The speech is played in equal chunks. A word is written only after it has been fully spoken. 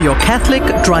Your Catholic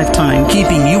Drive Time,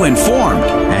 keeping you informed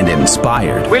and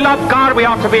inspired. We love God, we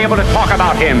ought to be able to talk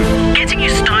about Him. Getting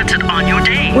you started on your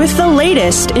day. With the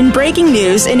latest in breaking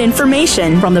news and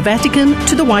information. From the Vatican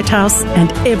to the White House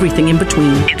and everything in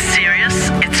between. It's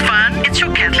serious, it's fun, it's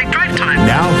your Catholic Drive Time.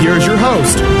 Now here's your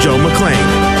host, Joe McClain.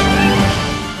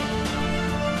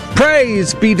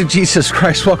 Praise be to Jesus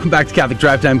Christ. Welcome back to Catholic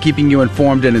Drive Time, keeping you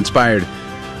informed and inspired.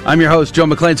 I'm your host, Joe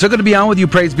McClain. So good to be on with you.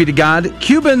 Praise be to God.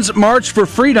 Cubans march for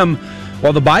freedom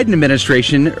while the Biden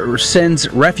administration sends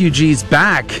refugees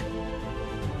back.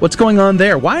 What's going on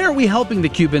there? Why aren't we helping the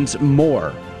Cubans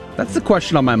more? That's the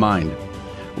question on my mind.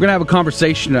 We're going to have a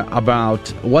conversation about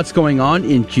what's going on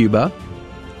in Cuba.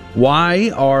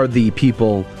 Why are the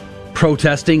people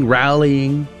protesting,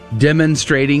 rallying,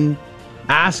 demonstrating,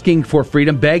 asking for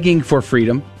freedom, begging for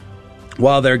freedom,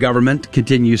 while their government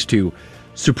continues to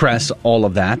suppress all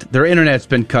of that? Their internet's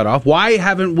been cut off. Why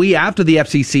haven't we, after the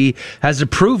FCC has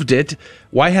approved it,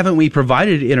 why haven't we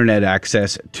provided internet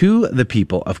access to the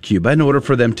people of Cuba in order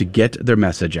for them to get their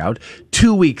message out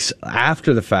 2 weeks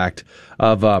after the fact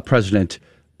of President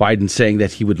Biden saying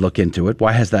that he would look into it?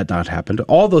 Why has that not happened?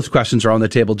 All those questions are on the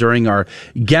table during our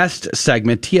guest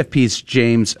segment. TFP's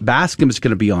James Bascom is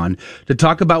going to be on to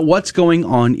talk about what's going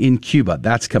on in Cuba.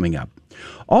 That's coming up.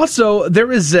 Also,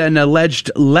 there is an alleged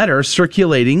letter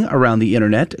circulating around the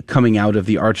internet coming out of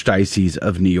the Archdiocese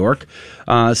of New York,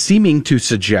 seeming to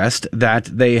suggest that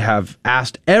they have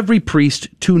asked every priest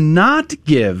to not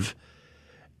give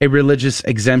a religious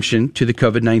exemption to the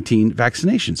COVID-19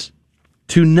 vaccinations,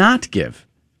 to not give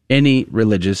any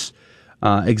religious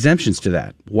exemptions to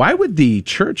that. Why would the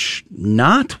church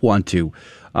not want to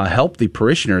help the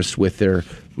parishioners with their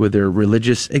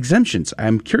religious exemptions?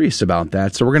 I'm curious about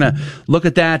that. So we're going to look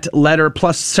at that letter,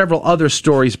 plus several other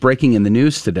stories breaking in the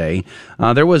news today.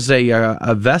 There was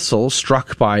a vessel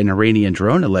struck by an Iranian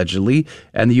drone, allegedly,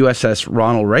 and the USS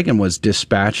Ronald Reagan was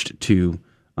dispatched to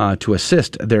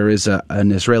assist. There is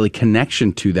an Israeli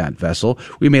connection to that vessel.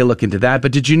 We may look into that.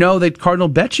 But did you know that Cardinal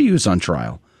Becciu is on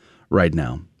trial right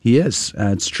now? He is.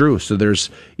 It's true. So there's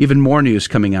even more news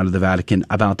coming out of the Vatican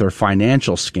about their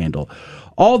financial scandal.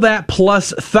 All that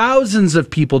plus thousands of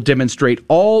people demonstrate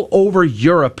all over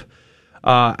Europe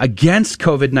against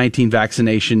COVID-19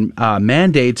 vaccination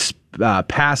mandates,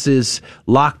 passes,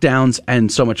 lockdowns,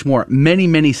 and so much more. Many,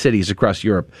 many cities across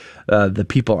Europe, the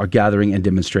people are gathering and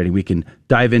demonstrating. We can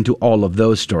dive into all of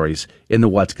those stories in the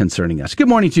What's Concerning Us. Good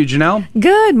morning to you, Janelle.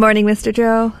 Good morning, Mr.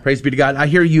 Joe. Praise be to God. I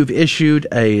hear you've issued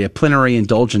a plenary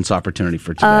indulgence opportunity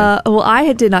for today. Well,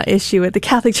 I did not issue it. The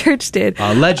Catholic Church did.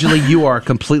 Allegedly, you are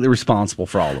completely responsible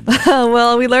for all of this.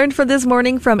 Well, we learned from this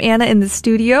morning from Anna in the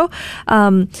studio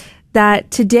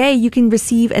that today you can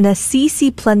receive an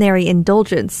Assisi plenary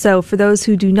indulgence. So for those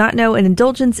who do not know, an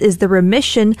indulgence is the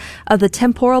remission of the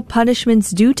temporal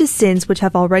punishments due to sins which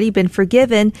have already been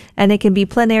forgiven, and it can be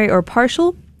plenary or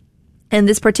partial. And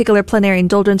this particular plenary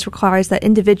indulgence requires that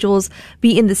individuals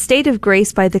be in the state of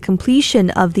grace by the completion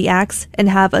of the acts and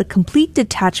have a complete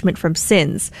detachment from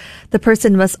sins. The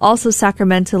person must also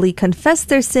sacramentally confess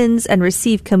their sins and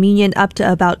receive communion up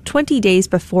to about 20 days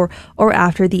before or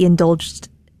after the indulged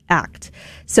act.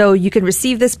 So you can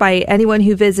receive this by anyone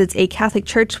who visits a Catholic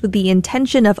church with the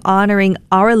intention of honoring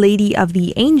Our Lady of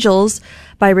the Angels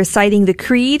by reciting the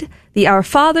Creed, the Our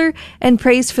Father, and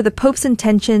praise for the Pope's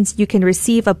intentions. You can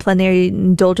receive a plenary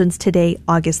indulgence today,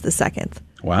 August the 2nd.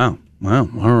 Wow. Wow.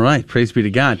 All right. Praise be to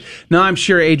God. Now, I'm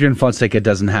sure Adrian Fonseca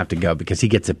doesn't have to go because he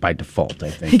gets it by default, I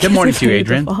think. Good morning to you,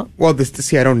 Adrian. Well,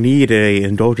 see, I don't need an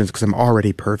indulgence because I'm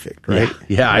already perfect, right?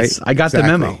 Yeah, right? I got the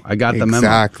memo. I got the memo.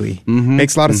 Exactly. Mm-hmm.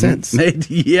 Makes a lot of sense.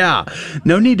 Yeah.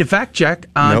 No need to fact check.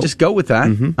 Nope. Just go with that.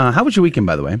 Mm-hmm. How was your weekend,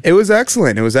 by the way? It was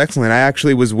excellent. I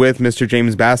actually was with Mr.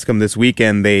 James Bascom this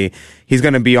weekend. He's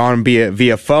going to be on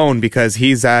via phone because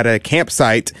he's at a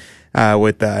campsite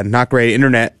with not great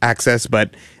internet access,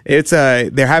 but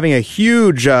they're having a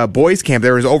huge boys camp.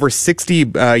 There was over 60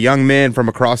 young men from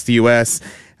across the U.S.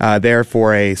 There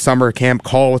for a summer camp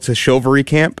called to Chivalry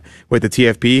Camp with the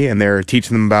TFP, and they're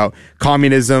teaching them about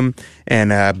communism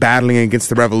and battling against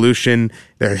the revolution.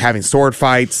 They're having sword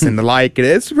fights and the like.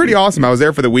 It's pretty awesome. I was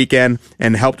there for the weekend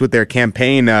and helped with their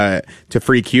campaign to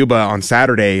free Cuba on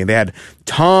Saturday. They had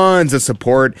tons of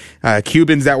support.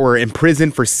 Cubans that were in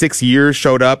prison for 6 years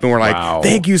showed up and were like, wow,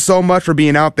 thank you so much for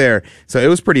being out there. So it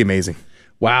was pretty amazing.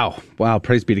 Wow.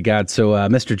 Praise be to God. So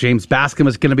Mr. James Bascom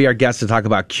is going to be our guest to talk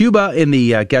about Cuba in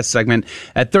the guest segment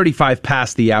at 35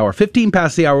 past the hour. 15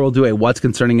 past the hour, we'll do a What's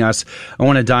Concerning Us. I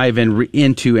want to dive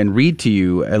into and read to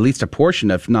you at least a portion,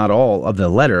 if not all, of the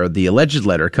letter, the alleged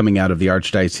letter coming out of the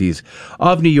Archdiocese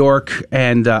of New York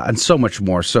and so much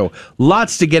more. So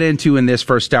lots to get into in this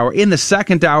first hour. In the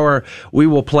second hour, we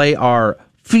will play our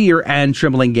Fear and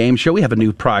Trembling game show. We have a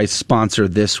new prize sponsor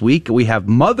this week. We have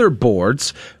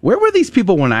Motherboards. Where were these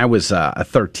people when I was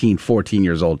 13, 14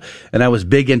 years old and I was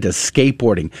big into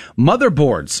skateboarding?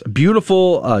 Motherboards,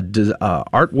 beautiful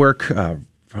artwork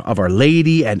of Our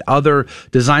Lady and other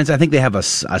designs. I think they have a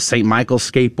St. Michael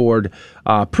skateboard.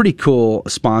 Pretty cool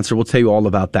sponsor. We'll tell you all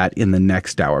about that in the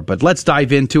next hour. But let's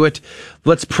dive into it.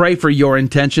 Let's pray for your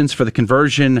intentions, for the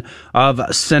conversion of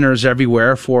sinners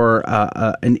everywhere, for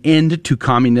an end to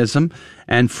communism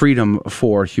and freedom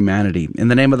for humanity. In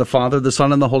the name of the Father, the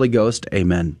Son, and the Holy Ghost,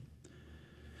 amen.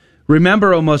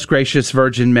 Remember, O most gracious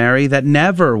Virgin Mary, that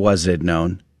never was it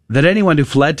known that anyone who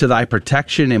fled to thy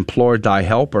protection, implored thy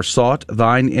help, or sought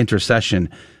thine intercession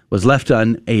was left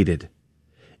unaided.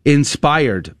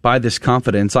 Inspired by this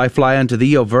confidence, I fly unto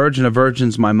thee, O Virgin of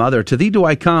Virgins, my mother. To thee do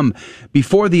I come,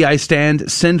 before thee I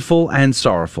stand, sinful and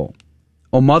sorrowful.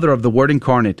 O Mother of the Word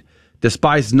incarnate,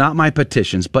 despise not my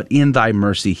petitions, but in thy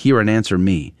mercy hear and answer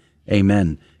me.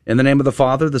 Amen. In the name of the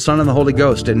Father, the Son, and the Holy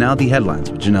Ghost. And now the headlines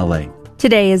with Janelle Lay.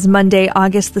 Today is Monday,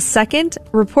 August the 2nd,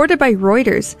 reported by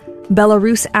Reuters.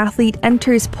 Belarus athlete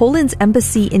enters Poland's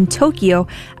embassy in Tokyo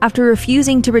after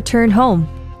refusing to return home.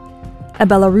 A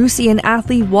Belarusian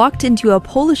athlete walked into a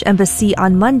Polish embassy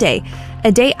on Monday,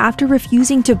 a day after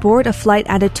refusing to board a flight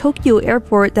at a Tokyo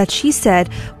airport that she said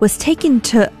was taken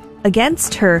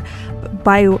against her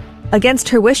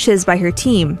wishes by her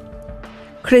team.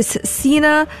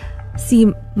 Krystyna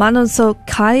Simanowska,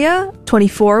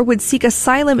 24, would seek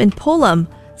asylum in Poland,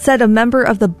 said a member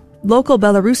of the local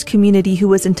Belarus community who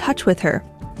was in touch with her.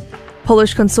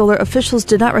 Polish consular officials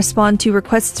did not respond to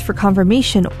requests for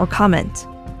confirmation or comment.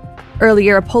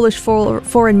 Earlier, a Polish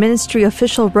foreign ministry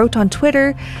official wrote on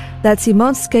Twitter that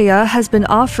Simanowska has been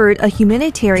offered a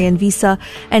humanitarian visa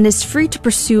and is free to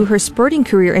pursue her sporting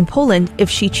career in Poland if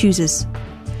she chooses.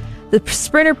 The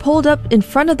sprinter pulled up in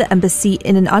front of the embassy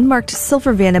in an unmarked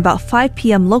silver van about 5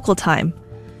 p.m. local time.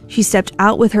 She stepped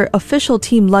out with her official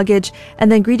team luggage and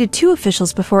then greeted two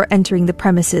officials before entering the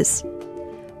premises.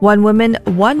 One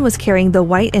was carrying the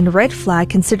white and red flag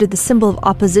considered the symbol of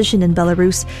opposition in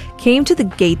Belarus, came to the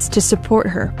gates to support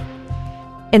her.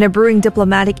 In a brewing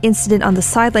diplomatic incident on the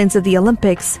sidelines of the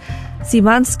Olympics,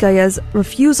 Simanowska's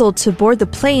refusal to board the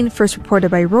plane, first reported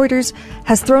by Reuters,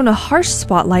 has thrown a harsh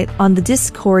spotlight on the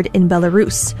discord in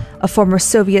Belarus, a former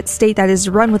Soviet state that is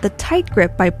run with a tight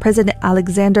grip by President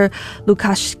Alexander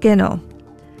Lukashenko.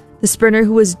 The sprinter,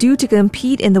 who was due to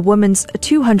compete in the women's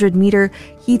 200-meter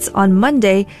heats on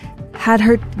Monday, had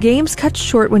her games cut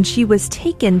short when she was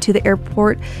taken to the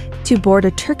airport to board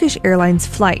a Turkish Airlines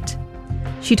flight.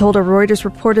 She told a Reuters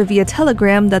reporter via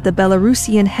Telegram that the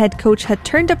Belarusian head coach had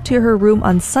turned up to her room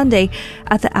on Sunday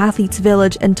at the athlete's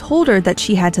village and told her that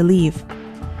she had to leave.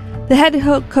 The head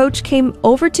coach came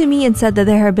over to me and said that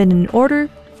there had been an order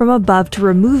from above to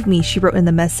remove me, she wrote in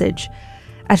the message.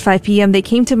 At 5 p.m., they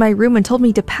came to my room and told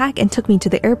me to pack and took me to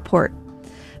the airport.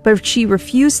 But she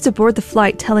refused to board the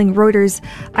flight, telling Reuters,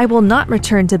 "I will not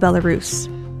return to Belarus."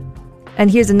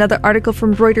 And here's another article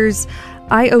from Reuters.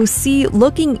 IOC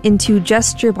looking into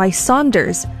gesture by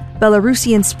Saunders.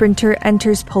 Belarusian sprinter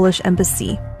enters Polish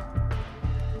embassy.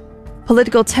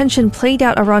 Political tension played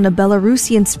out around a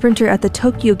Belarusian sprinter at the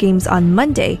Tokyo Games on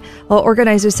Monday, while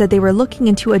organizers said they were looking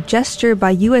into a gesture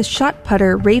by U.S. shot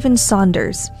putter Raven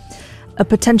Saunders, a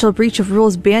potential breach of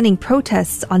rules banning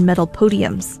protests on metal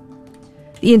podiums.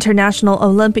 The International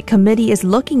Olympic Committee is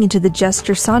looking into the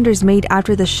gesture Saunders made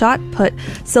after the shot put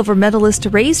silver medalist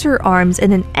raised her arms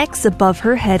in an X above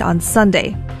her head on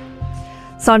Sunday.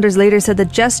 Saunders later said the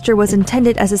gesture was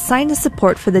intended as a sign of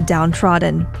support for the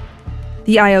downtrodden.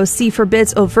 The IOC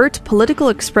forbids overt political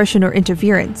expression or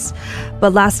interference,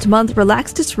 but last month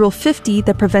relaxed its Rule 50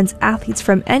 that prevents athletes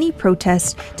from any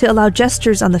protest to allow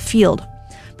gestures on the field,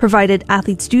 provided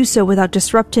athletes do so without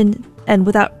disruption and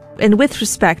with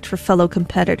respect for fellow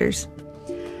competitors.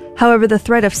 However, the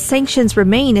threat of sanctions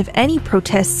remain if any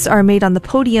protests are made on the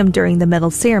podium during the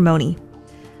medal ceremony.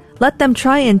 "Let them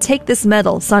try and take this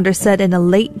medal," Saunders said in a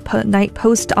late-night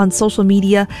post on social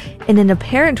media in an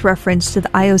apparent reference to the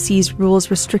IOC's rules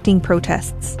restricting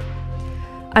protests.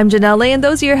 I'm Janelle Lay, and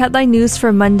those are your headline news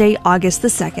for Monday, August the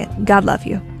 2nd. God love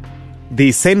you.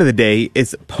 The saint of the day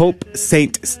is Pope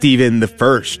Saint Stephen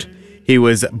I. He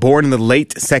was born in the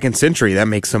late 2nd century. That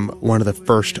makes him one of the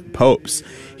first popes.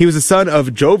 He was the son of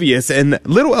Jovius, and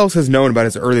little else is known about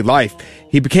his early life.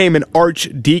 He became an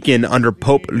archdeacon under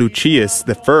Pope Lucius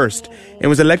I and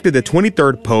was elected the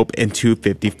 23rd pope in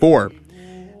 254.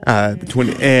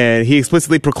 And he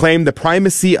explicitly proclaimed the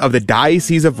primacy of the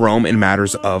Diocese of Rome in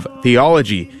matters of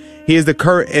theology. He is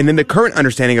in the current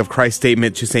understanding of Christ's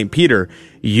statement to St. Peter,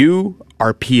 "You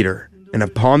are Peter, and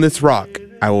upon this rock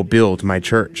I will build my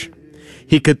church."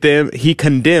 He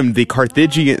condemned the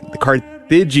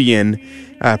Carthaginian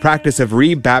practice of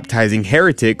re-baptizing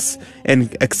heretics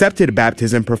and accepted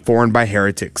baptism performed by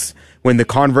heretics when the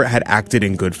convert had acted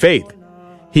in good faith.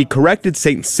 He corrected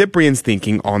St. Cyprian's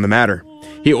thinking on the matter.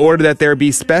 He ordered that there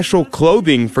be special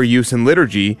clothing for use in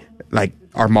liturgy, like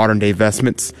our modern-day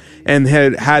vestments, and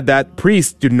had that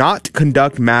priests do not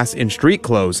conduct mass in street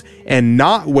clothes and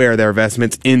not wear their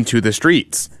vestments into the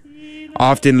streets.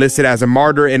 Often listed as a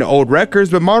martyr in old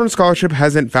records, but modern scholarship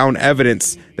hasn't found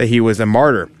evidence that he was a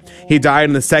martyr. He died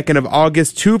on the 2nd of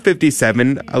August,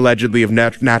 257, allegedly of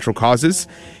natural causes,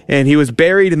 and he was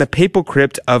buried in the papal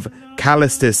crypt of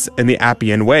Callistus in the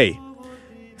Appian Way.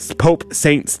 Pope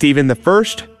St. Stephen I,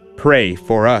 pray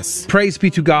for us. Praise be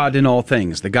to God in all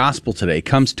things. The gospel today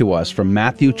comes to us from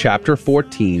Matthew chapter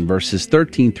 14, verses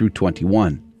 13 through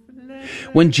 21.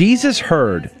 When Jesus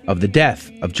heard of the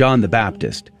death of John the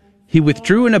Baptist, he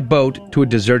withdrew in a boat to a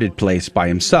deserted place by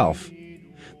himself.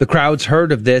 The crowds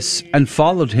heard of this and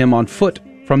followed him on foot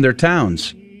from their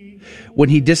towns. When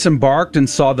he disembarked and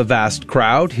saw the vast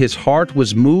crowd, his heart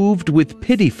was moved with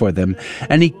pity for them,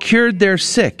 and he cured their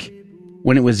sick.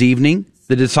 When it was evening,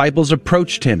 the disciples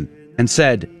approached him and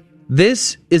said,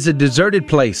 "This is a deserted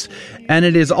place, and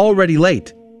it is already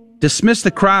late. Dismiss the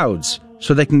crowds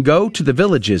so they can go to the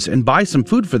villages and buy some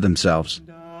food for themselves."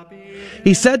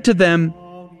 He said to them,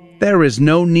 "There is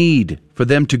no need for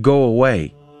them to go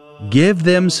away. Give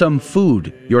them some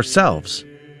food yourselves."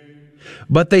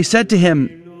 But they said to him,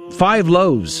 5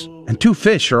 loaves and 2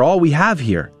 fish are all we have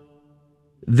here."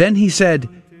 Then he said,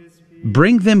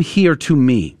 "Bring them here to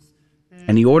me."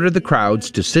 And he ordered the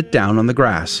crowds to sit down on the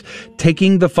grass.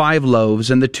 Taking the 5 loaves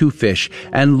and the 2 fish,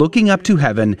 and looking up to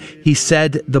heaven, he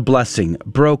said the blessing,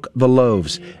 broke the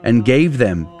loaves, and gave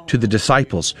them to the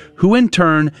disciples, who in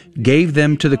turn gave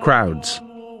them to the crowds.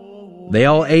 They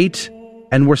all ate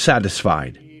and were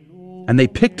satisfied. And they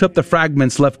picked up the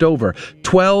fragments left over,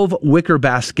 12 wicker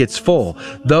baskets full.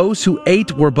 Those who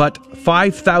ate were but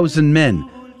 5,000 men,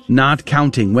 not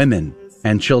counting women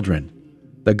and children.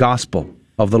 The Gospel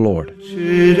of the Lord.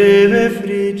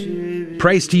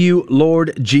 Praise to you,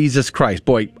 Lord Jesus Christ.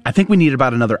 Boy, I think we need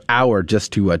about another hour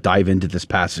just to dive into this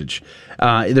passage.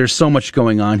 There's so much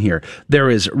going on here. There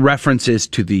is references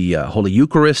to the Holy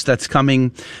Eucharist that's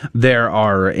coming. There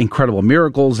are incredible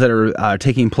miracles that are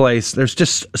taking place. There's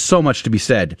just so much to be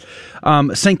said.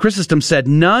 St. Chrysostom said,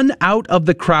 "None out of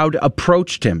the crowd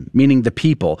approached him," meaning the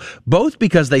people, "both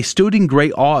because they stood in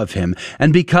great awe of him,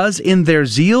 and because in their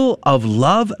zeal of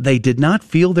love they did not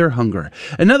feel their hunger."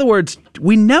 In other words,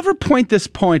 we never point this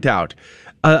point out.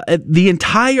 The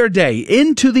entire day,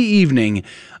 into the evening,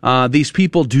 these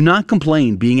people do not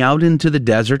complain being out into the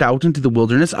desert, out into the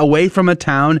wilderness, away from a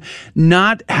town,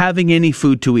 not having any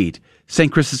food to eat.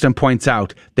 St. Chrysostom points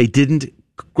out they didn't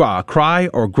cry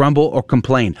or grumble or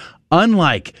complain.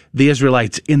 Unlike the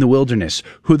Israelites in the wilderness,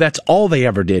 who that's all they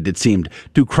ever did, it seemed,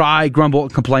 to cry, grumble,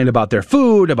 and complain about their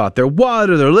food, about their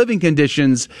water, their living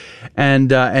conditions,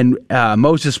 and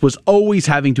Moses was always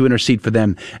having to intercede for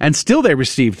them, and still they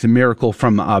received the miracle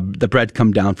from the bread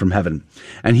come down from heaven.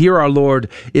 And here our Lord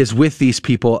is with these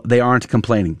people. They aren't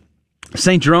complaining.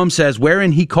 St. Jerome says,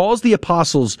 wherein he calls the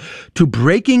apostles to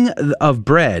breaking of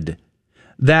bread,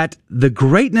 that the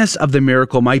greatness of the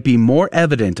miracle might be more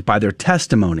evident by their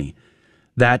testimony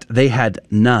that they had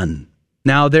none.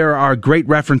 Now, there are great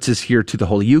references here to the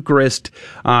Holy Eucharist.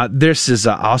 This is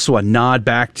also a nod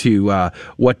back to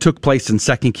what took place in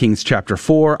 2 Kings chapter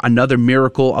 4, another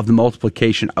miracle of the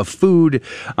multiplication of food,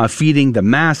 feeding the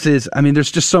masses. I mean,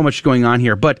 there's just so much going on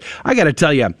here. But I got to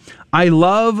tell you, I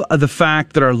love the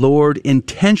fact that our Lord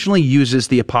intentionally uses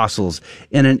the apostles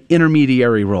in an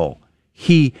intermediary role.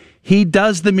 He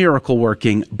does the miracle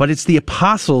working, but it's the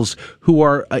apostles who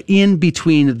are in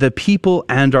between the people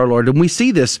and our Lord. And we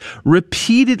see this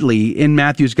repeatedly in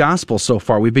Matthew's gospel so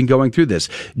far. We've been going through this.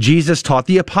 Jesus taught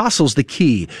the apostles the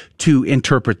key to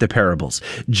interpret the parables.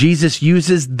 Jesus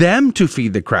uses them to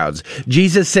feed the crowds.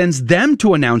 Jesus sends them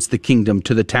to announce the kingdom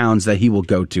to the towns that he will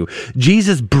go to.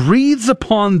 Jesus breathes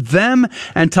upon them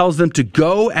and tells them to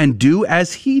go and do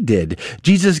as he did.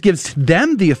 Jesus gives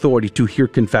them the authority to hear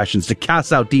confessions, to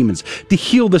cast out demons, demons, to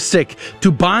heal the sick,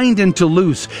 to bind and to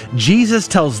loose. Jesus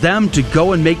tells them to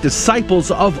go and make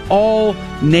disciples of all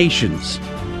nations.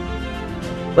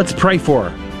 Let's pray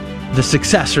for the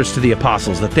successors to the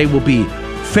apostles, that they will be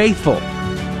faithful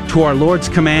to our Lord's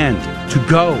command to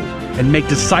go and make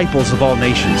disciples of all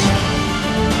nations.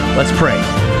 Let's pray.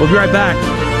 We'll be right back.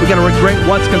 We got a great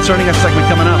What's Concerning Us segment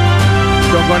coming up.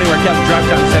 Don't go anywhere. Catholic Drive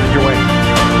Time is headed your way.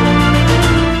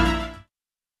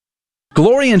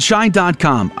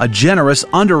 GloryandShine.com, a generous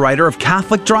underwriter of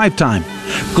Catholic Drive Time.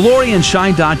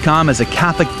 GloryandShine.com is a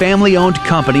Catholic family-owned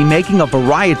company making a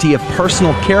variety of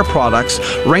personal care products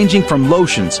ranging from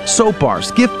lotions, soap bars,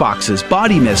 gift boxes,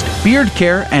 body mist, beard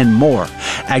care, and more.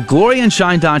 At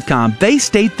GloryandShine.com, they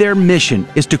state their mission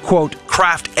is to, quote,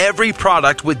 craft every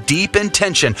product with deep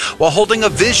intention while holding a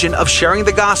vision of sharing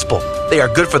the gospel. They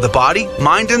are good for the body,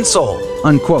 mind, and soul,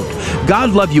 unquote. God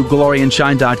love you,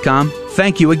 GloryandShine.com.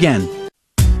 Thank you again.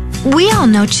 We all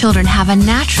know children have a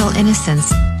natural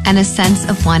innocence and a sense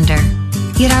of wonder.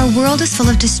 Yet our world is full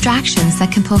of distractions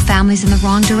that can pull families in the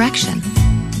wrong direction.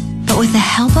 But with the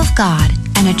help of God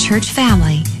and a church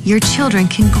family, your children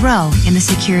can grow in the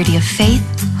security of faith,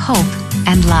 hope,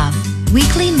 and love.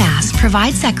 Weekly Mass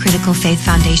provides that critical faith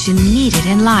foundation needed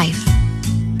in life.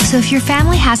 So if your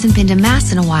family hasn't been to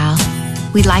Mass in a while,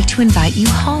 we'd like to invite you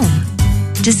home.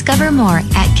 Discover more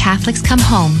at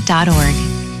CatholicsComeHome.org.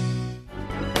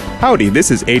 Howdy, this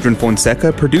is Adrian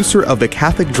Fonseca, producer of the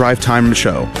Catholic Drive Time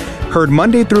Show. Heard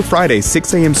Monday through Friday,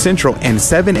 6 a.m. Central and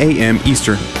 7 a.m.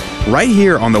 Eastern, right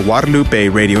here on the Guadalupe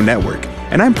Radio Network.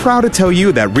 And I'm proud to tell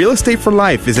you that Real Estate for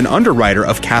Life is an underwriter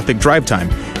of Catholic Drive Time.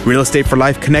 Real Estate for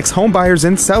Life connects home buyers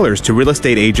and sellers to real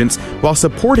estate agents while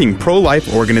supporting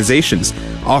pro-life organizations,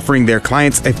 offering their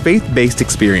clients a faith-based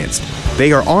experience.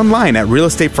 They are online at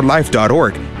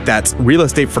realestateforlife.org. That's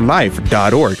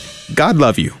realestateforlife.org. God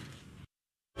love you.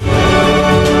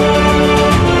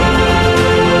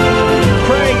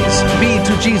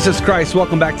 Jesus Christ.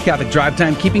 Welcome back to Catholic Drive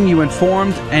Time, keeping you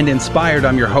informed and inspired.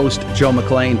 I'm your host, Joe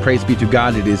McClain. Praise be to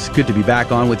God. It is good to be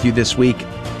back on with you this week.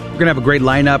 We're going to have a great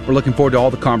lineup. We're looking forward to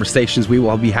all the conversations we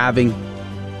will be having.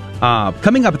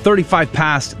 Coming up at 35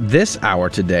 past this hour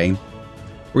today,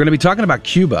 we're going to be talking about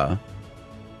Cuba,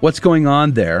 what's going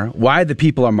on there, why the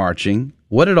people are marching,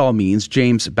 what it all means.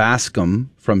 James Bascom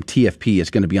from TFP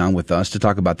is going to be on with us to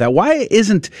talk about that. Why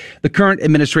isn't the current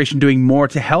administration doing more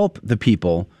to help the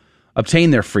people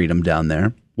obtain their freedom down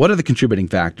there? What are the contributing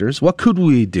factors? What could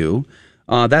we do?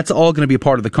 That's all going to be a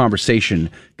part of the conversation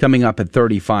coming up at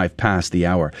 35 past the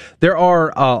hour. There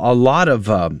are a lot of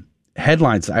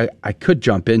headlines I could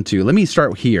jump into. Let me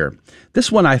start here.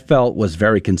 This one I felt was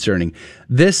very concerning.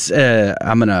 This,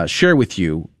 I'm going to share with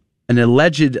you an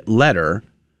alleged letter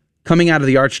coming out of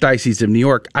the Archdiocese of New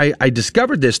York. I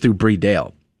discovered this through Bree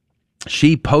Dale.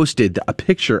 She posted a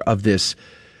picture of this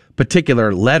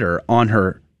particular letter on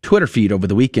her Twitter feed over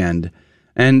the weekend,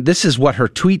 and this is what her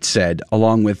tweet said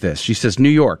along with this. She says, New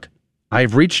York, I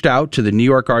have reached out to the New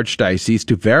York Archdiocese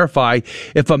to verify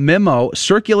if a memo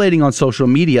circulating on social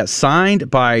media signed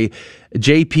by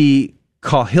J.P.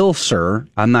 Cahill, sir,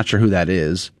 I'm not sure who that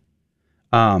is,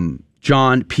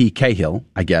 John P. Cahill,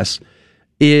 I guess,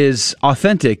 is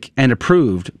authentic and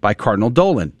approved by Cardinal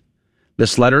Dolan.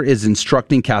 This letter is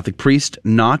instructing Catholic priests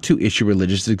not to issue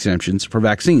religious exemptions for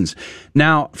vaccines.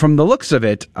 Now, from the looks of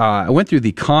it, I went through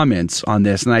the comments on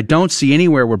this, and I don't see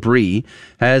anywhere where Bree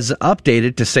has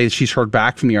updated to say that she's heard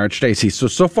back from the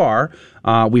Archdiocese. So far,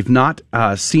 we've not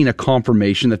seen a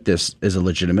confirmation that this is a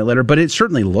legitimate letter, but it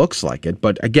certainly looks like it.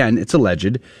 But again, it's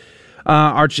alleged.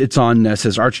 It's on,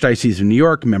 says Archdiocese of New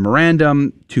York,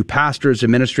 memorandum to pastors,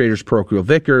 administrators, parochial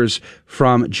vicars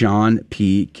from John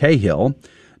P. Cahill.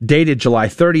 Dated July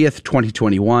 30th,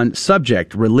 2021,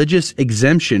 subject, religious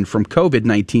exemption from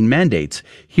COVID-19 mandates.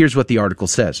 Here's what the article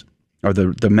says, or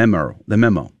the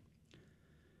memo.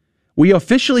 We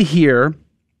officially hear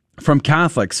from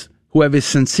Catholics who have a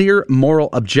sincere moral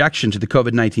objection to the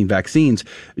COVID-19 vaccines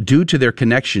due to their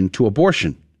connection to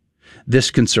abortion. This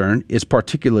concern is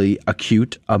particularly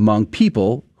acute among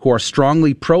people who are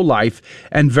strongly pro-life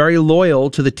and very loyal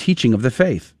to the teaching of the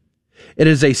faith. It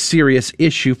is a serious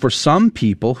issue for some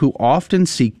people who often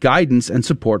seek guidance and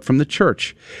support from the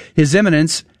Church. His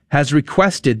Eminence has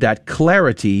requested that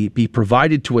clarity be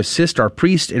provided to assist our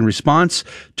priests in response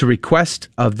to requests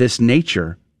of this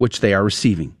nature which they are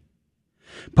receiving.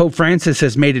 Pope Francis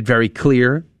has made it very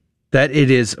clear that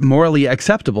it is morally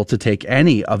acceptable to take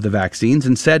any of the vaccines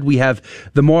and said we have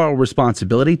the moral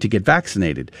responsibility to get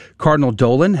vaccinated. Cardinal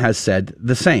Dolan has said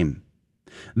the same.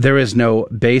 There is no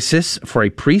basis for a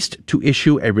priest to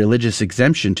issue a religious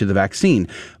exemption to the vaccine.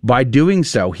 By doing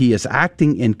so, he is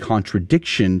acting in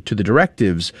contradiction to the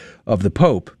directives of the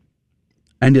Pope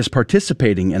and is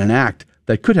participating in an act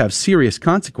that could have serious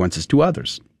consequences to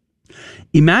others.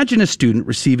 Imagine a student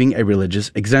receiving a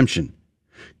religious exemption,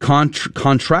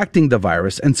 contracting the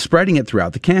virus and spreading it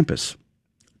throughout the campus.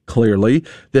 Clearly,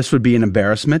 this would be an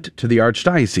embarrassment to the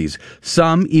archdiocese.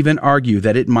 Some even argue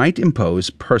that it might impose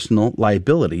personal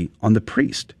liability on the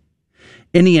priest.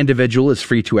 Any individual is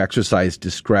free to exercise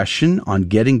discretion on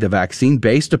getting the vaccine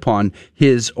based upon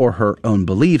his or her own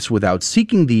beliefs without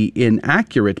seeking the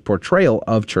inaccurate portrayal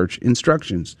of church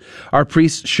instructions. Our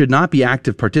priests should not be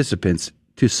active participants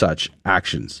to such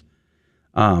actions.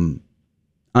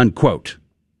 Unquote.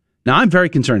 Now, I'm very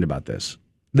concerned about this.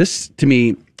 This, to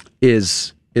me,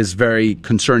 is very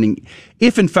concerning.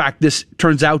 If, in fact, this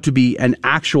turns out to be an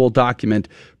actual document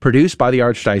produced by the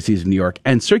Archdiocese of New York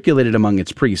and circulated among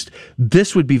its priests,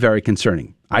 this would be very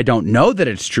concerning. I don't know that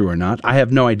it's true or not. I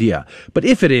have no idea. But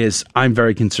if it is, I'm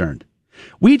very concerned.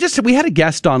 We had a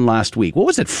guest on last week. What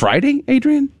was it, Friday,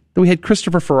 Adrian? That we had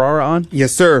Christopher Ferrara on?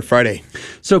 Yes, sir, Friday.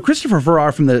 So Christopher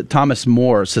Ferrara from the Thomas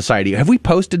More Society. Have we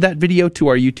posted that video to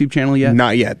our YouTube channel yet?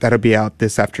 Not yet. That'll be out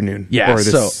this afternoon or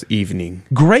this evening.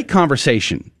 Great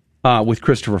conversation with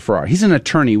Christopher Ferrara. He's an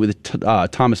attorney with the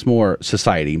Thomas More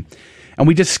Society. And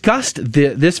we discussed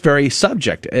this very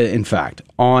subject, in fact,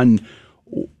 on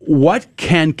what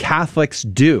can Catholics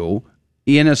do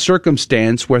in a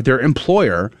circumstance where their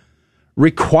employer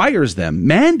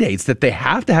mandates that they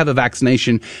have to have a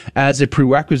vaccination as a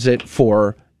prerequisite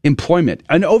for employment.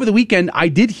 And over the weekend, I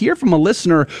did hear from a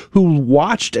listener who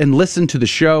watched and listened to the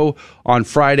show on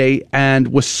Friday and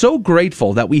was so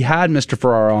grateful that we had Mr.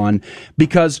 Ferrara on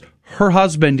because her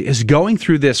husband is going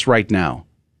through this right now.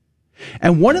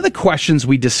 And one of the questions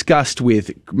we discussed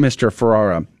with Mr.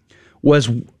 Ferrara was,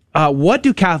 what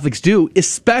do Catholics do,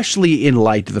 especially in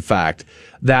light of the fact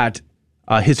that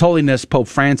His Holiness Pope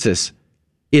Francis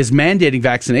is mandating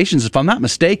vaccinations, if I'm not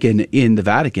mistaken, in the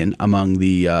Vatican among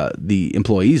the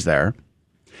employees there,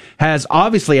 has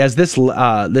obviously, as this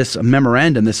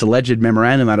memorandum, this alleged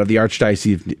memorandum out of the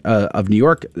Archdiocese of New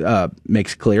York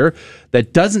makes clear,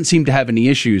 that doesn't seem to have any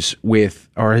issues with,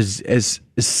 or has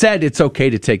said it's okay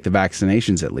to take the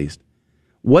vaccinations at least.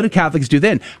 What do Catholics do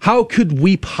then? How could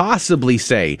we possibly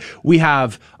say we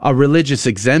have a religious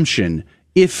exemption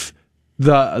if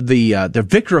the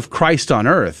Vicar of Christ on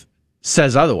earth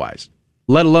says otherwise,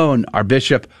 let alone our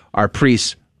bishop, our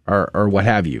priests, or what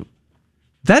have you?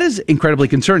 That is incredibly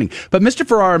concerning. But Mr.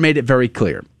 Ferrara made it very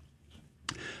clear.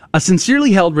 A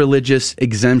sincerely held religious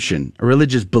exemption, a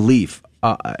religious belief,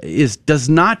 is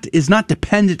not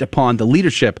dependent upon the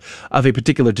leadership of a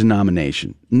particular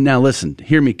denomination. Now listen,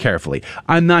 hear me carefully.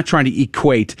 I'm not trying to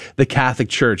equate the Catholic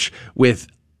Church with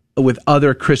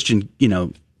other Christian,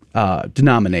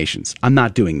 denominations. I'm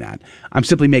not doing that. I'm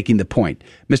simply making the point.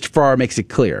 Mr. Ferrara makes it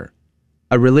clear.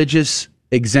 A religious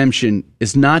exemption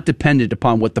is not dependent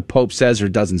upon what the Pope says or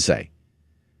doesn't say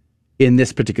in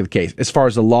this particular case, as far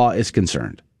as the law is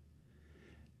concerned.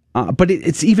 But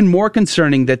it's even more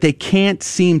concerning that they can't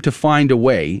seem to find a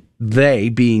way,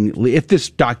 if this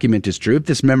document is true, if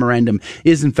this memorandum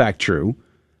is in fact true,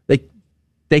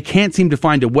 they can't seem to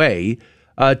find a way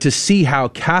to see how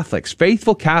Catholics,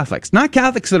 faithful Catholics, not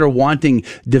Catholics that are wanting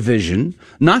division,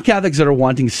 not Catholics that are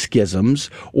wanting schisms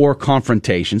or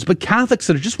confrontations, but Catholics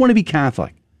that just want to be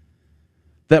Catholic,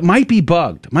 that might be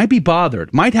bugged, might be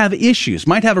bothered, might have issues,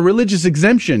 might have a religious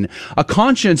exemption, a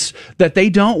conscience that they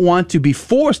don't want to be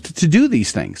forced to do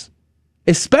these things,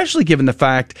 especially given the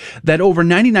fact that over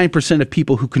 99% of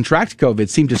people who contract COVID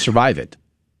seem to survive it.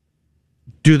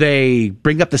 Do they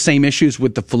bring up the same issues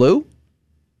with the flu?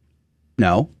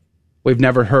 No. We've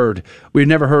never heard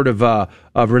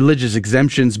of religious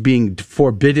exemptions being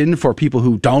forbidden for people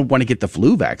who don't want to get the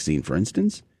flu vaccine, for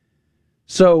instance.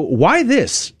 So why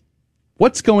this?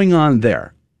 What's going on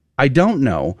there? I don't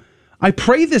know. I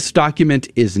pray this document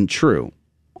isn't true.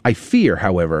 I fear,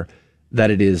 however,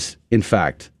 that it is, in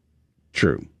fact,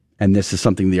 true. And this is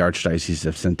something the Archdiocese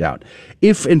have sent out.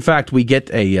 If, in fact, we get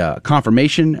a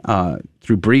confirmation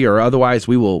through Bree or otherwise,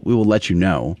 we will let you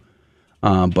know.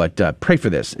 But pray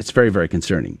for this. It's very, very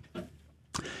concerning.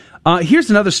 Here's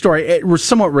another story. It was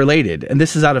somewhat related, and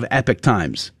this is out of Epoch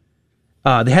Times.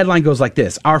 The headline goes like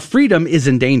this. Our freedom is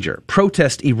in danger.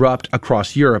 Protests erupt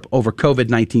across Europe over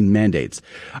COVID-19 mandates.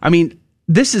 I mean,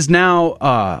 this is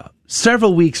now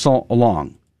several weeks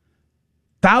along.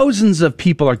 Thousands of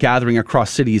people are gathering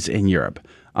across cities in Europe.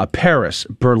 Paris,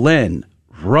 Berlin,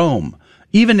 Rome,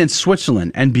 even in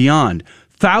Switzerland and beyond.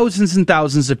 Thousands and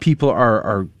thousands of people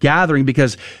are gathering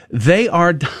because they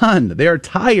are done. They are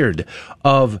tired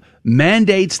of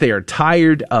mandates. They are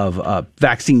tired of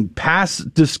vaccine pass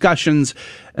discussions,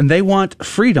 and they want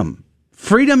freedom.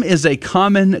 Freedom is a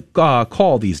common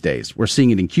call these days. We're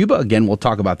seeing it in Cuba. Again, we'll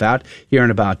talk about that here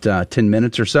in about 10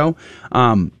 minutes or so.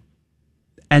 And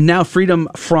now freedom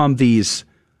from these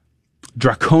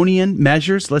draconian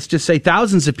measures. Let's just say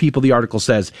thousands of people, the article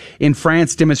says, in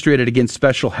France demonstrated against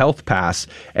special health pass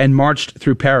and marched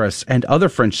through Paris and other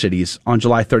French cities on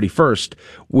July 31st,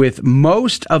 with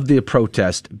most of the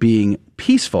protest being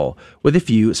peaceful with a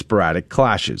few sporadic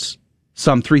clashes.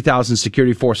 Some 3,000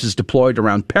 security forces deployed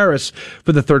around Paris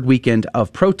for the third weekend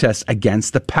of protests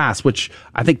against the pass, which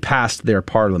I think passed their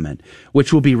parliament,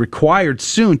 which will be required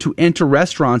soon to enter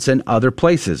restaurants and other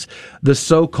places. The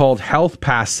so-called health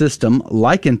pass system,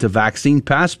 likened to vaccine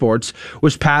passports,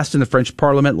 was passed in the French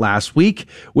parliament last week,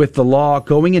 with the law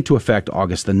going into effect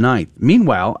August the 9th.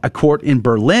 Meanwhile, a court in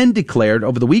Berlin declared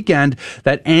over the weekend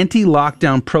that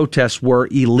anti-lockdown protests were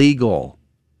illegal.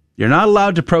 You're not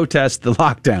allowed to protest the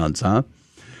lockdowns,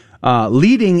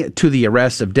 leading to the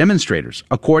arrest of demonstrators.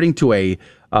 According to a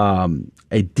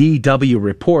DW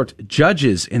report,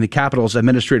 judges in the capital's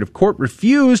administrative court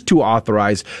refused to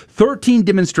authorize 13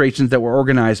 demonstrations that were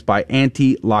organized by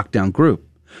anti-lockdown group.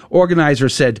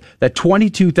 Organizers said that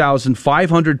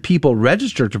 22,500 people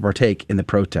registered to partake in the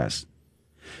protests.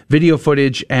 Video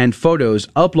footage and photos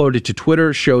uploaded to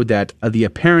Twitter showed that the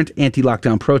apparent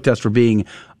anti-lockdown protests were being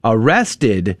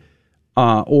arrested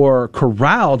or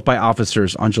corralled by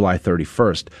officers on July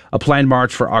 31st. A planned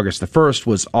march for August the 1st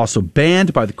was also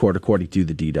banned by the court, according to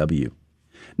the DW.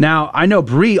 Now, I know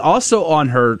Bree also on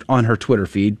her Twitter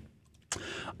feed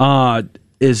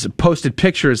is posted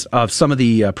pictures of some of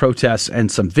the protests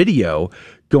and some video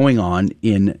going on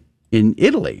in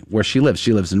Italy, where she lives.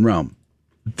 She lives in Rome.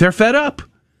 They're fed up.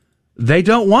 They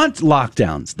don't want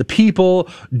lockdowns. The people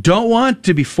don't want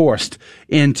to be forced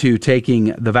into taking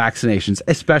the vaccinations,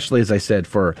 especially, as I said,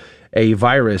 for a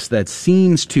virus that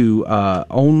seems to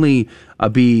only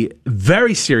be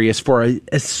very serious for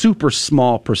a super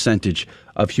small percentage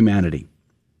of humanity.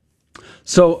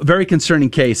 So, very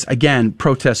concerning case. Again,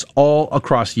 protests all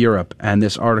across Europe, and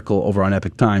this article over on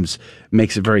Epoch Times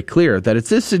makes it very clear that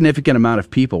it's a significant amount of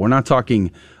people. We're not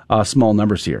talking small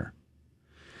numbers here.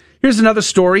 Here's another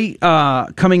story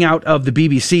coming out of the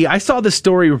BBC. I saw this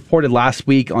story reported last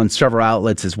week on several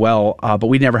outlets as well, but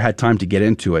we never had time to get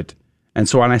into it. And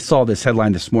so when I saw this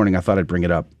headline this morning, I thought I'd bring it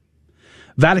up.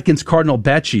 Vatican's Cardinal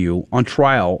Becciu on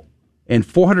trial in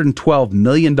 $412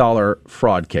 million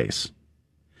fraud case.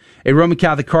 A Roman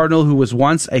Catholic cardinal who was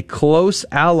once a close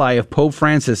ally of Pope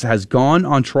Francis has gone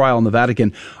on trial in the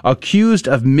Vatican, accused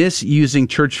of misusing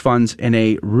church funds in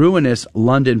a ruinous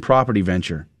London property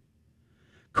venture.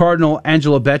 Cardinal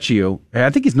Angelo Becciu, I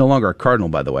think he's no longer a cardinal,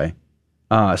 by the way,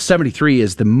 73,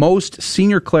 is the most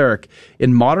senior cleric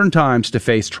in modern times to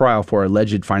face trial for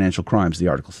alleged financial crimes, the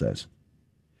article says.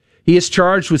 He is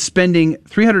charged with spending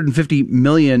 350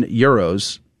 million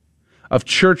euros of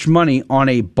church money on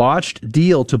a botched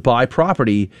deal to buy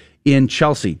property in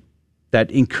Chelsea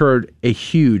that incurred a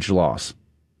huge loss.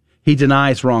 He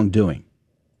denies wrongdoing.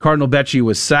 Cardinal Becciu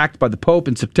was sacked by the Pope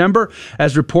in September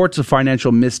as reports of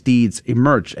financial misdeeds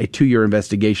emerged. A 2-year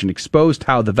investigation exposed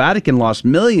how the Vatican lost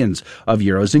millions of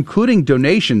euros, including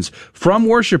donations from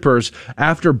worshippers,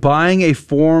 after buying a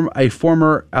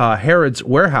former Harrods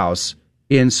warehouse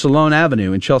in Sloane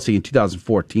Avenue in Chelsea in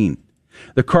 2014.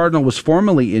 The cardinal was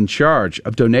formerly in charge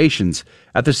of donations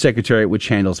at the secretariat which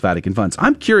handles Vatican funds.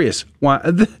 I'm curious,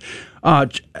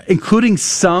 including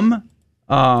some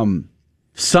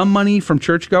money from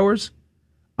churchgoers.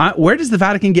 Where does the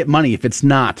Vatican get money if it's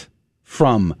not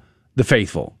from the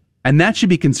faithful? And that should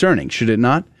be concerning, should it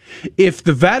not? If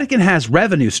the Vatican has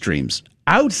revenue streams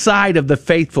outside of the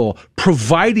faithful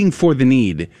providing for the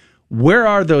need, where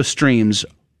are those streams?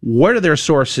 What are their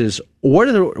sources?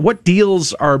 What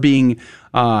deals are being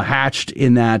hatched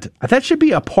in that? That should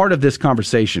be a part of this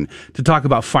conversation to talk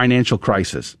about financial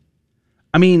crisis.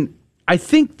 I mean, I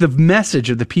think the message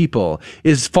of the people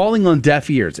is falling on deaf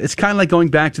ears. It's kind of like going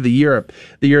back to the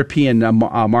European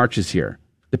marches here.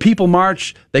 The people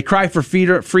march, they cry for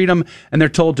freedom, and they're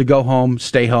told to go home,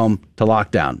 stay home, to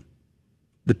lockdown.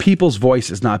 The people's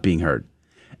voice is not being heard.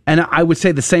 And I would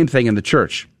say the same thing in the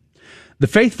church. The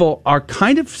faithful are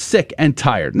kind of sick and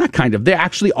tired. Not kind of, they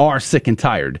actually are sick and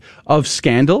tired of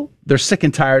scandal. They're sick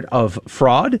and tired of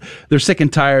fraud. They're sick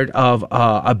and tired of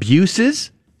abuses,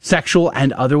 sexual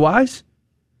and otherwise.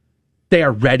 They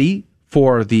are ready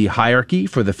for the hierarchy,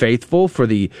 for the faithful, for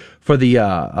the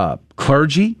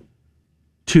clergy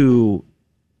to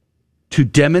to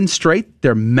demonstrate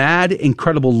their mad,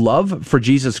 incredible love for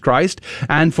Jesus Christ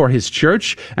and for his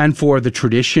church and for the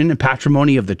tradition and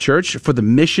patrimony of the church, for the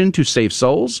mission to save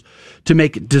souls, to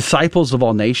make disciples of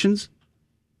all nations.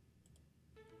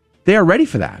 They are ready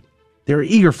for that. They're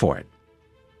eager for it.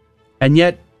 And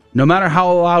yet, no matter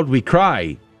how loud we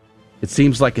cry, it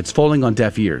seems like it's falling on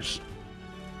deaf ears.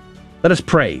 Let us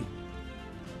pray.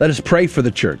 Let us pray for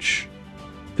the church,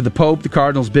 for the Pope, the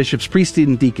cardinals, bishops, priests,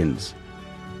 and deacons.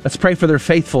 Let's pray for their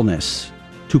faithfulness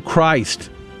to Christ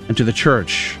and to the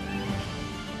church,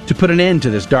 to put an end to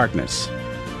this darkness.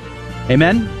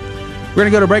 Amen? We're going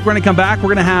to go to break. We're going to come back.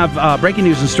 We're going to have breaking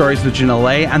news and stories with Janelle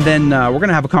Lay, and then we're going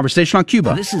to have a conversation on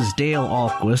Cuba. This is Dale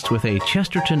Ahlquist with a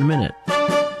Chesterton Minute.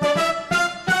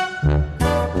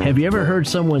 Have you ever heard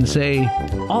someone say,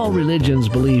 all religions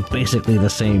believe basically the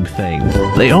same thing?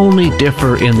 They only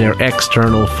differ in their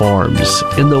external forms,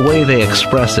 in the way they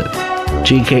express it.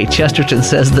 G.K. Chesterton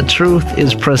says the truth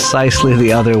is precisely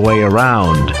the other way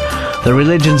around. The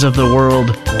religions of the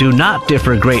world do not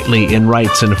differ greatly in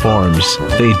rites and forms.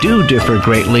 They do differ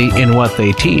greatly in what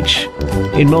they teach.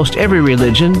 In most every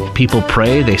religion, people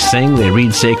pray, they sing, they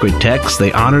read sacred texts,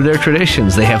 they honor their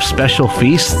traditions, they have special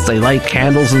feasts, they light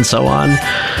candles and so on.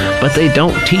 But they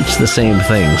don't teach the same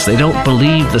things. They don't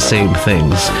believe the same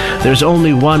things. There's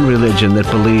only one religion that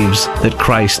believes that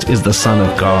Christ is the Son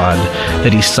of God,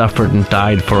 that he suffered and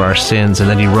died for our sins, and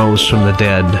that he rose from the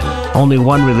dead. Only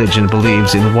one religion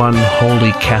believes in one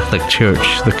Holy Catholic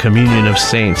Church, the communion of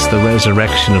saints, the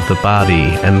resurrection of the body,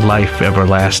 and life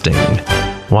everlasting.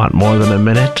 Want more than a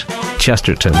minute?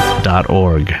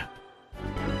 Chesterton.org.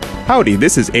 Howdy,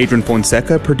 this is Adrian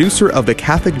Fonseca, producer of the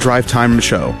Catholic Drive Time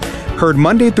Show. Heard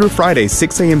Monday through Friday,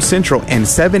 6 a.m. Central and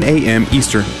 7 a.m.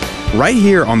 Eastern, right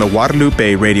here on the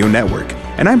Guadalupe Radio Network.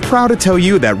 And I'm proud to tell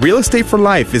you that Real Estate for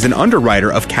Life is an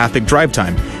underwriter of Catholic Drive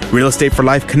Time. Real Estate for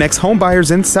Life connects home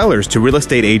buyers and sellers to real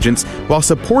estate agents while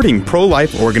supporting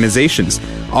pro-life organizations,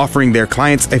 offering their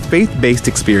clients a faith-based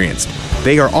experience.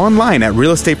 They are online at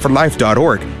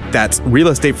realestateforlife.org. That's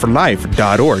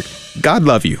realestateforlife.org. God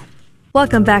love you.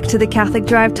 Welcome back to the Catholic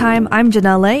Drive Time. I'm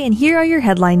Janelle Lay, and here are your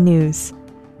headline news.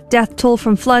 Death toll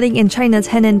from flooding in China's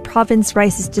Henan province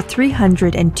rises to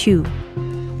 302.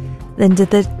 Then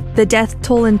the death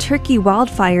toll in Turkey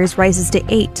wildfires rises to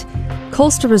 8.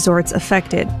 Coastal resorts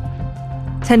affected.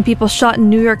 10 people shot in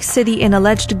New York City in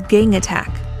alleged gang attack.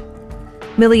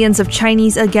 Millions of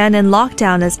Chinese again in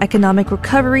lockdown as economic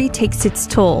recovery takes its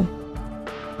toll.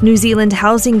 New Zealand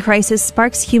housing crisis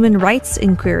sparks human rights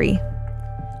inquiry.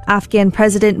 Afghan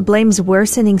president blames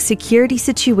worsening security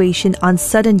situation on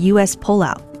sudden U.S.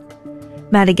 pullout.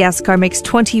 Madagascar makes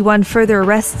 21 further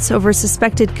arrests over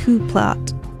suspected coup plot.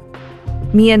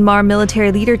 Myanmar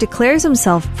military leader declares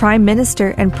himself prime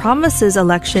minister and promises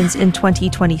elections in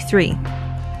 2023.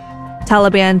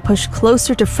 Taliban push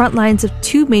closer to front lines of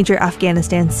 2 major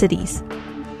Afghanistan cities.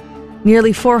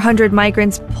 Nearly 400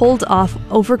 migrants pulled off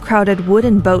overcrowded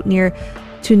wooden boat near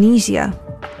Tunisia.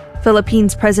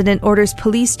 Philippines president orders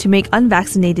police to make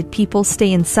unvaccinated people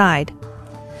stay inside.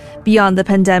 Beyond the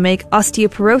pandemic,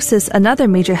 osteoporosis, another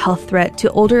major health threat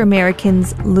to older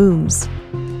Americans, looms.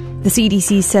 The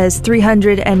CDC says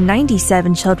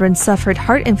 397 children suffered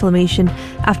heart inflammation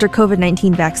after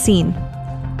COVID-19 vaccine.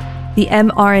 The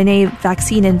mRNA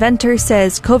vaccine inventor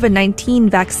says COVID-19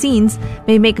 vaccines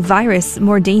may make virus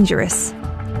more dangerous.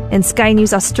 And Sky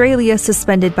News Australia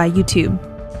suspended by YouTube.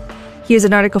 Here's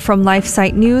an article from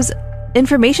LifeSite News.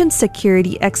 Information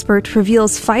security expert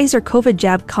reveals Pfizer COVID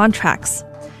jab contracts.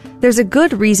 There's a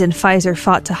good reason Pfizer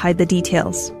fought to hide the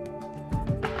details.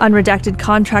 Unredacted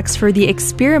contracts for the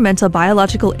experimental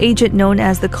biological agent known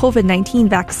as the COVID-19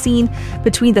 vaccine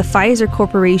between the Pfizer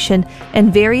Corporation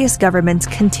and various governments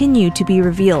continue to be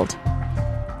revealed.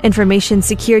 Information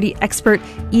security expert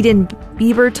Eden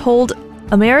Bieber told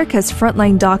America's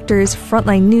Frontline Doctors,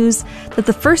 Frontline News, that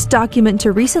the first document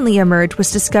to recently emerge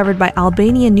was discovered by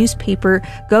Albanian newspaper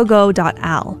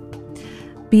gogo.al.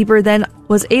 Bieber then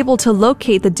was able to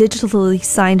locate the digitally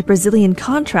signed Brazilian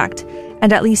contract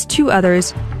and at least 2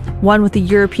 others, one with the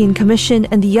European Commission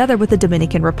and the other with the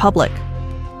Dominican Republic.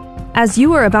 As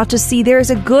you are about to see, there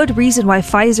is a good reason why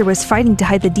Pfizer was fighting to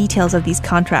hide the details of these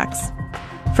contracts.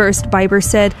 First, Bieber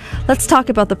said, "Let's talk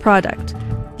about the product.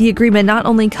 The agreement not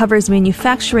only covers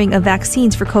manufacturing of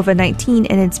vaccines for COVID-19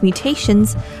 and its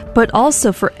mutations, but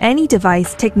also for any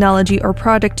device, technology, or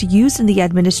product used in the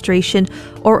administration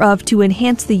or of to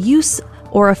enhance the use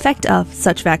or effect of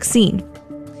such vaccine."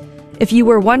 If you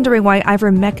were wondering why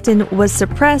ivermectin was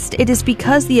suppressed, it is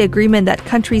because the agreement that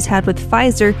countries had with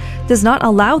Pfizer does not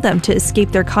allow them to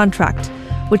escape their contract.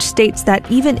 which states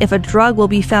that even if a drug will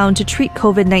be found to treat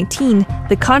COVID-19,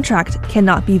 the contract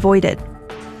cannot be voided.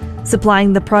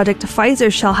 Supplying the product,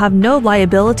 Pfizer shall have no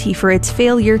liability for its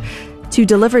failure to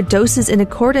deliver doses in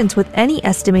accordance with any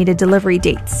estimated delivery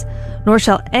dates, nor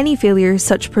shall any failure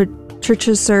such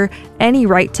purchaser any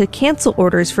right to cancel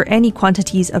orders for any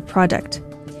quantities of product.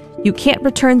 You can't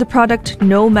return the product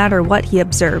no matter what, he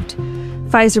observed.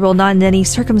 Pfizer will not in any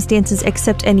circumstances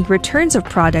accept any returns of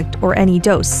product or any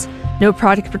dose. No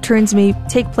product returns may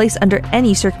take place under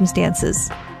any circumstances.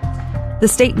 The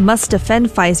state must defend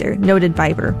Pfizer, noted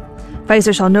Viber.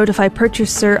 Pfizer shall notify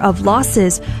purchaser of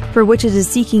losses for which it is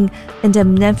seeking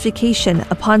indemnification.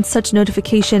 Upon such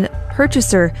notification,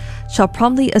 purchaser shall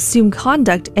promptly assume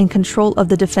conduct and control of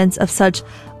the defense of such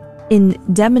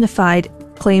indemnified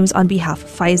claims on behalf of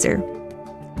Pfizer.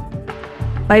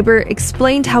 Viber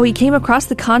explained how he came across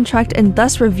the contract and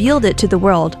thus revealed it to the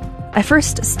world. I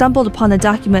first stumbled upon a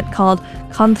document called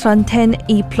Contrainten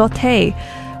et ploter,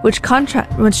 which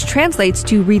translates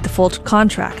to read the full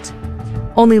contract.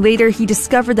 Only later he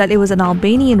discovered that it was an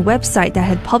Albanian website that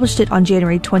had published it on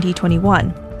January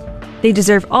 2021. They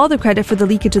deserve all the credit for the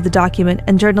leakage of the document,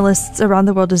 and journalists around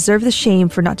the world deserve the shame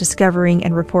for not discovering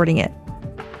and reporting it.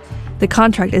 The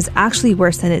contract is actually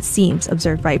worse than it seems,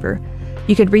 observed Viber.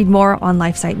 You can read more on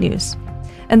LifeSite News.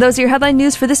 And those are your headline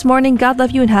news for this morning. God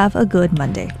love you and have a good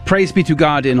Monday. Praise be to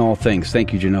God in all things.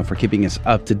 Thank you, Janelle, for keeping us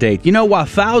up to date. You know, while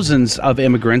thousands of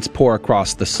immigrants pour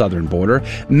across the southern border,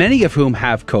 many of whom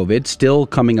have COVID still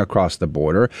coming across the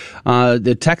border,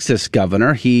 the Texas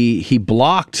governor, he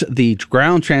blocked the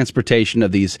ground transportation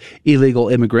of these illegal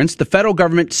immigrants. The federal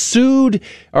government sued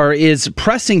or is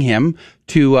pressing him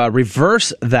to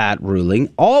reverse that ruling.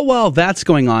 All while that's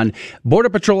going on, Border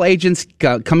Patrol agents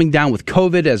coming down with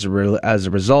COVID as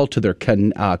a result of their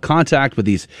contact with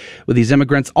these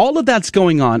immigrants. All of that's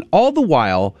going on. All the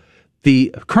while,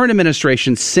 the current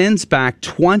administration sends back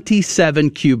 27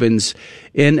 Cubans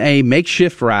in a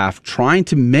makeshift raft trying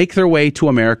to make their way to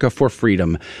America for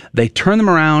freedom. They turn them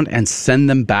around and send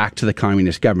them back to the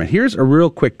communist government. Here's a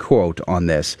real quick quote on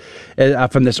this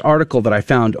from this article that I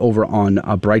found over on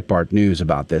Breitbart News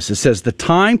about this. It says, "The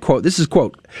time, quote, this is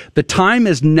quote, the time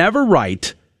is never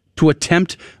right to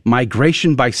attempt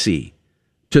migration by sea.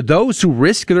 To those who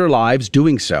risk their lives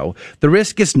doing so, the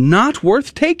risk is not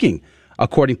worth taking,"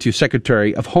 according to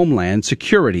Secretary of Homeland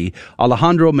Security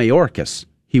Alejandro Mayorkas.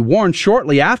 He warned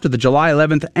shortly after the July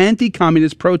 11th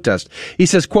anti-communist protest. He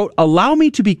says, quote, "Allow me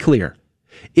to be clear.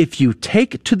 If you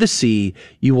take to the sea,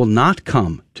 you will not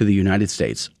come to the United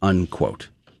States," unquote.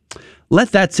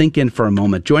 Let that sink in for a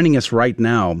moment. Joining us right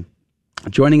now,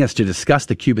 joining us to discuss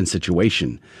the Cuban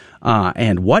situation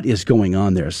and what is going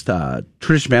on there is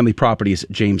Tradition Family Properties'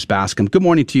 James Bascom. Good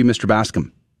morning to you, Mr.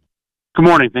 Bascom. Good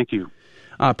morning. Thank you.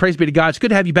 Praise be to God. It's good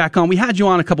to have you back on. We had you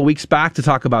on a couple weeks back to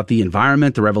talk about the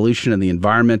environment, the revolution in the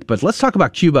environment, but let's talk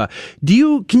about Cuba.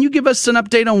 Can you give us an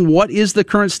update on what is the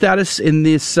current status in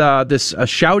this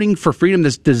shouting for freedom,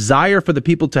 this desire for the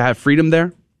people to have freedom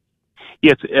there?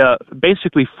 Yes,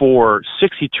 basically for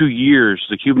 62 years,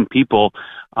 the Cuban people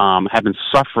have been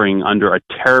suffering under a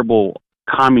terrible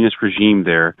communist regime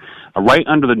there, right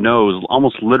under the nose,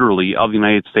 almost literally, of the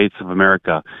United States of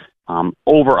America.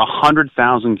 Over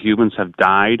 100,000 Cubans have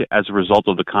died as a result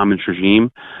of the communist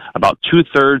regime. About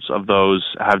 2/3 of those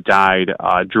have died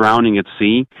drowning at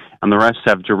sea, and the rest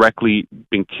have directly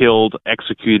been killed,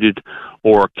 executed,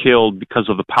 or killed because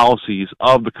of the policies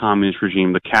of the communist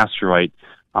regime, the Castroite,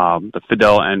 the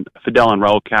Fidel and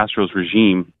Raul Castro's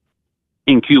regime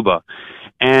in Cuba.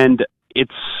 And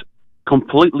it's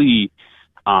completely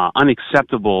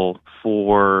unacceptable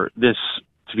for this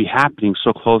to be happening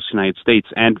so close to the United States.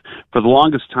 And for the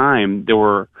longest time, there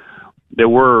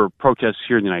were protests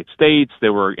here in the United States.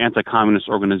 There were anti-communist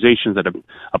organizations that have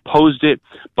opposed it.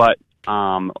 But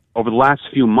over the last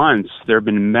few months, there have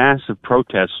been massive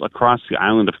protests across the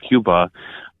island of Cuba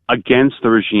against the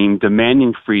regime,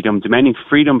 demanding freedom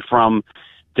from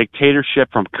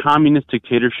dictatorship, from communist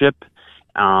dictatorship,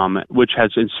 which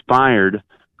has inspired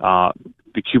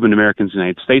the Cuban Americans in the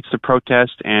United States to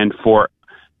protest, and for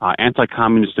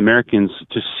anti-communist Americans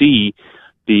to see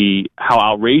how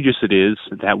outrageous it is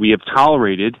that we have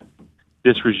tolerated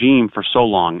this regime for so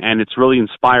long. And it's really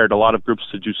inspired a lot of groups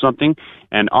to do something.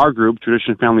 And our group,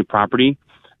 Tradition Family Property,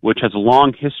 which has a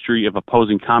long history of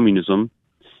opposing communism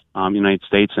in the United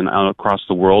States and across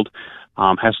the world,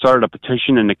 has started a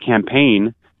petition and a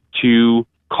campaign to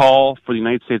call for the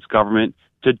United States government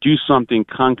to do something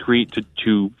concrete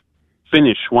to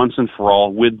finish once and for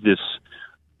all with this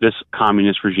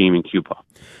communist regime in Cuba.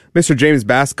 Mr. James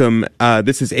Bascom,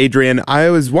 this is Adrian. I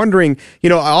was wondering,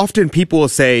 often people will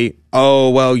say oh,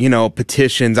 well,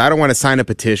 petitions. I don't want to sign a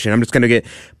petition. I'm just going to get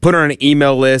put on an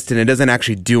email list and it doesn't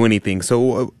actually do anything.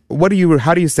 So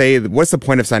how do you say, what's the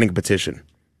point of signing a petition?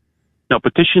 No,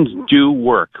 petitions do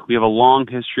work. We have a long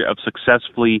history of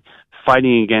successfully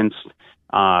fighting against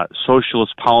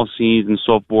socialist policies and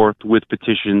so forth with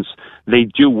petitions. They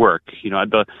do work.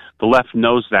 The left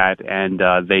knows that, and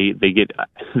they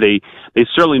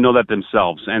certainly know that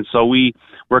themselves. And so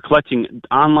we're collecting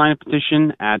online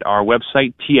petition at our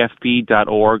website,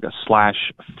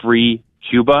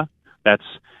 tfp.org/freecuba. That's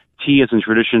T as in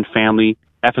tradition, family,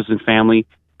 F as in family,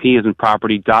 P as in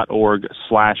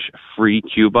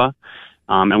property.org/freecuba.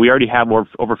 And we already have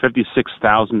over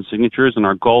 56,000 signatures, and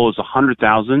our goal is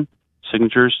 100,000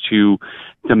 signatures to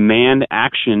demand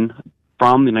action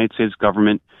from the United States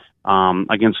government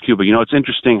against Cuba. It's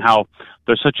interesting how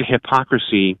there's such a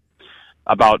hypocrisy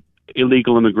about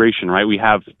illegal immigration, right?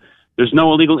 There's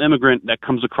no illegal immigrant that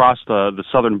comes across the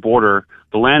southern border,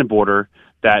 the land border,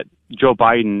 that Joe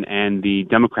Biden and the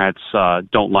Democrats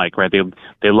don't like, right?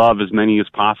 They love as many as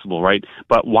possible, right?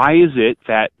 But why is it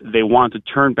that they want to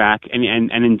turn back and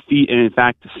in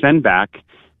fact send back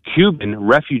Cuban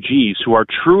refugees who are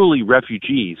truly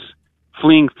refugees,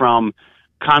 fleeing from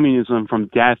communism, from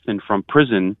death, and from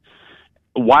prison?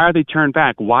 Why are they turned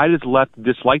back? Why does the left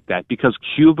dislike that? Because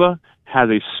Cuba has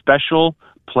a special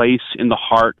place in the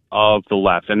heart of the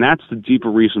left, and that's the deeper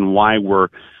reason why we're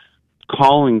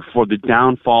calling for the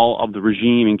downfall of the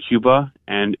regime in Cuba,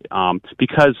 and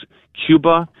because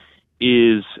Cuba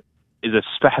has a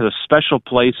special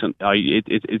place, and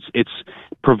it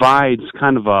provides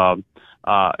kind of a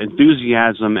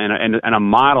enthusiasm and a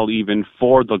model even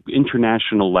for the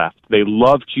international left. They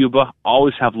love Cuba,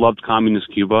 always have loved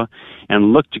communist Cuba,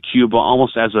 and look to Cuba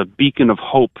almost as a beacon of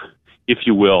hope, if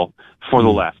you will, for the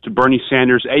left. Bernie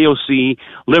Sanders, AOC,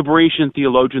 liberation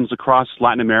theologians across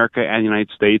Latin America and the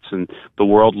United States and the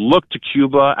world look to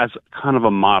Cuba as kind of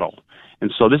a model.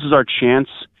 And so this is our chance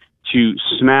to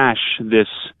smash this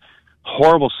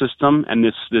horrible system and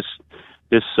this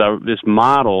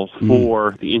model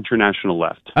for the international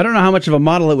left. I don't know how much of a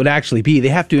model it would actually be. They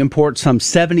have to import some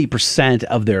 70%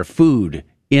 of their food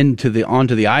onto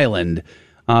the island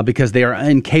because they are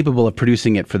incapable of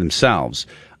producing it for themselves.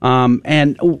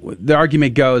 And the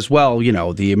argument goes, well,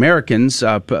 the Americans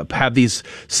have these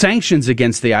sanctions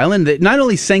against the island that not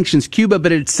only sanctions Cuba,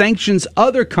 but it sanctions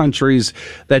other countries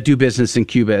that do business in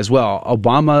Cuba as well.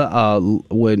 Obama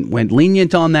went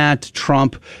lenient on that.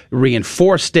 Trump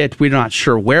reinforced it. We're not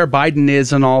sure where Biden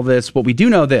is on all this, but we do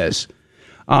know this.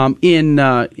 In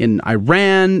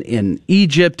Iran, in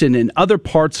Egypt, and in other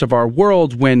parts of our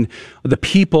world, when the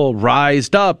people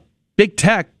rised up, big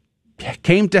tech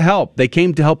came to help. They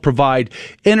came to help provide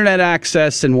internet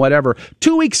access and whatever.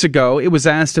 2 weeks ago, it was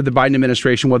asked of the Biden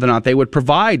administration whether or not they would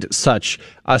provide such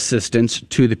assistance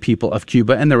to the people of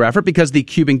Cuba and their effort, because the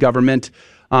Cuban government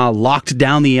locked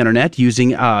down the internet,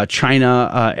 using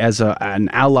China as an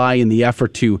ally in the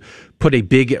effort to put a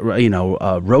big,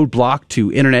 roadblock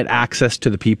to internet access to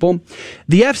the people.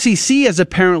 The FCC has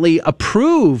apparently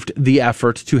approved the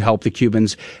effort to help the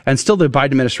Cubans, and still the Biden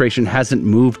administration hasn't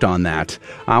moved on that.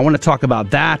 I want to talk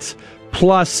about that,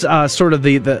 plus sort of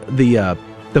the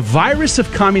virus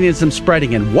of communism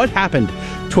spreading and what happened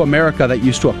to America that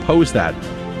used to oppose that,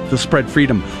 to spread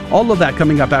freedom. All of that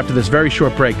coming up after this very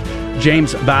short break.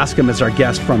 James Bascom is our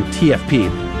guest from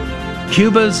TFP.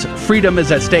 Cuba's freedom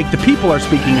is at stake. The people are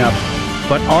speaking up,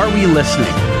 but are we listening?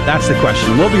 That's the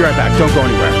question. We'll be right back. Don't go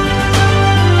anywhere.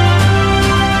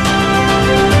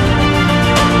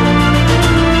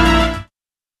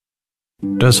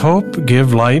 Does hope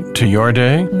give light to your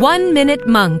day? 1 Minute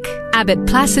Monk, Abbot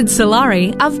Placid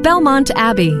Solari of Belmont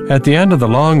Abbey. At the end of the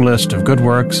long list of good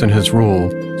works in his rule,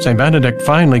 St. Benedict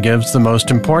finally gives the most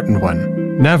important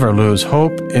one: never lose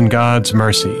hope in God's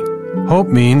mercy. Hope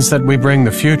means that we bring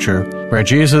the future, where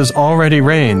Jesus already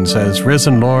reigns as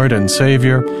risen Lord and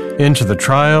Savior, into the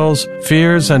trials,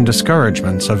 fears, and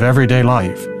discouragements of everyday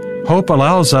life. Hope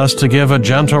allows us to give a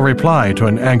gentle reply to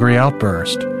an angry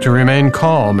outburst, to remain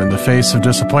calm in the face of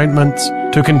disappointments,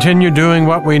 to continue doing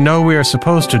what we know we are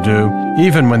supposed to do,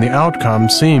 even when the outcome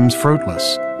seems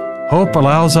fruitless. Hope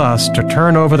allows us to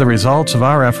turn over the results of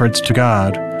our efforts to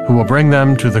God, who will bring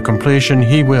them to the completion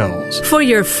He wills. For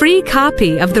your free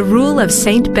copy of The Rule of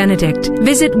Saint Benedict,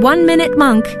 visit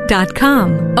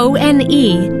oneminutemonk.com.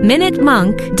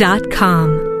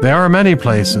 oneminutemonk.com. There are many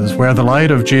places where the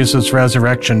light of Jesus'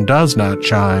 resurrection does not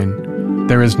shine.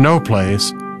 There is no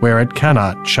place where it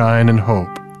cannot shine in hope.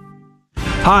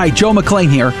 Hi, Joe McClain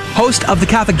here, host of the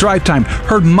Catholic Drive Time,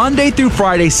 heard Monday through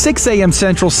Friday, 6 a.m.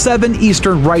 Central, 7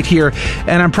 Eastern, right here.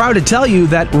 And I'm proud to tell you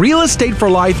that Real Estate for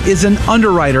Life is an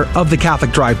underwriter of the Catholic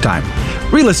Drive Time.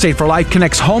 Real Estate for Life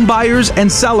connects home buyers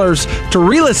and sellers to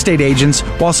real estate agents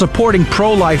while supporting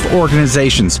pro-life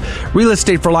organizations. Real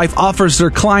Estate for Life offers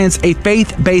their clients a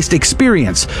faith-based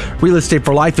experience. Real Estate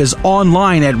for Life is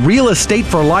online at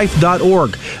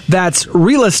realestateforlife.org. That's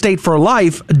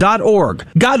realestateforlife.org.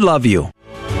 God love you.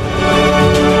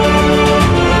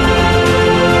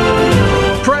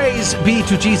 Praise be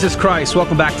to Jesus Christ.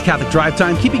 Welcome back to Catholic Drive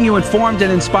Time, keeping you informed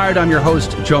and inspired. I'm your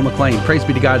host, Joe McClain. Praise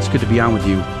be to God. It's good to be on with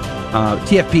you.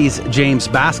 TFP's James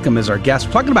Bascom is our guest.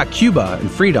 We're talking about Cuba and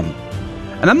freedom.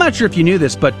 And I'm not sure if you knew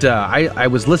this, but I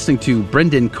was listening to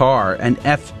Brendan Carr, an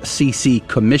FCC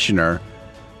commissioner,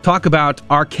 talk about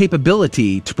our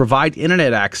capability to provide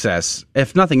internet access,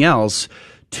 if nothing else,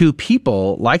 to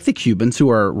people like the Cubans who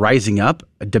are rising up,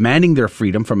 demanding their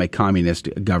freedom from a communist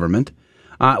government,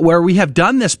 where we have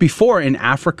done this before in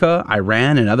Africa,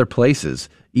 Iran, and other places.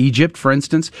 Egypt, for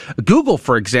instance. Google,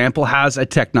 for example, has a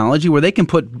technology where they can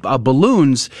put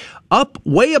balloons up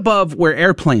way above where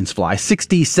airplanes fly,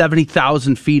 60,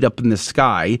 70,000 feet up in the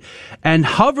sky, and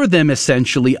hover them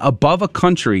essentially above a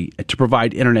country to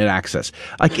provide internet access.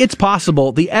 Like, it's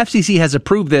possible. The FCC has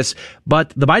approved this,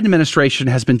 but the Biden administration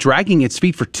has been dragging its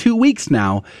feet for 2 weeks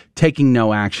now, taking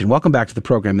no action. Welcome back to the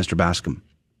program, Mr. Bascom.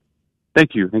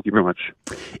 Thank you. Thank you very much.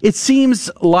 It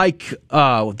seems like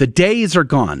the days are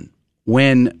gone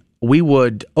when we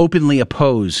would openly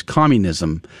oppose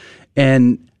communism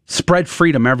and spread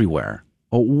freedom everywhere.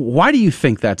 Why do you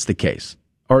think that's the case?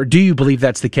 Or do you believe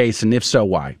that's the case, and if so,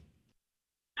 why?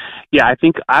 Yeah, I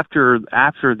think after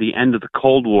the end of the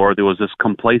Cold War, there was this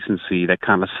complacency that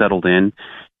kind of settled in,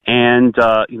 and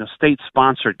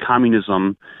state-sponsored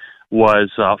communism was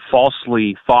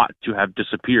falsely thought to have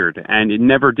disappeared, and it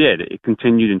never did. It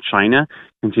continued in China,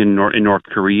 continued in North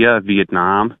Korea,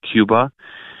 Vietnam, Cuba.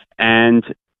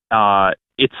 And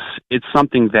it's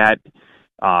something that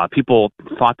people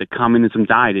thought that communism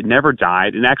died. It never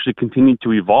died. It actually continued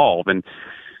to evolve. And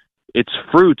its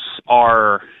fruits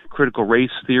are critical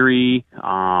race theory,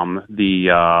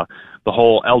 the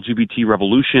whole LGBT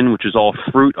revolution, which is all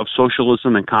fruit of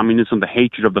socialism and communism, the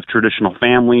hatred of the traditional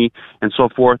family, and so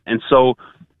forth. And so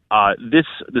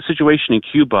the situation in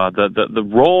Cuba, the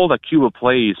role that Cuba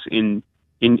plays in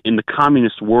the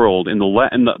communist world, in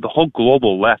the whole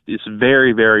global left, is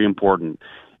very, very important,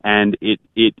 and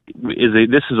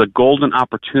this is a golden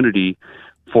opportunity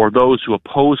for those who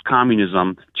oppose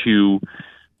communism to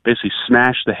basically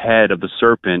smash the head of the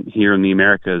serpent here in the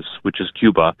Americas, which is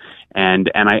Cuba, and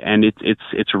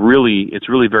it's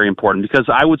really very important, because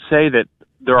I would say that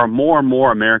there are more and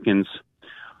more Americans.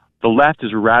 The left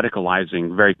is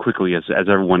radicalizing very quickly, as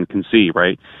everyone can see,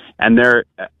 right? And they're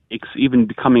even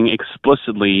becoming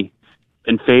explicitly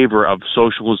in favor of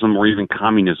socialism or even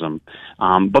communism.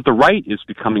 But the right is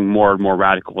becoming more and more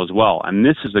radical as well. And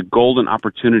this is a golden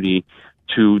opportunity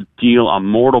to deal a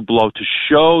mortal blow, to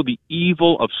show the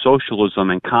evil of socialism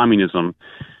and communism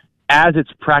as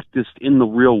it's practiced in the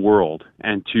real world.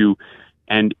 And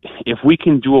if we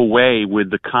can do away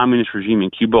with the communist regime in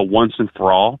Cuba once and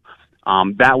for all,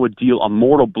 that would deal a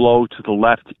mortal blow to the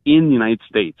left in the United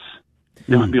States.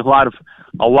 There would be a lot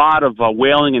of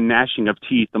wailing and gnashing of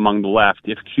teeth among the left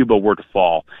if Cuba were to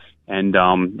fall, and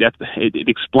it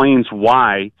explains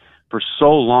why, for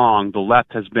so long, the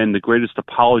left has been the greatest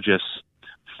apologist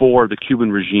for the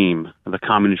Cuban regime, the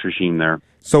communist regime there.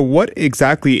 So what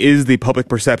exactly is the public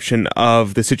perception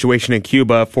of the situation in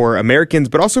Cuba for Americans,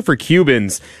 but also for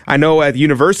Cubans? I know at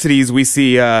universities we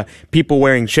see people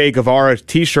wearing Che Guevara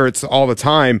T-shirts all the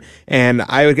time, and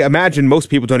I would imagine most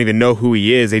people don't even know who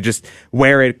he is. They just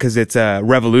wear it because it's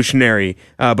revolutionary.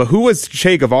 But who was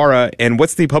Che Guevara, and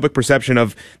what's the public perception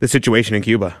of the situation in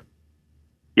Cuba?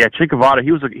 Yeah, Che Guevara,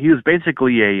 he was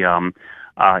basically he was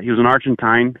an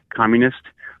Argentine communist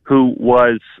who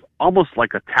was almost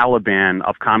like a Taliban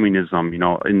of communism, in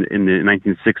the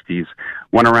 1960s,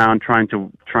 went around trying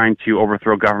to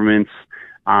overthrow governments,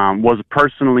 was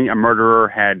personally a murderer,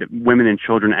 had women and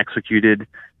children executed,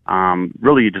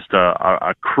 really just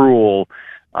a cruel,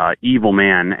 evil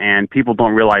man. And people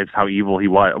don't realize how evil he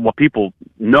was. Well, people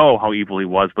know how evil he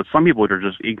was, but some people are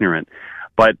just ignorant.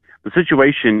 But the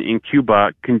situation in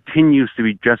Cuba continues to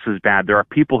be just as bad. There are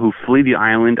people who flee the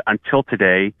island until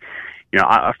today.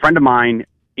 A friend of mine,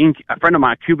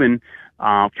 Cuban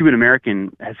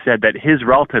American, has said that his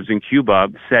relatives in Cuba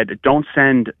said, don't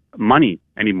send money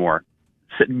anymore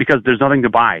because there's nothing to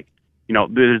buy.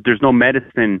 There's no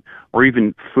medicine or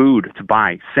even food to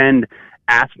buy. Send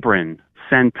aspirin,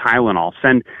 send Tylenol,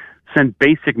 send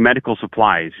basic medical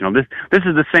supplies. This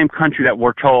is the same country that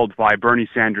we're told by Bernie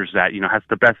Sanders that has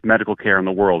the best medical care in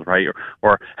the world, right?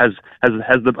 Or has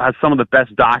some of the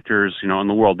best doctors in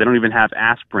the world. They don't even have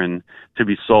aspirin to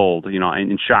be sold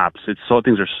in shops.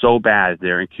 Things are so bad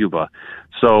there in Cuba.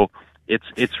 So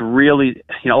it's really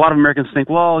a lot of Americans think,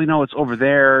 well, it's over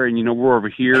there and we're over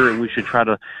here and we should try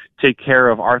to take care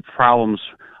of our problems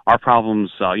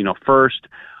first.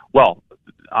 Well,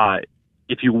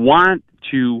 if you want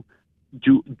to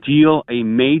deal a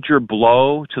major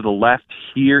blow to the left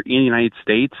here in the United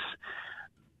States,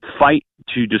 fight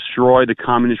to destroy the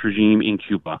communist regime in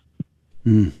Cuba.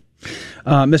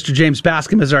 Mr. James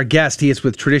Bascom is our guest. He is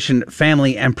with Tradition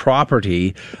Family and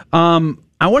Property.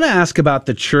 I want to ask about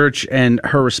the church and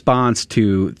her response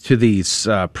to these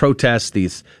protests,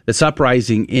 this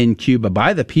uprising in Cuba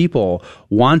by the people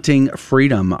wanting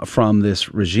freedom from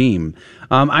this regime.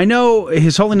 I know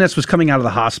His Holiness was coming out of the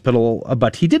hospital,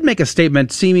 but he did make a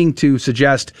statement seeming to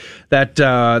suggest that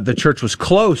the church was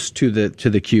close to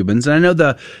the Cubans. And I know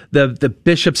the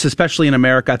bishops, especially in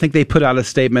America, I think they put out a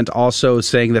statement also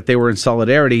saying that they were in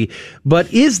solidarity.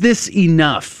 But is this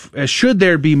enough? Should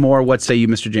there be more? What say you,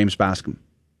 Mr. James Bascom?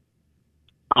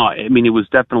 It was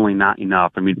definitely not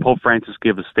enough. Pope Francis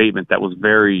gave a statement that was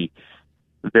very,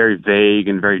 very vague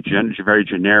and very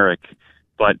generic,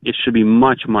 but it should be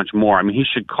much, much more. He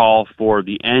should call for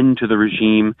the end to the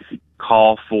regime,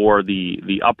 call for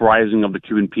the uprising of the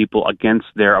Cuban people against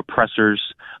their oppressors,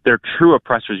 their true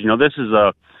oppressors. This is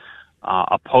a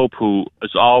pope who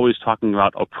is always talking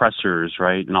about oppressors,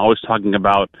 right, and always talking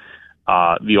about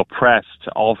the oppressed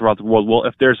all throughout the world. Well,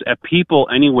 if there's a people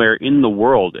anywhere in the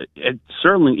world,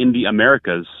 certainly in the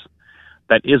Americas,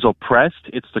 that is oppressed,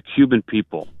 it's the Cuban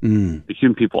people. The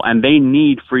Cuban people. And they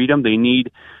need freedom. They need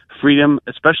freedom,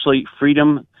 especially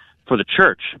freedom for the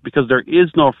church, because there is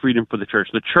no freedom for the church.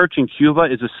 The church in Cuba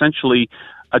is essentially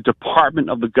a department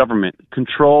of the government,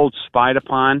 controlled, spied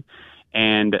upon,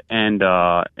 and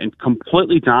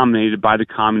completely dominated by the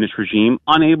communist regime,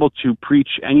 unable to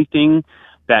preach anything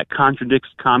that contradicts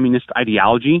communist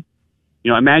ideology.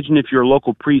 Imagine if your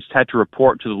local priest had to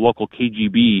report to the local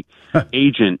KGB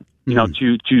agent,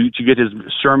 to get his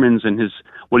sermons and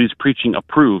what he's preaching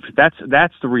approved.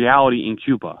 That's the reality in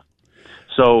Cuba.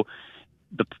 So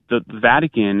the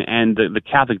Vatican and the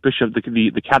Catholic bishop,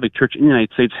 the Catholic Church in the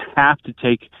United States have to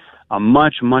take a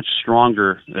much, much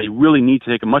stronger. They really need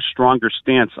to take a much stronger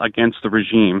stance against the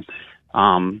regime,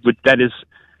 but that is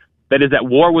at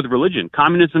war with religion.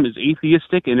 Communism is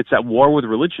atheistic, and it's at war with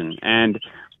religion.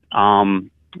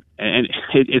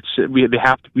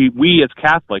 We as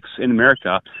Catholics in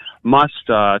America must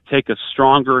take a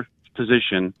stronger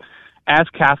position as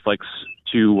Catholics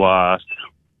to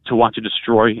want to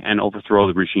destroy and overthrow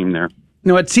the regime there.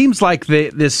 It seems like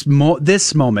this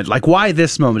moment, like why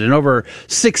this moment? In over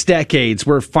 6 decades,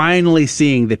 we're finally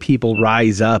seeing the people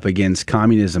rise up against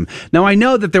communism. Now, I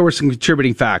know that there were some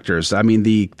contributing factors.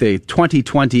 The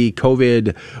 2020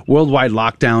 COVID worldwide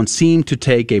lockdown seemed to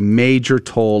take a major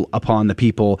toll upon the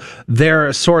people.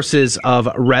 Their sources of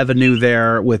revenue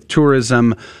there with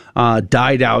tourism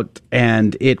died out,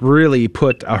 and it really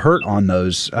put a hurt on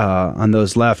those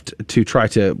left to try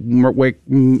to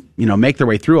make their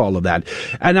way through all of that.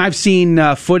 And I've seen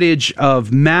footage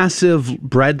of massive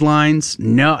bread lines,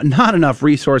 not enough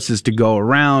resources to go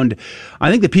around.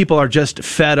 I think the people are just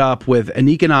fed up with an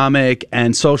economic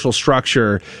and social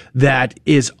structure that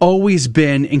is always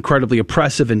been incredibly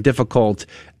oppressive and difficult,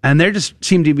 and they just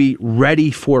seem to be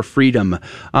ready for freedom.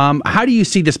 How do you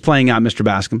see this playing out, Mr.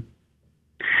 Bascom?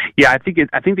 Yeah, I think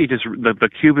the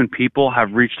Cuban people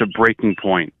have reached a breaking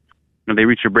point. They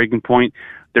reached a breaking point.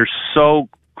 They're so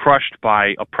crushed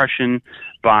by oppression,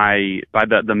 by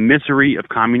the misery of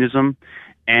communism,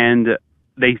 and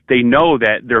they know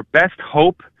that their best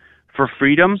hope for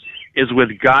freedom is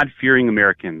with God-fearing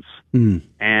Americans. And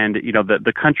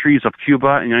the countries of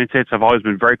Cuba and the United States have always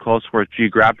been very close. We're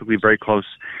geographically very close,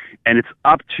 and it's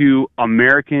up to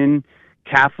American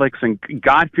Catholics and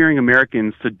God-fearing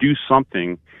Americans to do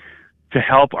something to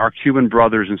help our Cuban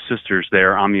brothers and sisters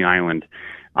there on the island.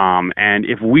 And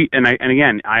if we,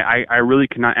 I really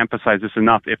cannot emphasize this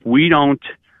enough, if we don't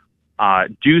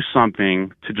do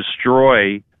something to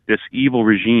destroy this evil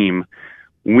regime,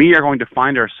 we are going to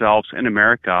find ourselves in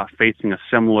America facing a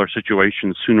similar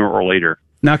situation sooner or later.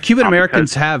 Now, Cuban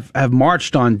Americans have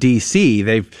marched on D.C.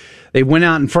 They went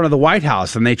out in front of the White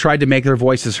House and they tried to make their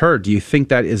voices heard. Do you think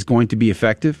that is going to be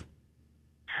effective?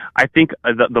 I think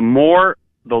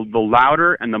the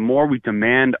louder and the more we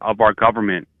demand of our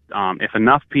government, if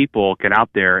enough people get out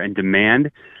there and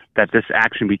demand that this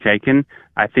action be taken,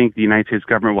 I think the United States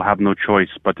government will have no choice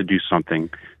but to do something.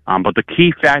 But the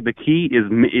key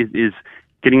is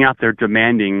getting out there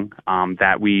demanding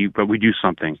that we do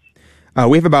something.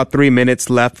 We have about 3 minutes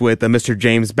left with Mr.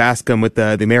 James Bascom with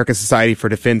the American Society for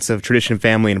Defense of Tradition,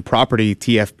 Family, and Property,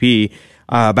 TFP,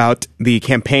 about the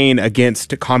campaign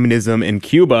against communism in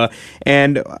Cuba.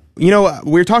 And,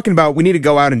 we're talking about we need to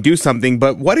go out and do something,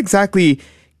 but what exactly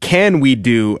can we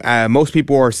do? Most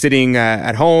people are sitting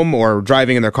at home or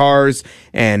driving in their cars.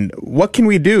 And what can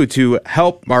we do to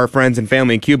help our friends and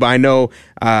family in Cuba? I know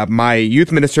my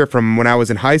youth minister from when I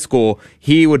was in high school,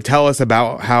 he would tell us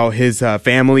about how his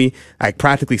family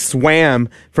practically swam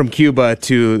from Cuba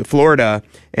to Florida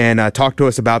and talked to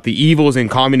us about the evils in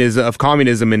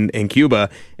communism in Cuba.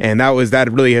 And that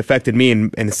really affected me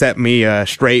and set me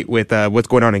straight with what's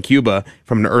going on in Cuba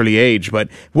from an early age. But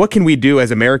what can we do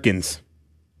as Americans?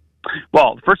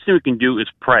 Well, the first thing we can do is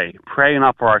pray and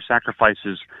offer our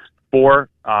sacrifices for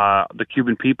the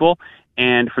Cuban people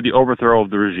and for the overthrow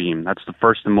of the regime. That's the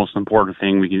first and most important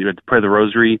thing we can do, to pray the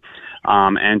rosary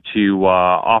and to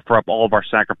offer up all of our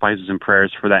sacrifices and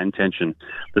prayers for that intention.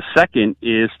 The second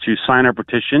is to sign our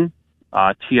petition,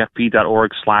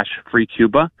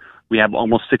 tfp.org/freecuba. We have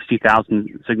almost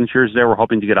 60,000 signatures there. We're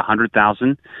hoping to get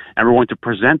 100,000, and we're going to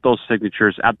present those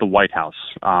signatures at the White House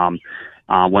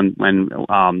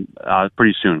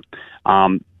pretty soon.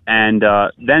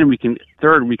 Then we can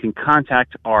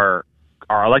contact our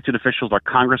elected officials, our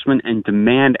congressmen, and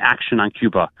demand action on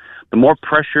Cuba. The more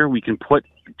pressure we can put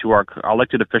to our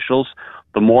elected officials,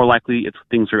 the more likely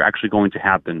things are actually going to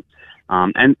happen.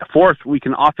 And fourth, we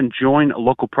can often join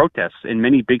local protests in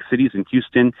many big cities, in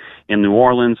Houston, in New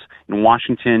Orleans, in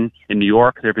Washington, in New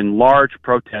York. There have been large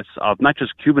protests of not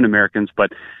just Cuban Americans,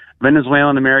 but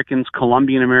Venezuelan Americans,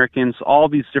 Colombian Americans, all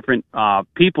these different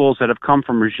peoples that have come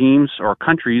from regimes or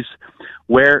countries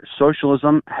where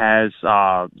socialism has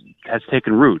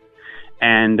taken root,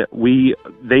 and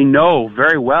they know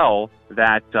very well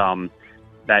that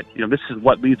this is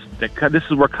what leads. This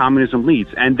is where communism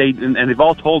leads, and they've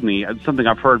all told me, it's something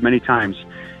I've heard many times.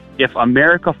 If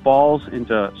America falls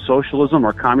into socialism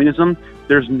or communism,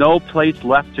 there's no place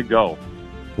left to go.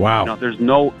 Wow. There's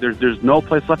no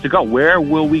place left to go. Where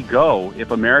will we go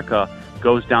if America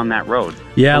goes down that road?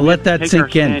 Yeah, let that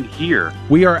sink in. Here.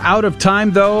 We are out of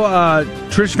time, though.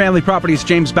 Tradition Family Properties,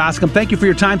 James Bascom, thank you for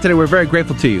your time today. We're very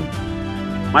grateful to you.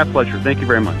 My pleasure. Thank you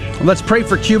very much. Let's pray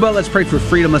for Cuba. Let's pray for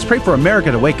freedom. Let's pray for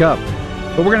America to wake up.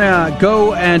 But we're going to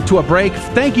go to a break.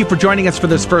 Thank you for joining us for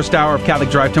this first hour of Catholic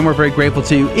Drive Time. We're very grateful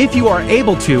to you. If you are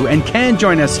able to and can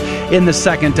join us in the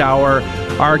second hour,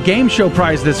 our game show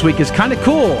prize this week is kind of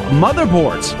cool.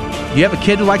 Motherboards. You have a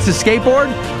kid who likes to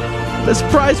skateboard? This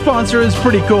prize sponsor is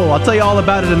pretty cool. I'll tell you all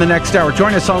about it in the next hour.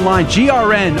 Join us online,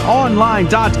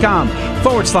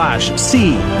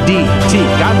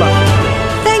 grnonline.com/CDT. God love you.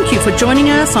 Thank you for joining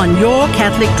us on Your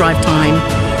Catholic Drive Time,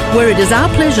 where it is our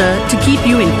pleasure to keep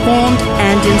you informed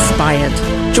and inspired.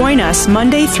 Join us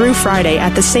Monday through Friday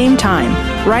at the same time,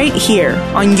 right here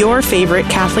on your favorite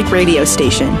Catholic radio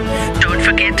station. Don't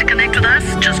forget to connect with us.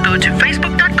 Just go to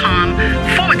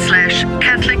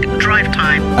facebook.com/Catholic Drive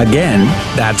Time. Again,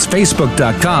 that's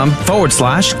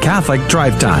facebook.com/Catholic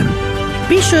Drive Time.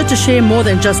 Be sure to share more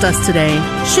than just us today.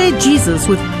 Share Jesus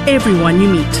with everyone you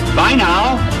meet. Bye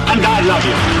now, and God love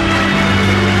you.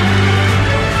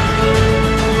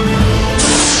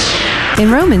 In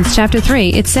Romans chapter 3,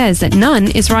 it says that none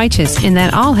is righteous and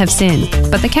that all have sinned.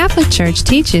 But the Catholic Church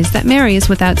teaches that Mary is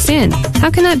without sin.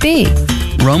 How can that be?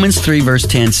 Romans 3 verse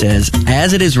 10 says,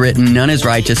 "As it is written, none is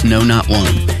righteous, no, not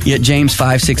one." Yet James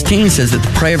 5:16 says that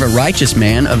the prayer of a righteous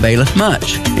man availeth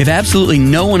much. If absolutely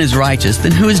no one is righteous,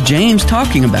 then who is James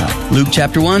talking about? Luke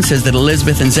chapter 1 says that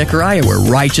Elizabeth and Zechariah were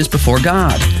righteous before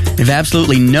God. If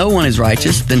absolutely no one is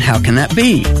righteous, then how can that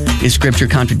be? Is Scripture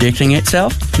contradicting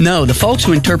itself? No, the folks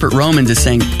who interpret Romans as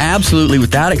saying absolutely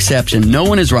without exception no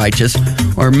one is righteous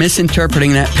are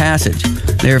misinterpreting that passage.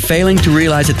 They are failing to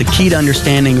realize that the key to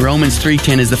understanding Romans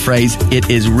 3:10 is the phrase, "it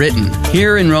is written."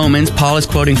 Here in Romans, Paul is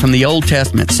quoting from the Old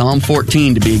Testament, Psalm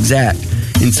 14 to be exact.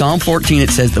 In Psalm 14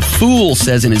 it says, "The fool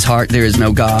says in his heart, there is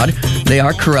no God. They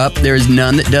are corrupt, there is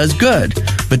none that does good."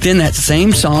 But then that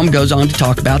same psalm goes on to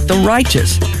talk about the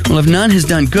righteous. Well, if none has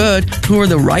done good, who are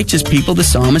the righteous people the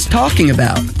psalm is talking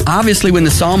about? Obviously, when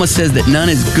the psalmist says that none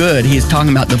is good, he is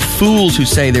talking about the fools who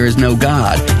say there is no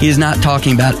God. He is not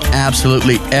talking about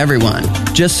absolutely everyone.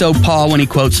 Just so Paul when he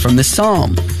quotes from this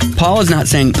psalm. Paul is not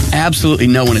saying absolutely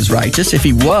no one is righteous. If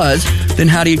he was, then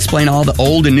how do you explain all the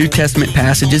Old and New Testament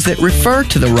passages that refer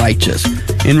to the righteous?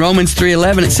 In Romans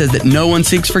 3:11, it says that no one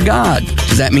seeks for God.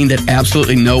 Does that mean that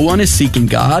absolutely no one is seeking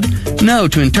God? No,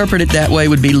 to interpret it that way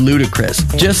would be ludicrous.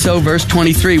 Just so verse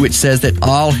 23, which says that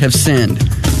all have sinned.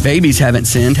 Babies haven't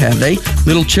sinned, have they?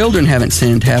 Little children haven't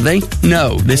sinned, have they?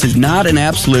 No, this is not an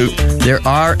absolute. There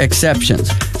are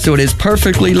exceptions. So it is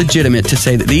perfectly legitimate to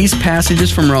say that these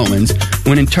passages from Romans,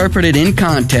 when interpreted in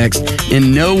context,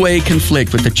 in no way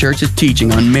conflict with the church's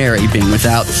teaching on Mary being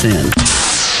without sin.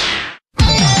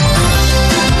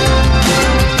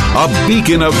 A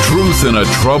beacon of truth in a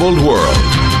troubled world.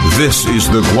 This is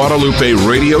the Guadalupe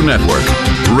Radio Network,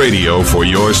 radio for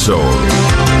your soul.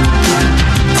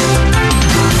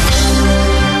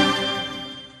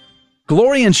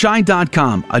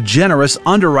 GloryandShine.com, a generous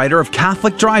underwriter of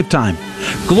Catholic Drive Time.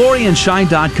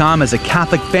 GloryandShine.com is a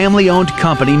Catholic family-owned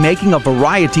company making a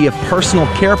variety of personal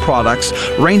care products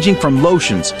ranging from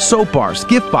lotions, soap bars,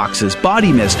 gift boxes,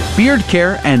 body mist, beard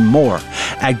care, and more.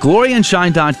 At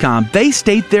GloryandShine.com, they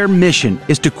state their mission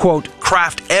is to, quote,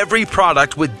 craft every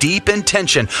product with deep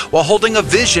intention while holding a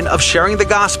vision of sharing the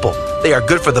gospel. They are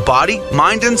good for the body,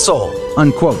 mind, and soul,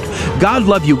 unquote. God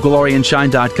love you,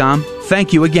 GloryandShine.com.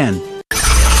 Thank you again.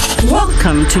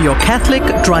 Welcome to your Catholic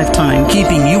Drive Time,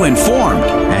 keeping you informed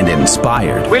and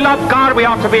inspired. We love God. We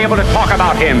ought to be able to talk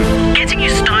about Him. Getting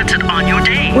you started on your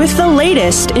day. With the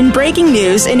latest in breaking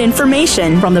news and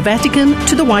information. from the Vatican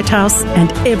to the White House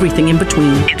and everything in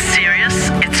between. It's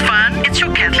serious, it's fun, it's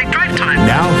your Catholic Drive Time.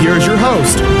 Now here's your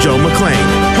host, Joe McClain.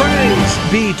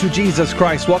 Praise be to Jesus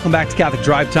Christ. Welcome back to Catholic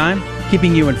Drive Time,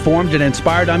 keeping you informed and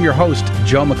inspired. I'm your host,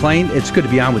 Joe McClain. It's good to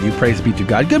be on with you. Praise be to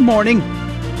God. Good morning.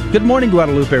 Good morning,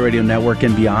 Guadalupe Radio Network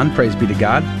and beyond. Praise be to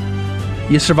God.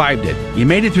 You survived it. You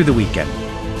made it through the weekend.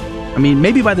 I mean,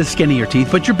 maybe by the skin of your teeth,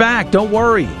 but you're back. Don't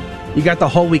worry. You got the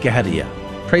whole week ahead of you.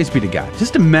 Praise be to God.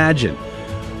 Just imagine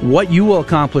what you will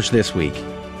accomplish this week.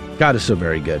 God is so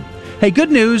very good. Hey,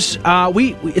 good news.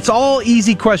 It's all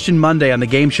Easy Question Monday on the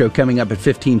game show coming up at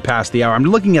 15 past the hour. I'm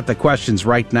looking at the questions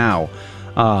right now.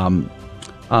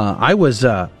 I was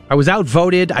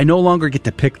outvoted. I no longer get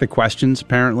to pick the questions,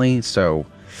 apparently, so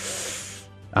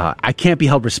I can't be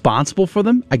held responsible for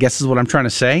them, I guess is what I'm trying to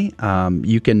say.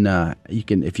 You can,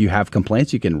 if you have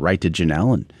complaints, you can write to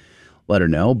Janelle and let her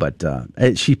know. But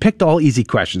she picked all easy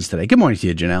questions today. Good morning to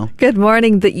you, Janelle. Good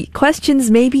morning. The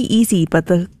questions may be easy, but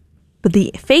the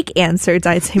fake answers,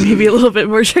 I'd say, maybe a little bit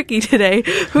more tricky today.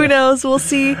 Who knows? We'll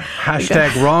see.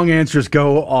 Hashtag wrong answers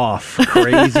go off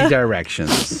crazy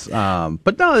directions.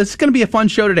 But no, it's going to be a fun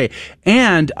show today.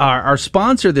 And our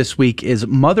sponsor this week is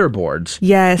Motherboards.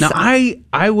 Yes. Now, I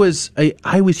was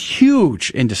huge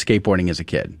into skateboarding as a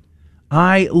kid.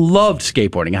 I loved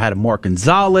skateboarding. I had a Mark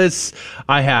Gonzalez.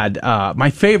 I had, my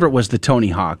favorite was the Tony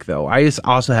Hawk, though. I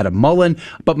also had a Mullen,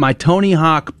 but my Tony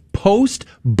Hawk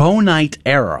post-Bonite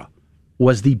era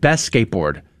was the best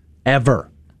skateboard ever.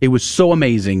 It was so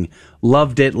amazing.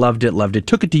 Loved it, loved it, loved it.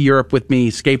 Took it to Europe with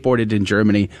me, skateboarded in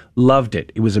Germany. Loved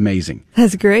it. It was amazing.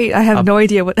 That's great. I have no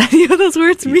idea what any of those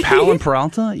words mean. Powell and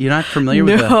Peralta? You're not familiar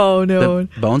with the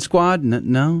Bone Squad?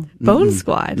 No? Bone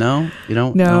Squad? No? You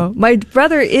don't? No. My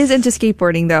brother is into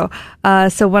skateboarding, though.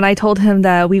 So when I told him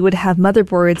that we would have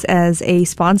Motherboards as a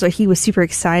sponsor, he was super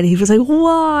excited. He was like,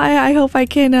 why? I hope I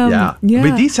can. Yeah.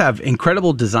 But these have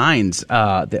incredible designs.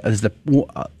 There's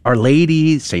Our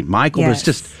Lady, St. Michael. Yes. There's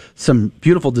just some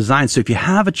beautiful designs. So if you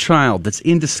have a child that's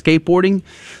into skateboarding,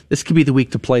 this could be the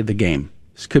week to play the game.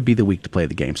 So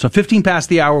 15 past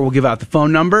the hour, we'll give out the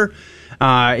phone number.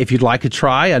 If you'd like to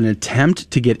try an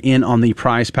attempt to get in on the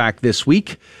prize pack this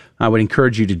week, I would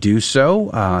encourage you to do so.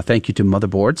 Thank you to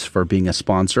Motherboards for being a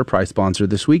prize sponsor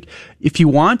this week. If you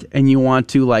want, and you want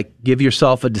to give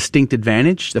yourself a distinct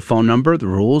advantage, the phone number, the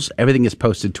rules, everything is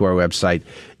posted to our website,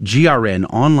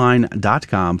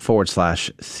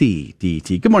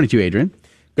 grnonline.com/CDT. Good morning to you, Adrian.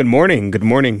 Good morning.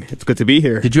 It's good to be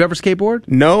here. Did you ever skateboard?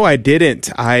 No, I didn't.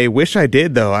 I wish I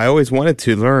did, though. I always wanted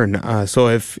to learn. So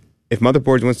if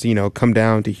Motherboards wants to, come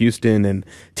down to Houston and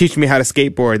teach me how to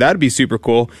skateboard, that'd be super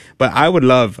cool. But I would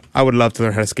love to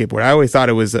learn how to skateboard. I always thought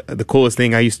it was the coolest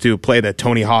thing. I used to play the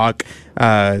Tony Hawk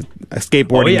a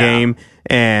skateboarding game,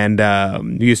 and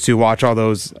used to watch all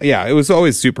those. Yeah, it was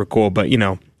always super cool. But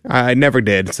I never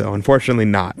did. So unfortunately,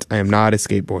 not. I am not a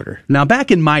skateboarder. Now,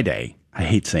 back in my day, I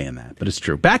hate saying that, but it's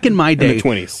true. Back in my day, in the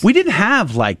 20s, we didn't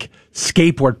have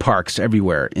skateboard parks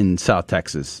everywhere in South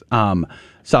Texas.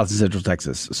 South and Central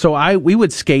Texas. So we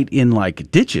would skate in like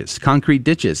ditches, concrete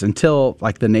ditches, until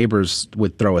like the neighbors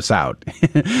would throw us out,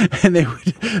 and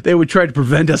they would try to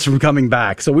prevent us from coming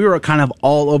back. So we were kind of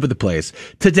all over the place.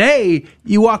 Today,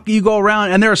 you go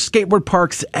around, and there are skateboard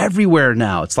parks everywhere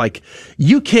now. It's like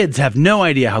you kids have no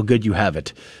idea how good you have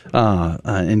it,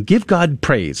 and give God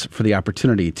praise for the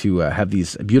opportunity to have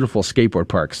these beautiful skateboard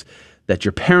parks that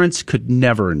your parents could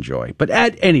never enjoy. But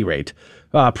at any rate,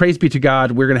 praise be to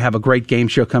God. We're going to have a great game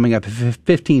show coming up at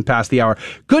 15 past the hour.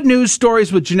 Good news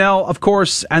stories with Janelle, of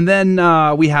course. And then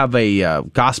we have a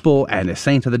gospel and a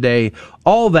saint of the day.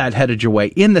 All that headed your way.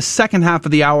 In the second half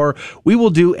of the hour, we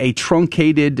will do a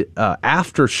truncated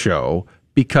after show,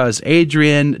 because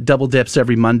Adrian double dips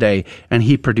every Monday, and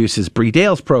he produces Bree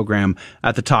Dale's program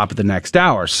at the top of the next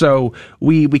hour. So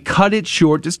we cut it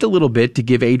short just a little bit to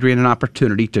give Adrian an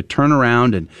opportunity to turn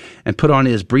around and put on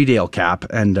his Bree Dale cap.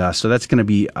 And so that's going to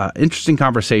be an interesting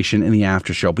conversation in the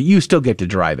after show. But you still get to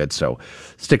drive it, so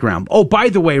stick around. Oh, by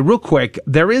the way, real quick,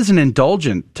 there is an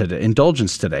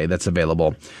indulgence today that's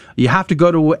available. You have to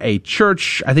go to a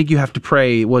church. I think you have to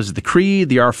pray, was it the Creed,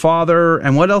 the Our Father,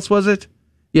 and what else was it?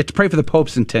 You have to pray for the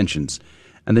Pope's intentions.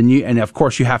 And then and of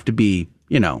course you have to be,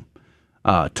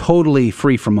 totally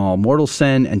free from all mortal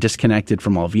sin and disconnected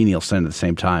from all venial sin at the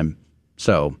same time.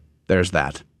 So there's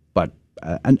that. But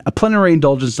a plenary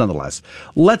indulgence nonetheless.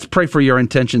 Let's pray for your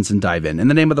intentions and dive in. In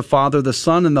the name of the Father, the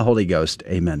Son, and the Holy Ghost.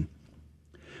 Amen.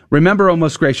 Remember, O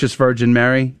most gracious Virgin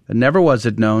Mary, that never was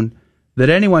it known that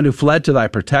anyone who fled to thy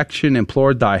protection,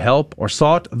 implored thy help, or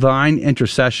sought thine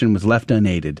intercession was left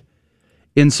unaided.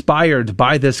 Inspired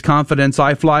by this confidence,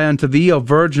 I fly unto thee, O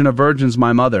Virgin of Virgins,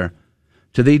 my mother.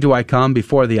 To thee do I come,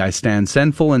 before thee I stand,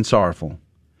 sinful and sorrowful.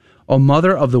 O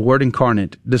Mother of the Word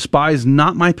incarnate, despise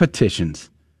not my petitions,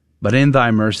 but in thy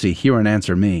mercy hear and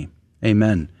answer me.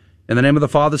 Amen. In the name of the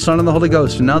Father, Son, and the Holy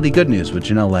Ghost. And now the good news with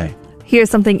Janelle Lay. Here's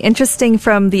something interesting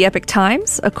from the Epic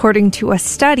Times. According to a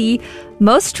study,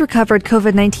 most recovered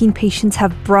COVID-19 patients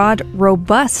have broad,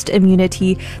 robust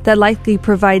immunity that likely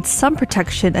provides some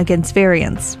protection against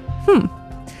variants.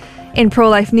 In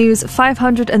pro-life news,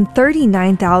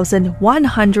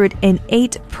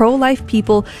 539,108 pro-life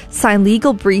people signed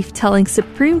legal brief telling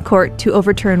Supreme Court to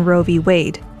overturn Roe v.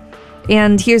 Wade.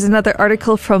 And here's another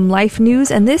article from Life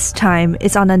News, and this time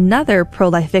it's on another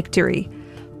pro-life victory.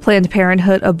 Planned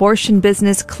Parenthood abortion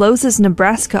business closes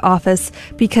Nebraska office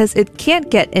because it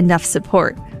can't get enough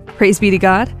support. Praise be to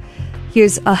God.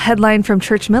 Here's a headline from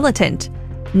Church Militant.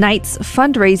 Knights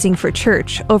fundraising for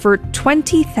church. Over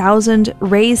 20,000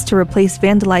 raised to replace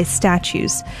vandalized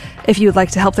statues. If you would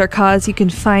like to help their cause, you can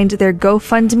find their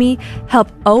GoFundMe. Help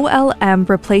OLM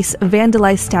replace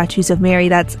vandalized statues of Mary.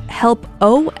 That's Help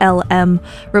OLM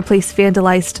replace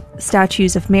vandalized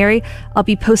statues of Mary. I'll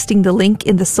be posting the link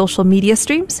in the social media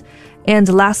streams. And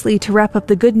lastly, to wrap up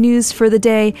the good news for the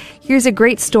day, here's a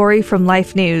great story from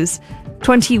Life News.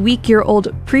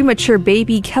 20-week-old premature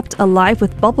baby kept alive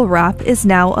with bubble wrap is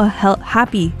now a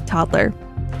happy toddler.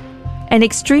 An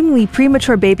extremely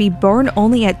premature baby born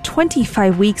only at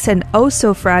 25 weeks and oh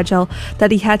so fragile that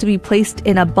he had to be placed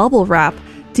in a bubble wrap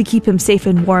to keep him safe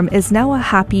and warm is now a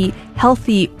happy,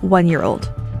 healthy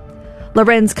 1-year-old.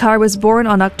 Lorenz Carr was born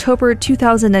on October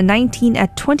 2019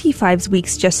 at 25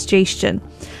 weeks gestation,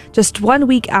 just 1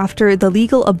 week after the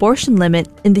legal abortion limit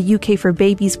in the UK for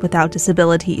babies without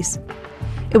disabilities.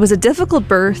 It was a difficult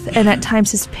birth, and at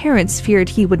times his parents feared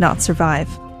he would not survive.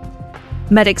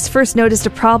 Medics first noticed a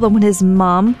problem when his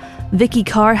mom, Vicky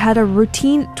Carr, had a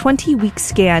routine 20-week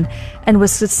scan and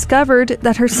was discovered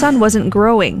that her son wasn't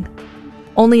growing.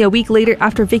 Only a week later,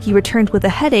 after Vicky returned with a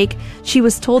headache, she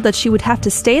was told that she would have to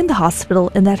stay in the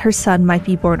hospital and that her son might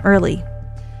be born early.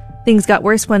 Things got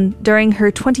worse when, during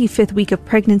her 25th week of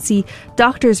pregnancy,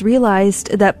 doctors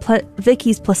realized that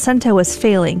Vicky's placenta was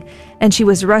failing, and she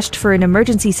was rushed for an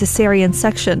emergency cesarean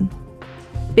section.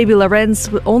 Baby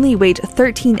Lorenz only weighed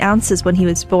 13 ounces when he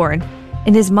was born,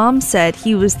 and his mom said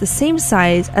he was the same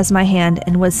size as my hand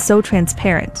and was so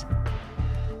transparent.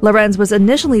 Lorenz was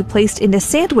initially placed in a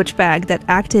sandwich bag that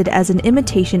acted as an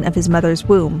imitation of his mother's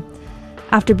womb.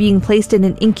 After being placed in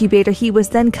an incubator, he was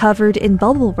then covered in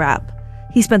bubble wrap.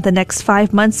 He spent the next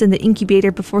 5 months in the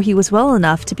incubator before he was well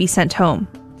enough to be sent home.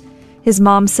 His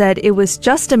mom said it was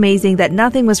just amazing that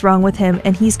nothing was wrong with him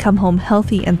and he's come home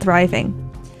healthy and thriving.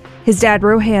 His dad,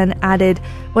 Rohan, added,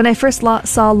 "When I first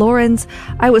saw Lorenz,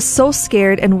 I was so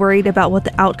scared and worried about what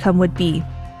the outcome would be.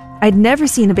 I'd never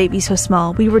seen a baby so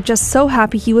small. We were just so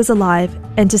happy he was alive,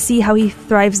 and to see how he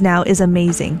thrives now is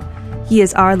amazing. He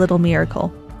is our little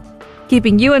miracle."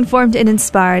 Keeping you informed and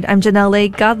inspired, I'm Janelle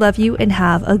Lake. God love you and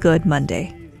have a good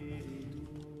Monday.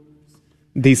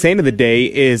 The saint of the day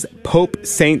is Pope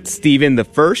Saint Stephen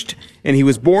I, and he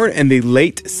was born in the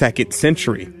late 2nd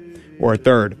century, or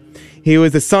 3rd. He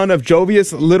was the son of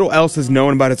Jovius. Little else is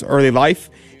known about his early life.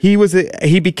 He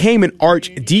became an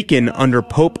archdeacon under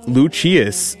Pope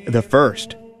Lucius I.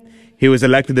 He was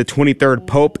elected the 23rd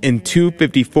Pope in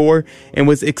 254 and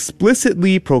was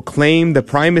explicitly proclaimed the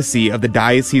primacy of the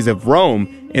Diocese of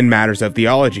Rome in matters of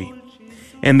theology.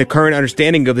 And the current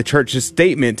understanding of the Church's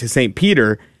statement to St.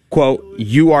 Peter, quote,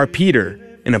 "You are Peter,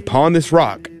 and upon this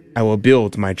rock I will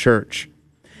build my church."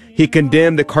 He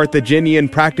condemned the Carthaginian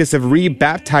practice of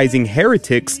rebaptizing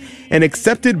heretics and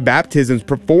accepted baptisms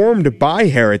performed by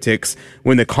heretics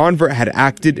when the convert had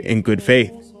acted in good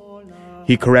faith.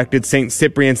 He corrected St.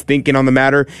 Cyprian's thinking on the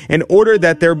matter and ordered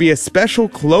that there be a special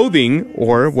clothing,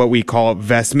 or what we call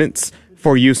vestments,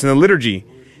 for use in the liturgy,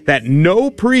 that no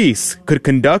priests could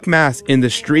conduct Mass in the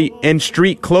street in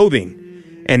street clothing,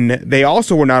 and they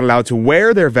also were not allowed to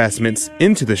wear their vestments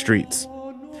into the streets.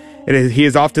 He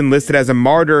is often listed as a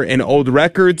martyr in old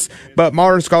records, but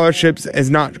modern scholarship is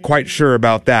not quite sure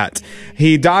about that.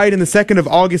 He died in the 2nd of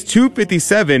August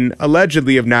 257,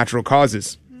 allegedly of natural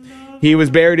causes. He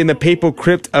was buried in the papal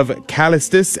crypt of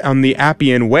Callistus on the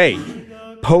Appian Way.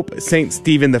 Pope St.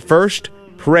 Stephen I,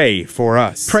 pray for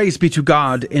us. Praise be to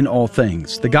God in all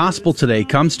things. The gospel today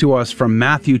comes to us from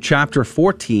Matthew chapter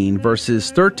 14, verses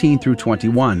 13 through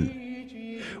 21.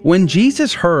 When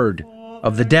Jesus heard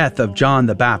of the death of John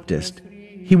the Baptist,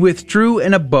 he withdrew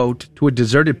in a boat to a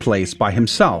deserted place by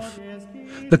himself.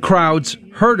 The crowds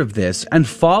heard of this and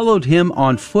followed him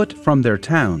on foot from their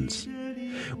towns.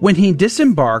 When he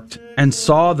disembarked and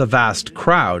saw the vast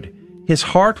crowd, his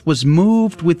heart was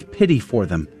moved with pity for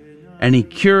them, and he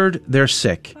cured their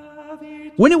sick.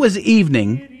 When it was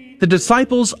evening, the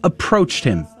disciples approached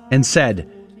him and said,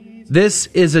 "This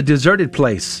is a deserted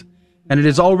place, and it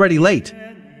is already late.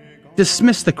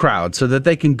 Dismiss the crowd so that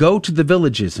they can go to the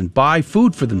villages and buy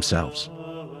food for themselves."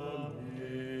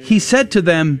 He said to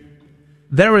them,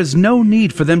 "There is no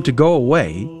need for them to go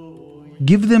away.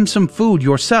 Give them some food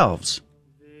yourselves."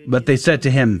 But they said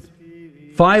to him,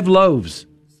 5 loaves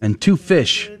and 2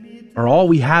 fish are all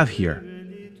we have here."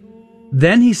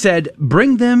 Then he said,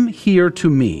 "Bring them here to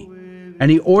me." And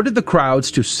he ordered the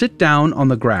crowds to sit down on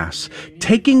the grass.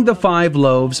 Taking the 5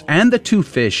 loaves and the 2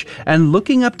 fish, and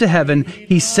looking up to heaven,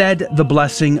 he said the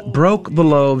blessing, broke the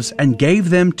loaves, and gave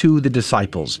them to the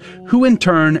disciples, who in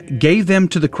turn gave them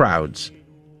to the crowds.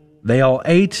 They all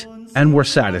ate and were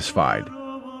satisfied.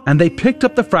 And they picked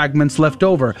up the fragments left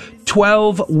over,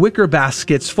 12 wicker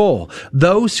baskets full.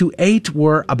 Those who ate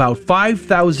were about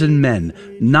 5,000 men,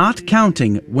 not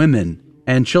counting women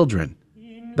and children.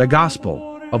 The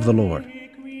Gospel of the Lord.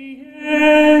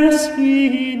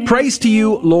 Praise to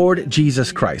you, Lord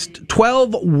Jesus Christ.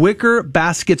 12 wicker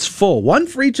baskets full, one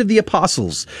for each of the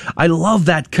apostles. I love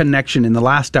that connection. In the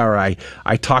last hour, I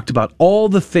talked about all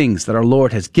the things that our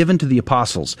Lord has given to the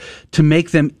apostles to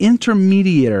make them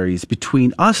intermediaries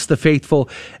between us, the faithful,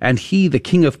 and He, the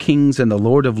King of Kings and the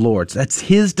Lord of Lords. That's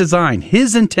His design,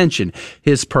 His intention,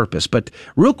 His purpose. But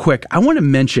real quick, I want to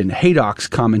mention Haydock's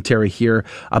commentary here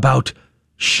about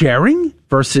sharing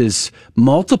versus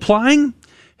multiplying.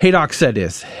 Haydock said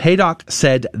this,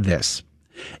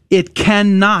 "It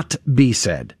cannot be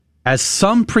said, as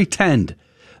some pretend,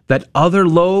 that other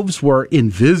loaves were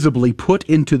invisibly put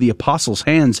into the apostles'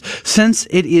 hands, since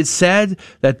it is said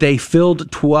that they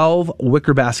filled 12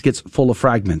 wicker baskets full of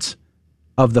fragments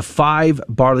of the 5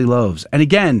 barley loaves. And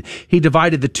again, he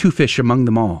divided the 2 fish among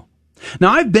them all."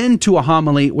 Now, I've been to a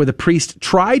homily where the priest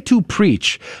tried to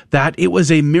preach that it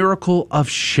was a miracle of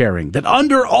sharing, that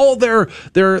under all their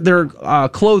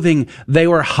clothing, they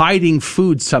were hiding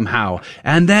food somehow.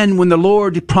 And then when the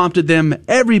Lord prompted them,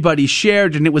 everybody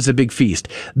shared and it was a big feast.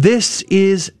 This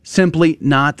is simply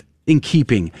not in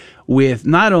keeping with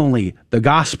not only the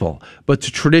gospel, but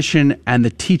the tradition and the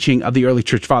teaching of the early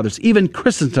church fathers. Even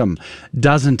Christendom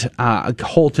doesn't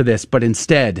hold to this, but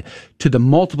instead to the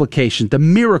multiplication, the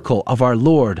miracle of our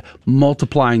Lord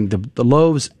multiplying the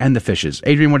loaves and the fishes.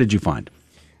 Adrian, what did you find?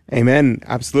 Amen.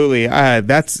 Absolutely.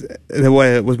 That's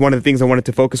what was one of the things I wanted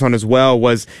to focus on as well,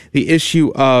 was the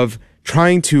issue of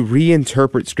trying to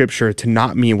reinterpret Scripture to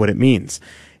not mean what it means.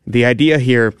 The idea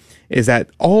here is that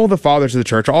all the fathers of the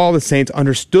church, all the saints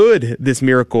understood this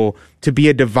miracle to be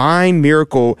a divine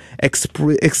miracle,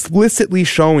 explicitly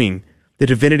showing the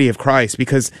divinity of Christ,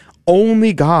 because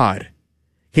only God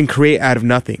can create out of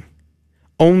nothing.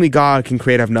 Only God can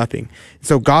create out of nothing.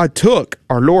 So God took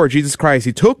our Lord Jesus Christ,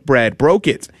 He took bread, broke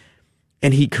it,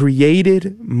 and He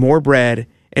created more bread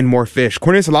and more fish.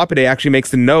 Cornelius a Lapide actually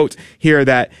makes the note here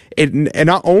that and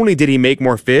not only did He make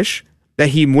more fish,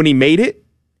 that when He made it,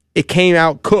 it came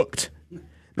out cooked.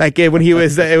 Like when he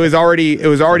was, it was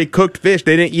already cooked fish.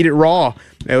 They didn't eat it raw.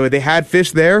 They had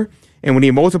fish there, and when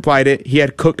he multiplied it, he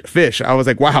had cooked fish. I was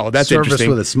like, wow, that's Service interesting.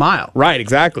 with a smile. Right,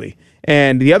 exactly.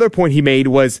 And the other point he made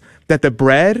was that the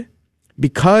bread,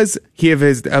 because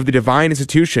of the divine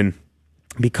institution,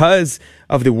 because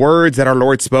of the words that our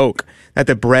Lord spoke, that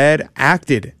the bread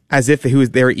acted as if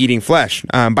they were eating flesh.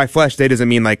 By flesh, that doesn't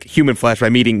mean like human flesh, by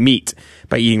eating meat,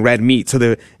 by eating red meat.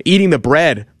 So eating the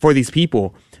bread for these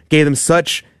people gave them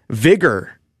such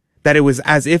vigor that it was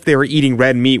as if they were eating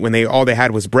red meat when all they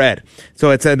had was bread.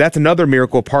 So that's another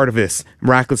miraculous part of this.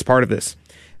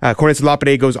 Cornelius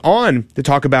Lapide goes on to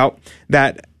talk about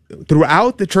that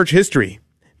throughout the church history,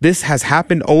 this has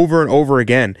happened over and over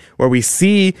again, where we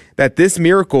see that this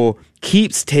miracle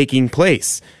keeps taking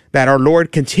place, that our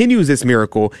Lord continues this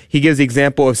miracle. He gives the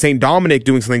example of St. Dominic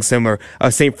doing something similar,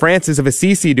 of St. Francis of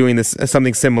Assisi doing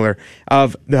something similar,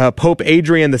 of the Pope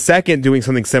Adrian II doing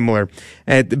something similar.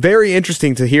 And very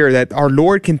interesting to hear that our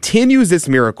Lord continues this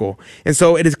miracle. And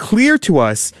so it is clear to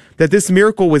us that this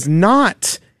miracle was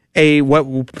not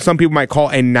what some people might call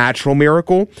a natural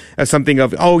miracle, something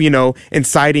of,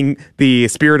 inciting the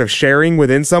spirit of sharing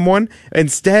within someone.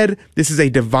 Instead, this is a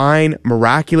divine,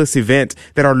 miraculous event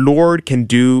that our Lord can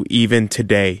do even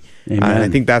today. And I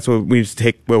think that's what we need to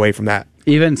take away from that.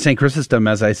 Even St. Chrysostom,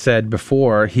 as I said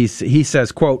before, he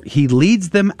says, quote, he leads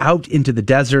them out into the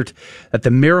desert that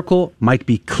the miracle might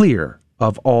be clear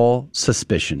of all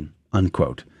suspicion,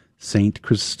 unquote. St.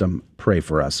 Chrysostom, pray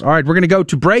for us. All right, we're going to go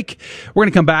to break. We're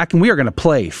going to come back, and we are going to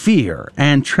play Fear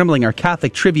and Trembling, our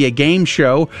Catholic trivia game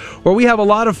show, where we have a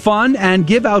lot of fun and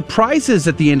give out prizes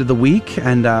at the end of the week,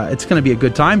 and it's going to be a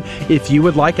good time. If you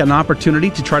would like an opportunity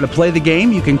to try to play the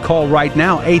game, you can call right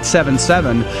now,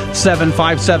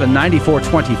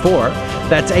 877-757-9424.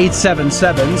 That's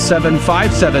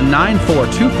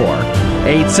 877-757-9424.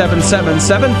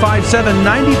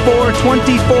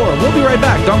 877-757-9424. We'll be right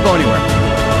back. Don't go anywhere.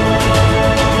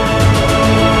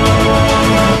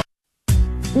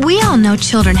 We all know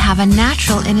children have a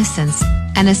natural innocence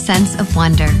and a sense of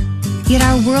wonder. Yet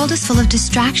our world is full of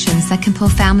distractions that can pull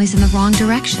families in the wrong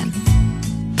direction.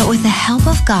 But with the help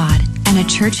of God and a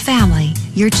church family,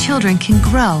 your children can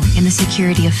grow in the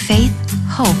security of faith,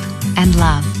 hope, and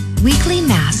love. Weekly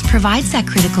Mass provides that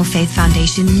critical faith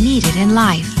foundation needed in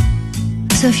life.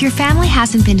 So if your family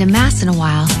hasn't been to Mass in a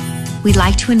while, we'd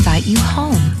like to invite you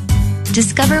home.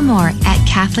 Discover more at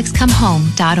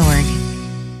CatholicsComeHome.org.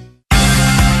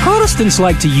 Protestants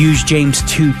like to use James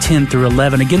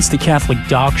 2:10-11 against the Catholic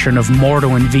doctrine of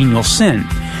mortal and venial sin,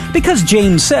 because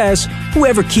James says,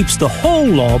 whoever keeps the whole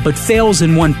law but fails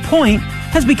in one point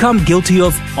has become guilty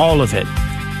of all of it.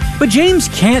 But James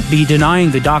can't be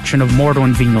denying the doctrine of mortal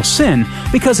and venial sin,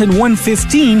 because in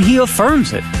 1:15 he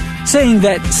affirms it, saying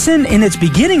that sin in its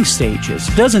beginning stages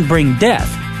doesn't bring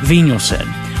death, venial sin,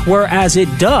 whereas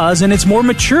it does in its more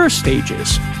mature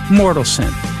stages, mortal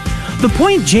sin. The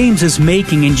point James is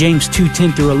making in James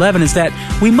 2:10-11 is that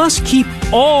we must keep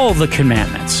all the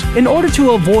commandments in order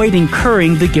to avoid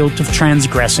incurring the guilt of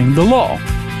transgressing the law.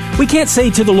 We can't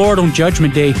say to the Lord on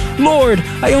Judgment Day, Lord,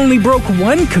 I only broke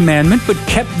one commandment but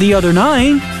kept the other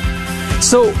 9.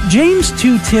 So James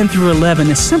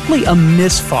 2:10-11 is simply a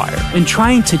misfire in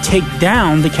trying to take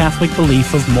down the Catholic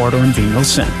belief of mortal and venial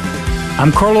sin.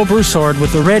 I'm Carlo Broussard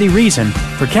with the ready reason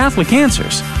for Catholic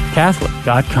Answers,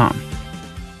 Catholic.com.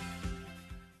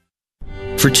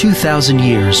 For 2,000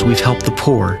 years, we've helped the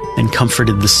poor and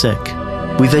comforted the sick.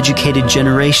 We've educated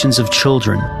generations of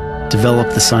children,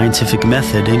 developed the scientific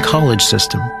method and college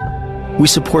system. We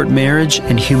support marriage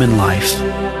and human life.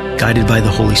 Guided by the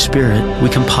Holy Spirit, we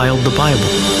compiled the Bible.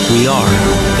 We are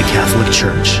the Catholic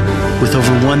Church, with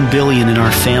over 1 billion in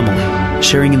our family,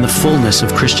 sharing in the fullness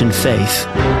of Christian faith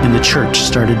in the church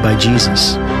started by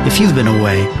Jesus. If you've been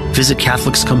away, visit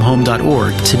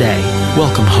CatholicsComeHome.org today.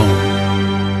 Welcome home.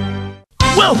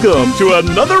 Welcome to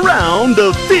another round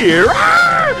of Fear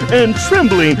and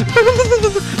Trembling,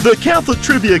 the Catholic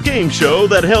trivia game show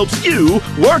that helps you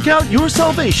work out your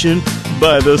salvation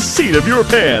by the seat of your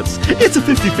pants. It's a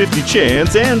 50-50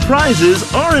 chance and prizes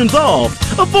are involved.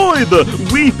 Avoid the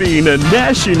weeping and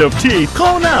gnashing of teeth.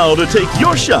 Call now to take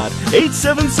your shot.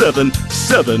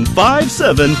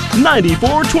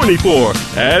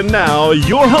 877-757-9424. And now,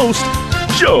 your host,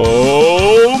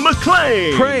 Joe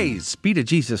McClain. Praise be to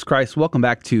Jesus Christ. Welcome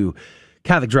back to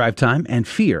Catholic Drive Time and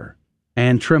Fear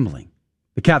and Trembling,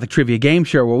 the Catholic trivia game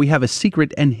show where we have a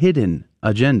secret and hidden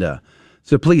agenda.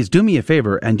 So please do me a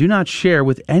favor and do not share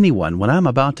with anyone what I'm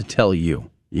about to tell you.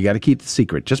 You got to keep the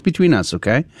secret just between us,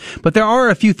 okay? But there are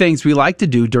a few things we like to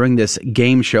do during this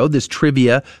game show, this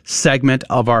trivia segment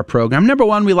of our program. Number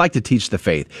one, we like to teach the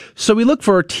faith. So we look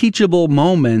for teachable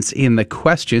moments in the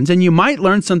questions, and you might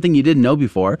learn something you didn't know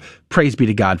before. Praise be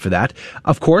to God for that.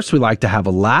 Of course, we like to have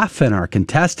a laugh, and our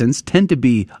contestants tend to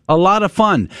be a lot of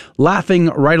fun, laughing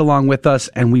right along with us,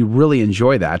 and we really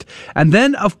enjoy that. And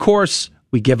then, of course,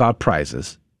 we give out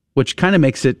prizes, which kind of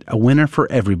makes it a winner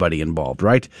for everybody involved,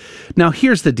 right? Now,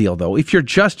 here's the deal, though. If you're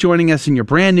just joining us and you're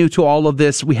brand new to all of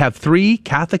this, we have 3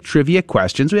 Catholic trivia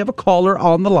questions. We have a caller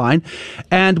on the line,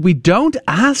 and we don't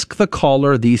ask the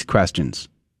caller these questions.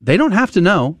 They don't have to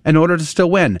know in order to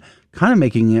still win, kind of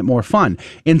making it more fun.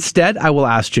 Instead, I will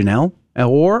ask Janelle,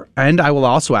 and I will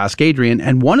also ask Adrian,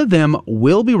 and one of them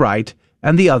will be right,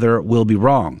 and the other will be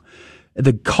wrong.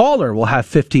 The caller will have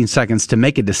 15 seconds to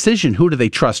make a decision. Who do they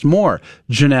trust more,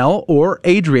 Janelle or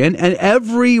Adrian? And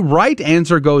every right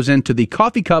answer goes into the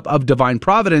coffee cup of Divine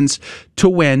Providence to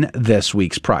win this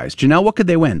week's prize. Janelle, what could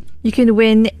they win? You can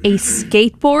win a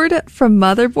skateboard from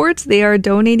Motherboards. They are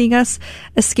donating us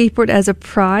a skateboard as a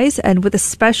prize, and with a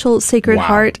special Sacred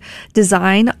Heart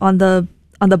design on the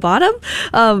bottom.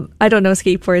 I don't know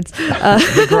skateboards.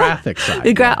 The graphic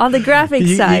side. On the graphic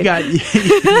side. You got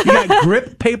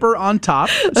grip paper on top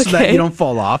so that you don't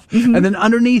fall off. Mm-hmm. And then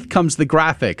underneath comes the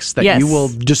graphics that you will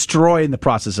destroy in the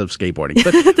process of skateboarding.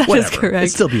 But that whatever. is correct.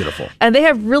 It's still beautiful. And they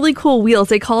have really cool wheels.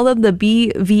 They call them the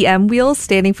BVM wheels,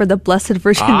 standing for the Blessed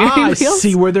Virgin Mary wheels. I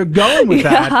see where they're going with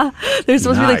that. They're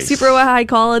supposed to be like super high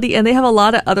quality, and they have a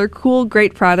lot of other cool,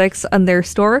 great products on their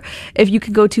store. If you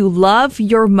could go to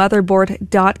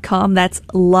loveyourmotherboard.com. That's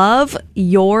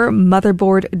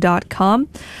loveyourmotherboard.com.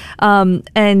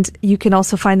 And you can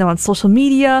also find them on social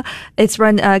media. It's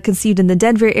conceived in the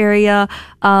Denver area.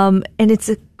 And it's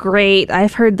great.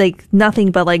 I've heard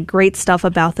nothing but great stuff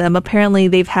about them. Apparently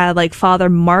they've had Father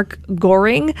Mark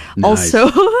Goring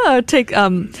also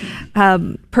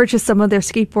purchase some of their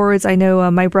skateboards. I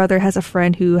know my brother has a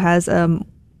friend who has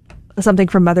something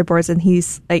from Motherboards, and he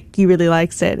really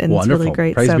likes it, and wonderful. It's really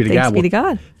great. Praise so be to thanks God. Be to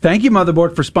God. Thank you,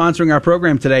 Motherboard, for sponsoring our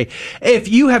program today. If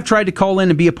you have tried to call in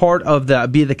and be a part of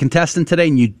be the contestant today,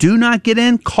 and you do not get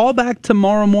in, call back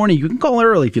tomorrow morning. You can call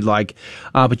early if you'd like,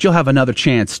 but you'll have another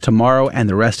chance tomorrow and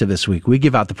the rest of this week. We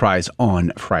give out the prize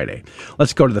on Friday.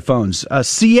 Let's go to the phones.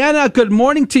 Sienna, good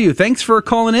morning to you. Thanks for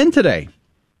calling in today.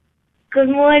 Good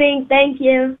morning. Thank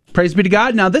you. Praise be to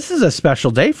God. Now, this is a special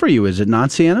day for you, is it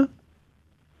not, Sienna?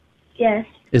 Yes.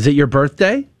 Is it your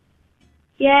birthday?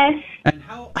 Yes. And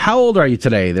how old are you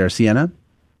today there, Sienna?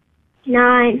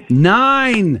 9.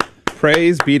 9.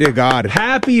 Praise be to God.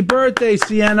 Happy birthday,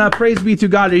 Sienna. Praise be to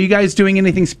God. Are you guys doing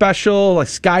anything special, like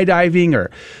skydiving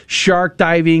or shark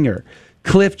diving or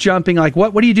cliff jumping?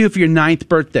 What do you do for your 9th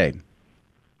birthday?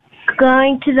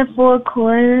 Going to the Four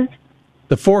Corners.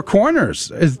 The Four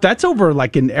Corners? That's over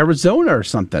in Arizona or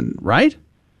something, right?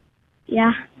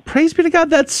 Yeah. Praise be to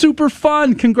God. That's super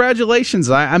fun.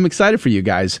 Congratulations. I'm excited for you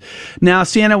guys. Now,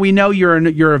 Sienna, we know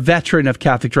you're a veteran of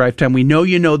Catholic Drive Time. We know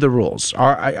you know the rules.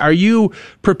 Are you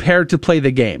prepared to play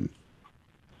the game?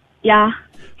 Yeah.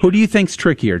 Who do you think's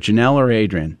trickier, Janelle or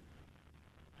Adrian?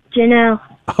 Janelle.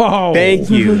 Oh. Thank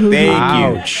you.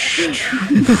 Ouch.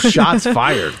 Shots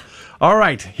fired. All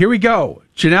right, here we go.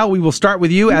 Janelle, we will start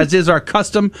with you, as is our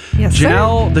custom. Yes,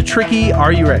 Janelle, sir. The tricky,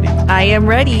 are you ready? I am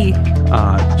ready.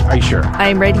 Are you sure? I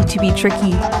am ready to be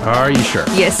tricky. Are you sure?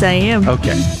 Yes, I am.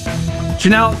 Okay.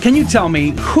 Janelle, can you tell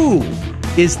me who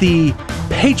is the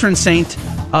patron saint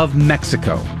of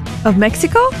Mexico? Of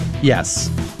Mexico? Yes.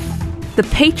 The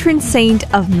patron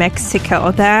saint of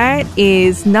Mexico. That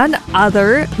is none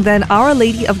other than Our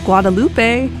Lady of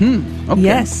Guadalupe. Okay.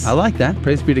 Yes. I like that.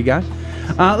 Praise be to God.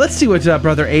 Let's see what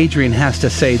Brother Adrian has to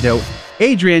say, though.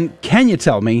 Adrian, can you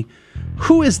tell me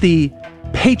who is the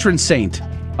patron saint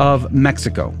of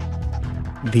Mexico?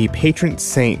 The patron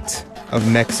saint of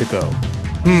Mexico.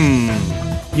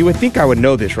 You would think I would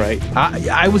know this, right?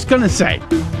 I was going to say,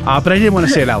 but I didn't want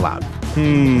to say it out loud.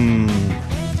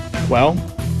 Well,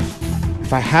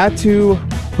 if I had to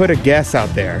put a guess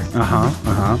out there,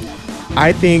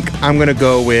 I think I'm going to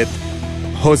go with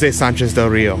Jose Sanchez del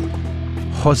Rio.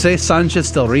 Jose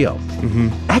Sanchez del Rio. Mm-hmm.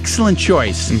 Excellent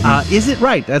choice. Mm-hmm. Is it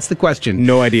right? That's the question.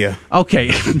 No idea.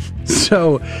 Okay.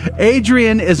 So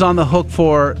Adrian is on the hook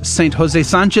for St. Jose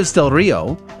Sanchez del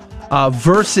Rio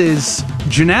versus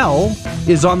Janelle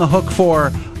is on the hook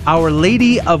for Our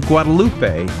Lady of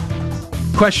Guadalupe.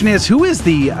 Question is, who is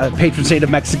the patron saint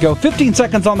of Mexico? 15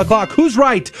 seconds on the clock. Who's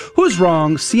right? Who's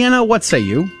wrong? Sienna, what say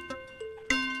you?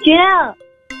 Janelle.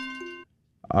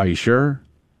 Are you sure?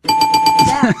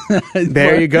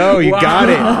 There you go. You got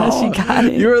it. She got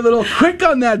it. You were a little quick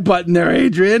on that button there,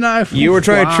 Adrian. You were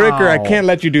trying to trick her. I can't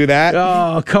let you do that.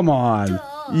 Oh, come on.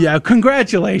 Yeah,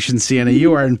 congratulations, Sienna.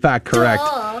 You are, in fact, correct.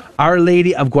 Our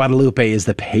Lady of Guadalupe is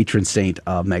the patron saint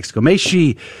of Mexico. May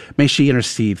she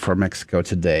intercede for Mexico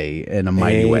today in a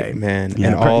mighty way. Amen. Yeah,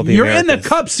 and all the you're in the Americas.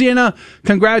 cup, Sienna.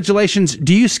 Congratulations.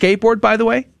 Do you skateboard, by the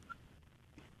way?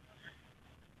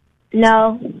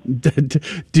 No.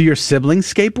 Do your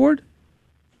siblings skateboard?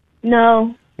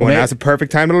 No. Well, now's a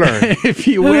perfect time to learn. If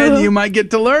you win, you might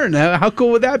get to learn. How cool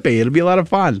would that be? It'll be a lot of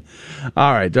fun.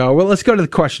 All right. Well, let's go to the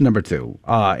question number 2.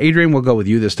 Adrian, we'll go with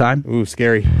you this time. Ooh,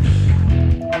 scary.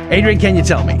 Adrian, can you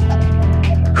tell me,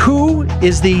 who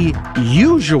is the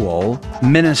usual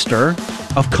minister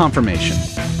of confirmation?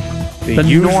 The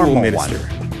usual normal minister.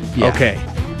 one. Yeah. Okay.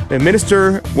 The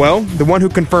minister, well, the one who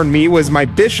confirmed me was my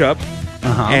bishop.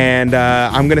 And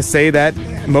I'm going to say that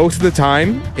most of the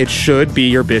time, it should be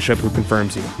your bishop who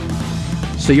confirms you.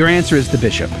 So your answer is the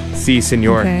bishop. Si,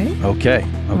 senor. Okay.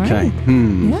 Right.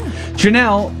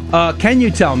 Janelle, can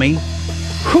you tell me,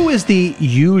 who is the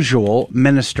usual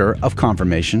minister of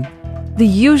confirmation? The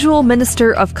usual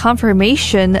minister of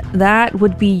confirmation, that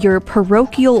would be your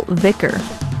parochial vicar.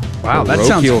 Wow, that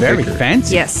sounds very vicar.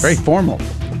 fancy. Yes. Very formal.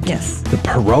 Yes. The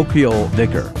parochial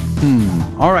vicar.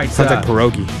 All right. Sounds like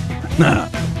pierogi.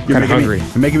 You're Kinda hungry.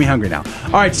 You're making me hungry now.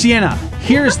 All right, Sienna,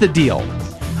 here's the deal.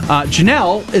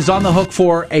 Janelle is on the hook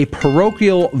for a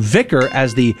parochial vicar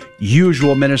as the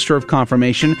usual minister of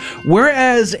confirmation,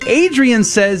 whereas Adrian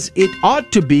says it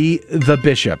ought to be the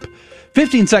bishop.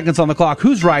 15 seconds on the clock.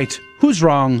 Who's right? Who's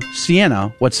wrong?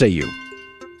 Sienna, what say you?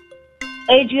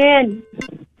 Adrian.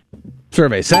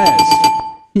 Survey says...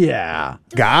 Yeah.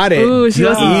 Got it. Ooh, she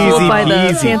wasn't fooled by the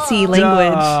peasy. fancy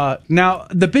language. Now,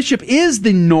 the bishop is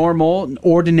the normal,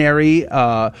 ordinary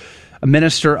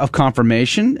minister of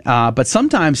confirmation, but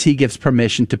sometimes he gives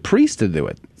permission to priests to do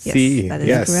it. Yes, that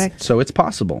is correct. So it's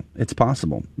possible. It's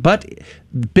possible. But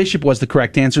bishop was the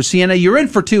correct answer. Sienna, you're in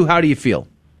for 2. How do you feel?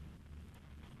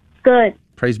 Good.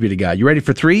 Praise be to God. You ready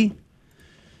for 3?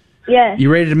 Yes.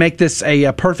 You ready to make this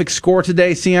a perfect score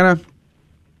today, Sienna?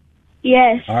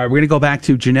 Yes. All right, we're going to go back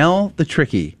to Janelle the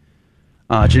Tricky.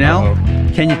 Janelle,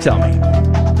 can you tell me,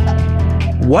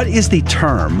 what is the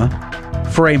term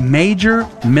for a major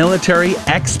military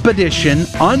expedition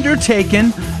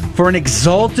undertaken for an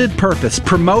exalted purpose,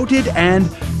 promoted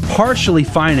and partially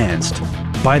financed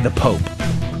by the Pope?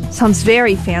 Sounds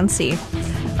very fancy.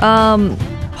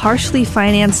 Partially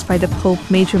financed by the Pope,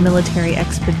 major military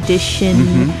expedition.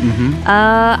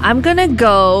 I'm going to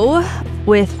go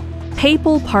with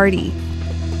Papal Party.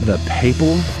 The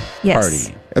Papal Yes.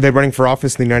 Party. Are they running for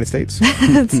office in the United States?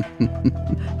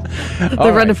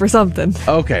 They're running for something.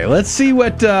 Okay, let's see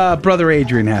what Brother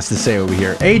Adrian has to say over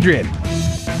here. Adrian,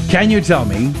 can you tell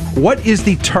me, what is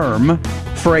the term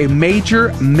for a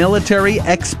major military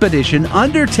expedition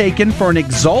undertaken for an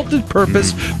exalted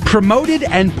purpose, promoted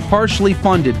and partially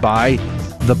funded by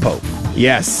the Pope?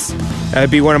 Yes. That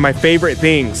would be one of my favorite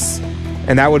things.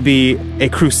 And that would be a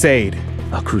crusade.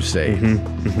 A crusade.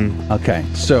 Okay,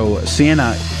 so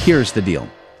Sienna, here's the deal.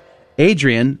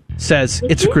 Adrian says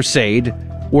it's a crusade,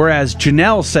 whereas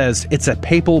Janelle says it's a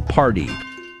papal party.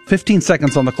 15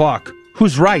 seconds on the clock.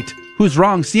 Who's right? Who's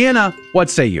wrong? Sienna, what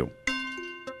say you?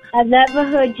 I've never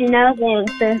heard Janelle's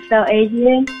answer, so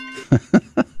Adrian.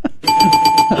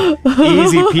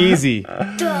 Easy peasy.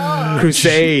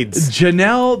 Crusades.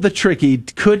 Janelle the Tricky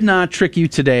could not trick you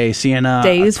today, Sienna.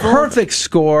 Days A perfect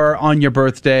score on your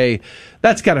birthday.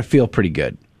 That's got to feel pretty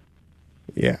good.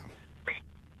 Yeah.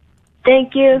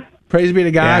 Thank you. Praise be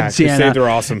to God, Yeah, Sienna. crusades are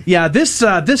awesome. Yeah,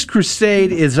 this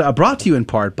crusade is brought to you in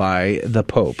part by the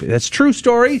Pope. That's a true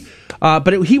story,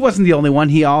 but he wasn't the only one.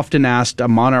 He often asked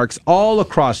monarchs all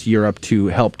across Europe to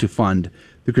help to fund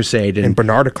the crusade. And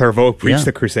Bernard of Clairvaux preached Yeah.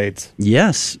 the crusades.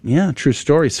 Yes, yeah, true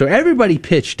story. So everybody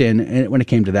pitched in when it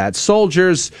came to that.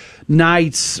 Soldiers,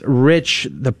 knights, rich,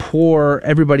 the poor,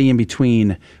 everybody in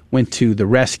between went to the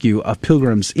rescue of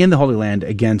pilgrims in the Holy Land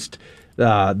against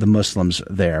the Muslims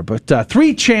there. But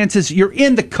 3 chances, you're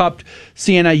in the cup,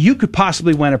 Sienna. You could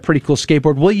possibly win a pretty cool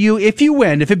skateboard. Will you, if you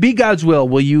win, if it be God's will,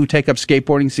 will you take up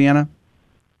skateboarding, Sienna?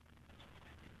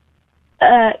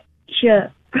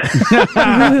 Sure.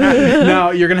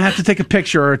 No, you're going to have to take a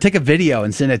picture or take a video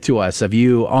and send it to us of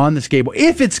you on the skateboard.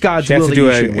 If it's God's She has will, to that do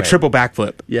you should a win. triple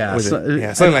backflip. Yeah, with it.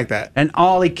 Yeah, something like that. An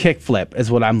ollie kickflip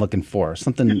is what I'm looking for.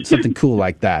 Something cool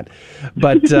like that.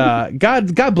 But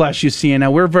God bless you, Sienna.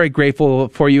 We're very grateful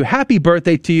for you. Happy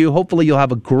birthday to you. Hopefully you'll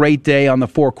have a great day on the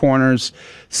Four Corners.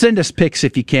 Send us pics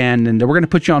if you can, and we're going to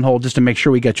put you on hold just to make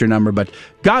sure we get your number. But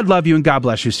God love you and God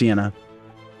bless you, Sienna.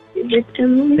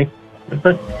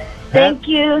 Thank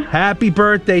you. Happy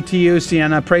birthday to you,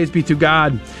 Sienna. Praise be to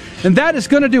God. And that is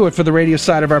going to do it for the radio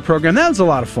side of our program. That was a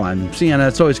lot of fun. Sienna,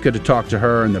 it's always good to talk to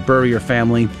her and the Burrier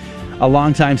family, a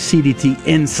longtime CDT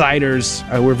insiders.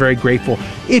 We're very grateful.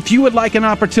 If you would like an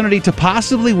opportunity to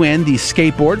possibly win the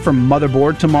skateboard from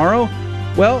Motherboard tomorrow,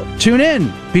 well, tune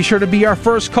in. Be sure to be our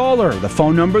first caller. The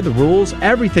phone number, the rules,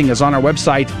 everything is on our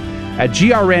website at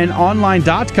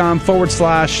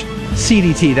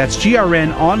grnonline.com/CDT. That's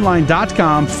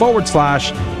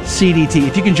grnonline.com/CDT.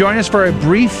 If you can join us for a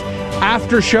brief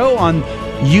after show on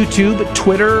YouTube,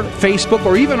 Twitter, Facebook,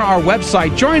 or even our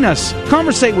website, join us.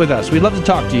 Conversate with us. We'd love to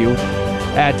talk to you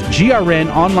at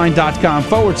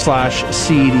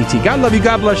grnonline.com/CDT. God love you.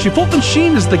 God bless you. Fulton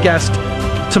Sheen is the guest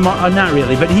tomorrow. Not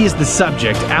really, but he is the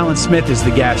subject. Alan Smith is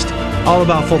the guest. All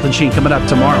about Fulton Sheen coming up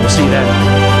tomorrow. We'll see you then.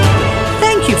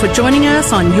 Thank you for joining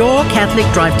us on Your Catholic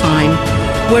Drive Time,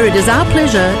 where it is our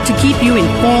pleasure to keep you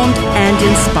informed and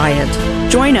inspired.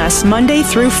 Join us Monday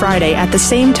through Friday at the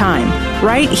same time,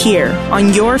 right here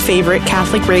on your favorite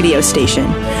Catholic radio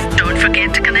station. Don't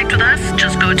forget to connect with us.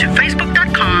 Just go to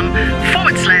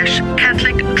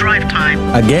facebook.com/Catholic Drive Time.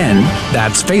 Again,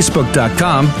 that's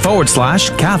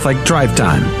facebook.com/Catholic Drive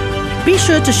Time. Be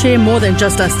sure to share more than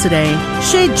just us today.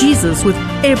 Share Jesus with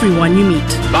everyone you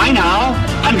meet. Bye now,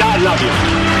 and God love you.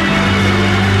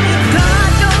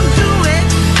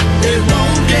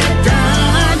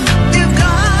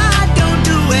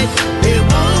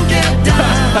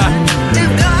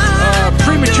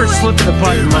 Premature slip of the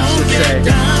button, let's just say.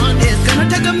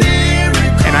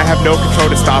 And I have no control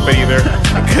to stop it either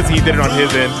because he did it on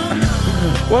his end.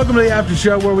 Welcome to the After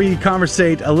Show, where we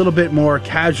conversate a little bit more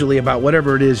casually about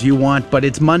whatever it is you want. But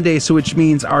it's Monday, so which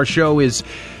means our show is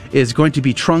going to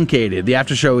be truncated. The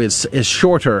After Show is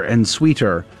shorter and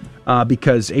sweeter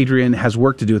because Adrian has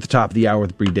work to do at the top of the hour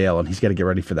with Bree Dale, and he's got to get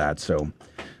ready for that. So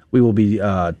we will be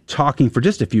talking for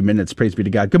just a few minutes. Praise be to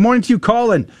God. Good morning to you,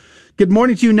 Colin. Good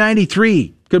morning to you,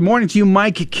 93. Good morning to you,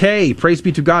 Mike K. Praise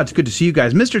be to God. It's good to see you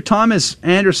guys. Mr. Thomas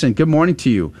Anderson, good morning to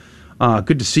you.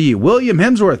 Good to see you. William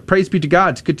Hemsworth, praise be to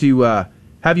God. It's good to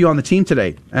have you on the team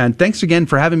today. And thanks again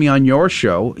for having me on your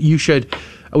show.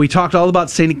 We talked all about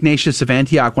St. Ignatius of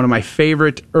Antioch, one of my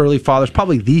favorite early fathers,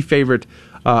 probably the favorite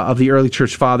of the early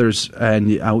church fathers. And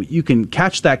you can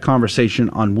catch that conversation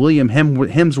on William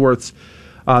Hemsworth's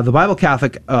The Bible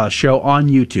Catholic show on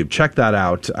YouTube. Check that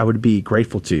out. I would be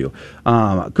grateful to you.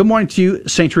 Good morning to you,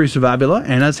 St. Teresa of Avila.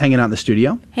 Anna's hanging out in the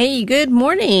studio. Hey, good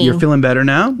morning. You're feeling better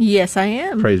now? Yes, I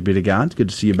am. Praise be to God. It's good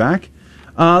to see you back.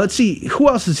 Let's see. Who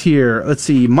else is here? Let's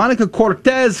see. Monica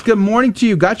Cortez, good morning to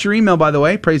you. Got your email, by the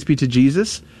way. Praise be to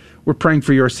Jesus. We're praying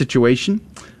for your situation.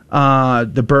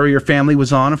 The Burrier family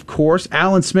was on, of course.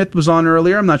 Alan Smith was on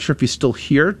earlier. I'm not sure if he's still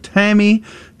here. Tammy,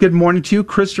 good morning to you.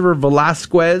 Christopher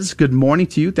Velasquez, good morning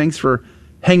to you. Thanks for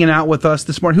hanging out with us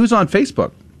this morning. Who's on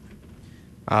Facebook?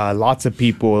 Lots of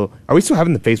people. Are we still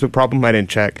having the Facebook problem? I didn't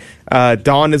check.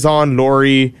 Dawn is on.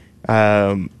 Lori,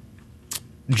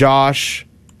 Josh,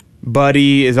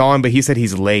 Buddy is on, but he said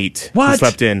he's late. What? He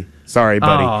slept in. Sorry,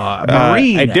 Buddy.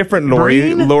 Marine. A different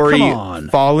Lori. Marine? Lori Come on.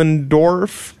 Lori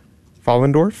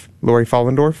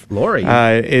Fallendorf. Lori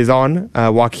is on.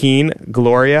 Joaquin,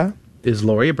 Gloria. Is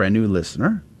Lori a brand new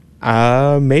listener?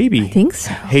 Maybe. I think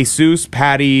so. Jesus,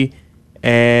 Patty,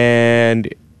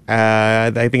 and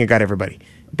I think I got everybody.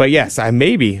 But yes,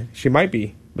 maybe she might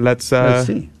be. Let's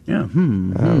see. Yeah.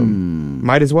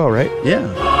 Might as well, right? Yeah.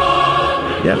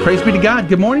 Yeah. Praise be to God.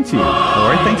 Good morning to you,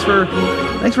 Lori. Thanks for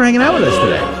hanging out with us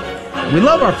today. We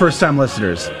love our first-time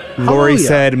listeners. Lori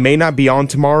said, may not be on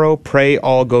tomorrow. Pray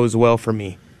all goes well for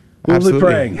me. We'll be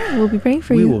praying. We'll be praying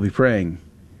for you. We will be praying.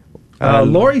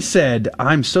 Lori said,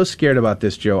 I'm so scared about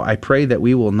this, Joe. I pray that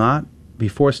we will not be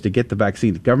forced to get the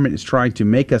vaccine. The government is trying to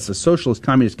make us a socialist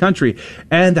communist country,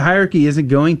 and the hierarchy isn't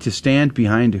going to stand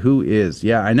behind who is.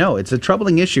 Yeah, I know. It's a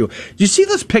troubling issue. Do you see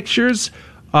those pictures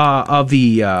of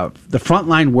the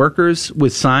frontline workers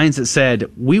with signs that said,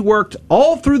 we worked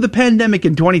all through the pandemic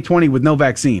in 2020 with no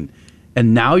vaccine,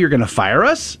 and now you're going to fire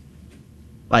us?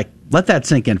 Like, let that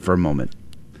sink in for a moment.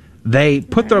 They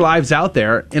put their lives out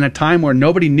there in a time where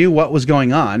nobody knew what was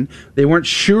going on. They weren't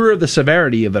sure of the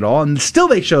severity of it all, and still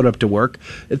they showed up to work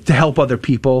to help other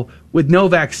people with no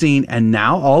vaccine. And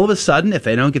now, all of a sudden, if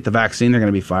they don't get the vaccine, they're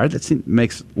going to be fired. That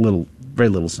makes very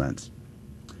little sense.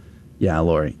 Yeah,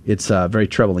 Lori, it's very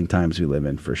troubling times we live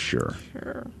in, for sure.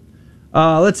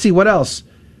 Let's see, what else?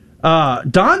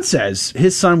 Don says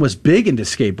his son was big into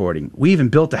skateboarding. We even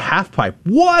built a half pipe.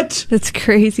 What? That's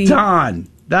crazy. Don,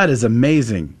 that is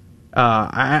amazing.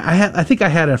 I think I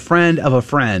had a friend of a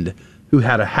friend who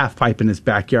had a half pipe in his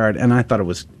backyard, and I thought it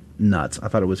was nuts. I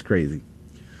thought it was crazy.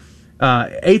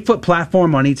 8-foot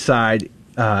platform on each side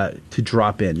to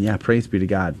drop in. Yeah, praise be to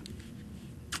God.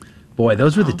 Boy,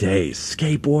 those were the days.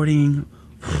 Skateboarding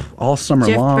all summer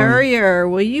Jeff long. Burrier,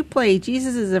 will you play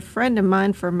Jesus is a Friend of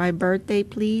Mine for my birthday,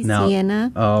 please, No.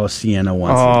 Sienna? Oh, Sienna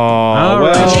wants it. Oh,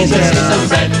 well, just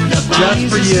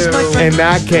for you. In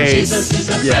that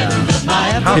case,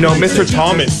 yeah. You know, Mr.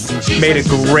 Thomas made a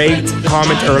great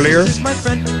comment earlier.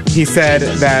 He said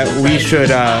that we should,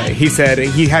 he said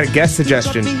he had a guest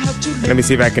suggestion. Let me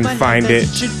see if I can find it.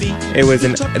 It was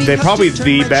probably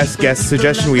the best guest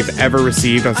suggestion we've ever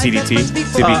received on CDT,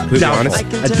 to be completely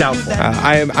honest. Doubtful.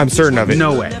 I'm certain of it.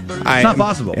 No way. It's not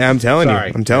possible. I'm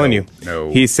telling you.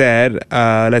 No. He said,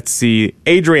 let's see.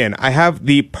 Adrian, I have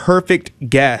the perfect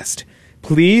guest.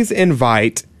 Please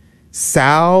invite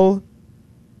Sal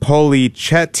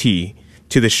Policetti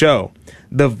to the show.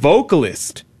 The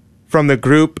vocalist from the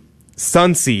group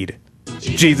Sunseed.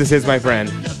 Jesus is my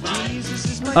friend.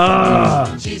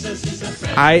 I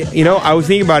was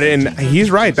thinking about it, and he's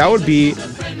right. That would be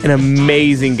an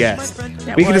amazing guest.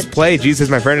 We could just play Jesus is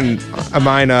my friend of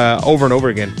mine over and over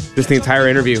again. Just the entire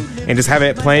interview, and just have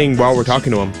it playing while we're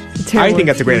talking to him. I think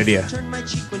that's a great idea.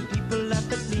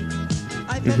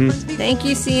 Thank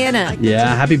you, Sienna.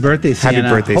 Yeah, happy birthday, Sienna. Happy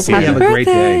birthday, Hopefully Sienna. you have a great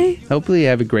day. Hopefully you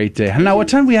have a great day. Now, what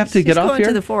time do we have to get off Going here?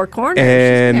 to the Four Corners.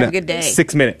 And Have a good day.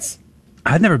 6 minutes.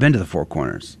 I've never been to the Four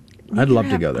Corners. I'd love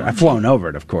to go there. I've flown over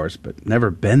it, of course, but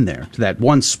never been there to that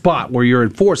one spot where you're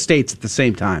in 4 states at the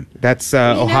same time. That's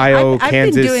Ohio, I've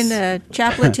Kansas. been doing the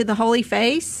Chaplet to the Holy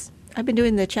Face. I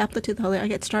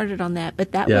got started on that,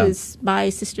 but that was by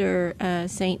Sister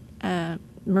Saint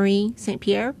Marie Saint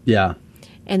Pierre. Yeah.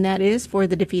 And that is for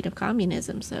the defeat of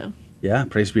communism. So Yeah,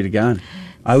 praise be to God.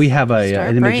 We have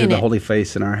an image praying of the it. Holy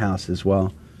Face in our house as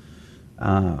well.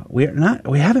 We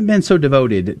haven't been so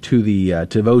devoted to the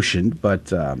devotion,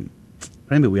 but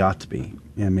maybe we ought to be.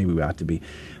 Yeah, maybe we ought to be.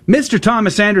 Mr.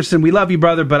 Thomas Anderson, we love you,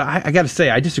 brother, but I got to say,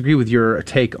 I disagree with your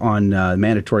take on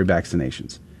mandatory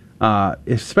vaccinations,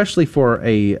 especially for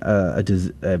a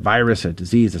virus, a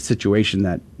disease, a situation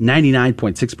that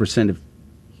 99.6% of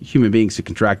human beings who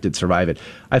contract it survive it.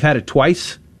 I've had it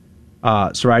twice,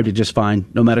 survived it just fine,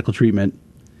 no medical treatment.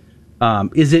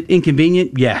 Is it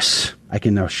inconvenient? Yes. I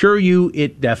can assure you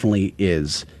it definitely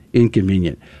is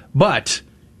inconvenient. But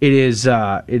it is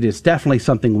definitely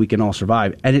something we can all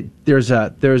survive. And there's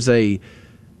a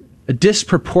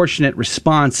disproportionate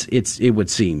response, it would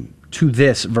seem, to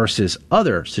this versus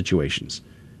other situations,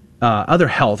 other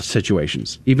health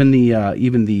situations. Even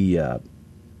the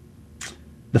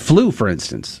flu, for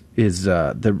instance, is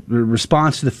the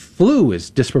response to the flu is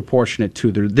disproportionate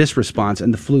to this response,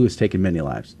 and the flu has taken many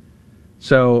lives.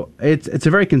 So it's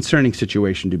a very concerning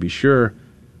situation, to be sure,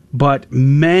 but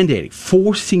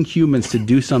forcing humans to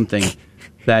do something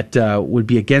that would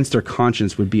be against their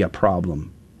conscience would be a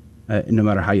problem, no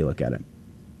matter how you look at it.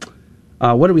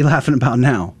 What are we laughing about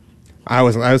now? I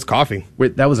was coughing.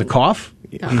 Wait, that was a cough?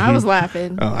 No, I was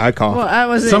laughing. Oh, I coughed. Well, I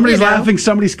was. Somebody's laughing,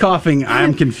 somebody's coughing.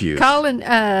 I'm confused. Colin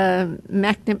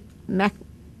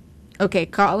Okay,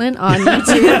 Colin on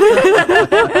YouTube.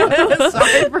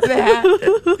 Sorry for that.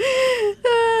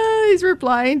 He's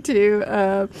replying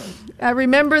to, I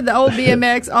remember the old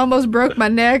BMX almost broke my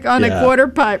neck on a quarter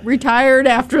pipe. Retired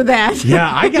after that.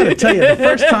 Yeah, I got to tell you, the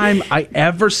first time I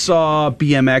ever saw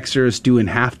BMXers doing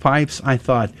half pipes, I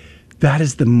thought, that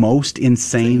is the most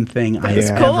insane thing I have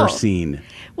ever seen.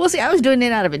 Well, see, I was doing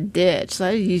it out of a ditch. So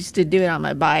I used to do it on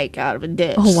my bike out of a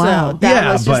ditch. Oh, wow. So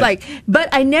that was just but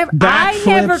I never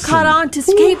caught on to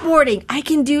skateboarding. I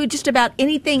can do just about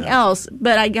anything else,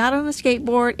 but I got on a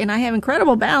skateboard and I have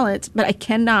incredible balance, but I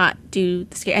cannot do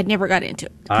the skate. I never got into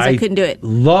it because I couldn't do it.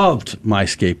 Loved my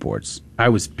skateboards. I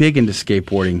was big into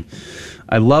skateboarding.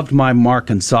 I loved my Mark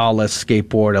Gonzalez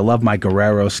skateboard. I loved my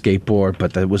Guerrero skateboard,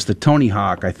 but it was the Tony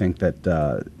Hawk, I think,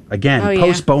 that, again,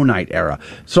 post-Bow Night era.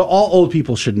 So all old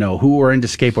people should know, who are into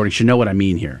skateboarding, should know what I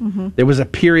mean here. Mm-hmm. There was a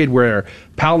period where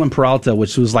Powell and Peralta,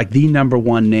 which was like the number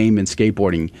one name in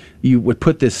skateboarding, you would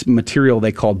put this material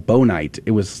they called Bow Night.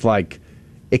 It was like,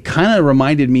 it kind of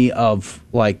reminded me of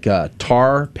like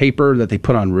tar paper that they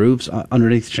put on roofs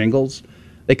underneath shingles.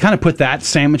 They kind of put that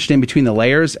sandwiched in between the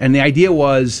layers, and the idea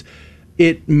was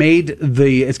it made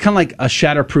it's kind of like a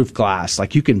shatterproof glass.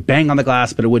 Like you can bang on the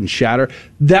glass, but it wouldn't shatter.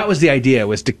 That was the idea,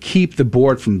 was to keep the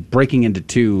board from breaking into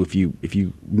two if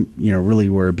you really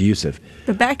were abusive.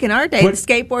 But back in our day, the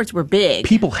skateboards were big.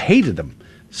 People hated them.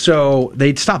 So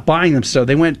they'd stopped buying them. So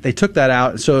they took that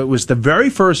out. So it was the very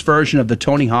first version of the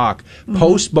Tony Hawk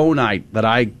post-Bow Night that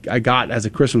I got as a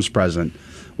Christmas present,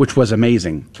 which was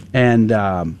amazing. And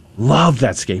Loved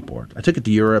that skateboard. I took it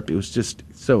to Europe. It was just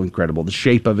so incredible. The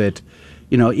shape of it,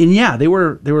 you know. And yeah, they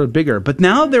were bigger. But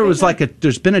now there's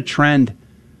been a trend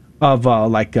of the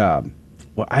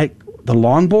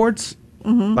longboards.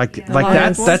 Mm-hmm.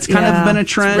 That's kind of been a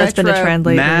trend. That's been a trend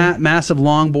lately. Massive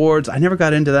longboards. I never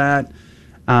got into that.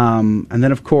 And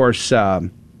then of course, now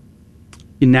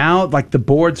like the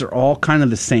boards are all kind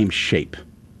of the same shape.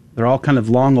 They're all kind of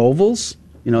long ovals,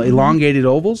 elongated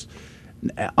ovals.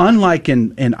 Unlike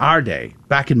in our day,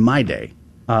 back in my day,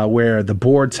 where the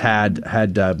boards had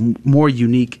more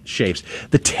unique shapes.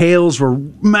 The tails were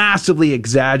massively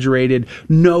exaggerated.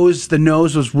 The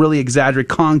nose was really exaggerated,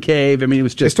 concave. I mean, it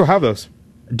was just. They still have those.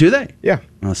 Do they? Yeah.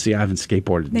 Well, see, I haven't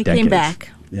skateboarded in They decades. came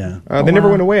back. Yeah. They never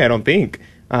went away, I don't think.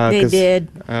 They did.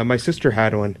 My sister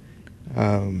had one,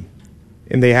 and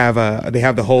they have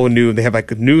the whole new. They have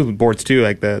like new boards too,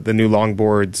 like the new long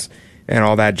boards and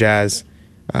all that jazz.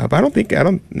 But I don't think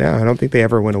they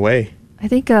ever went away. I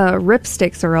think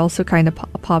ripsticks are also kind of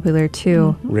popular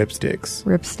too. Ripsticks.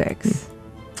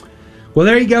 Well,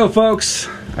 there you go, folks.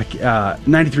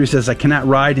 93 says, I cannot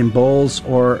ride in bowls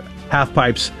or half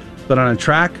pipes, but on a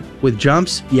track with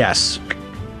jumps, yes.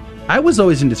 I was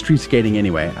always into street skating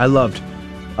anyway. I loved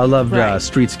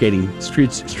street skating,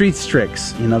 street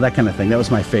tricks, that kind of thing. That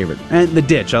was my favorite. And the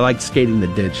ditch. I liked skating the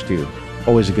ditch too.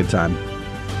 Always a good time.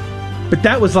 But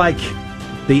that was like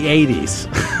the 80s.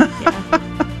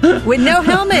 With no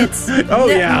helmets.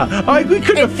 Yeah. We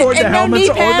couldn't afford the helmets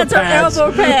no knee pads or the pads. Or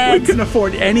elbow pads. We couldn't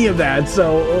afford any of that.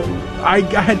 So I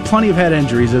had plenty of head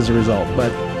injuries as a result.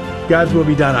 But God's will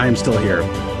be done. I am still here.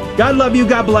 God love you.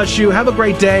 God bless you. Have a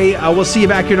great day. We'll see you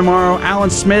back here tomorrow. Alan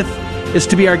Smith is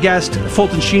to be our guest.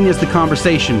 Fulton Sheen is the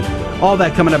conversation. All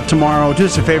that coming up tomorrow. Do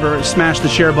us a favor. Smash the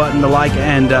share button, the like,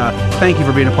 and thank you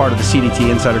for being a part of the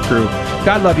CDT Insider crew.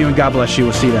 God love you and God bless you.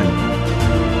 We'll see you then.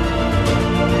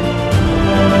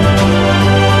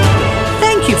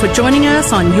 Thank you for joining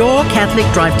us on Your Catholic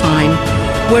Drive Time,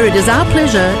 where it is our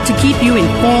pleasure to keep you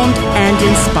informed and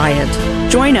inspired.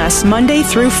 Join us Monday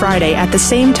through Friday at the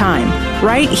same time,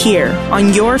 right here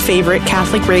on your favorite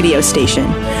Catholic radio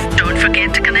station. Don't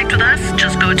forget to connect with us.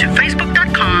 Just go to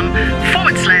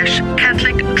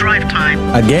facebook.com/Catholic Drive Time.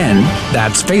 Again,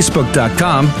 that's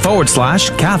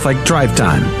facebook.com/Catholic Drive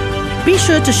Time. Be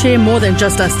sure to share more than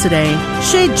just us today.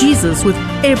 Share Jesus with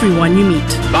everyone you meet.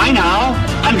 Bye now,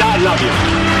 and God love you.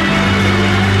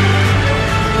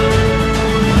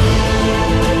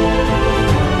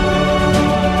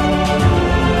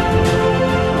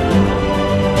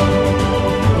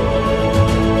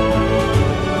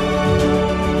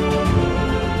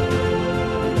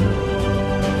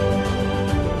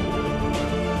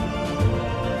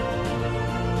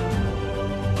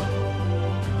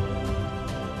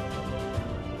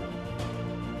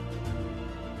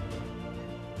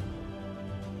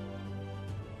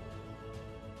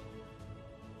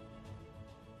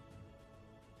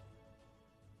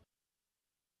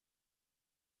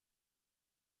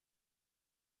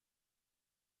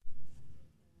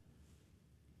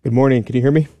 Good morning. Can you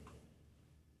hear me?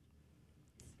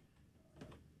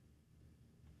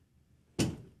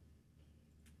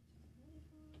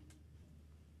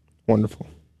 Wonderful.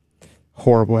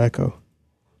 Horrible echo.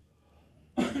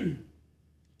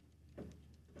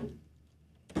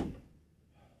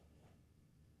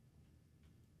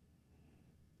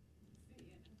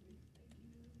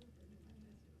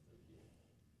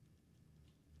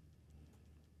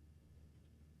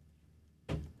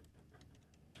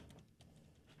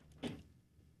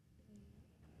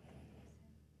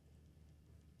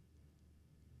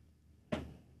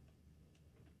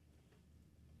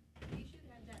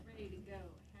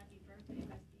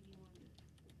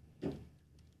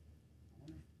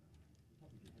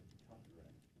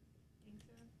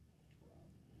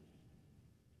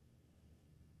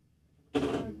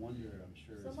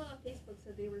 Someone on Facebook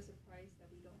said they were surprised that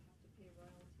we don't have to pay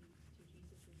royalties to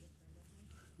Jesus in this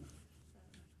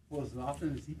Well, as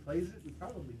often as he plays it, we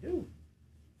probably do.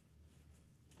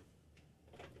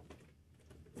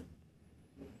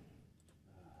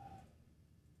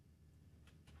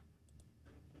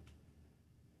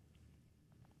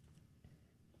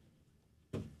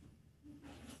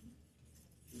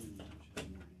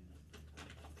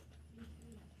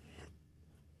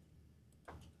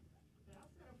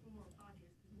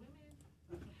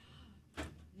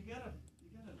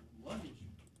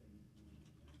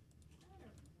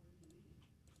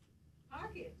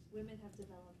 Women have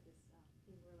developed this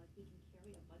thing where like we can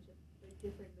carry a bunch of like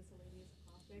different miscellaneous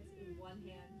objects in one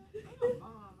hand.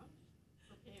 Mom, I'm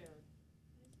prepared. I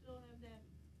still have that.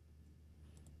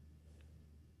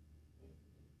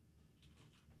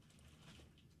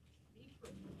 Be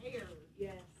prepared.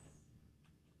 Yes.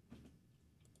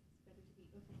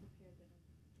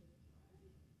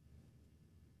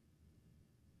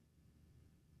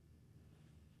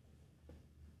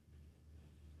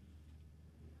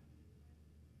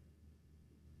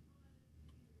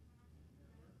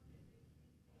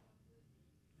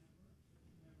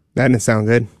 That didn't sound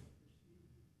good.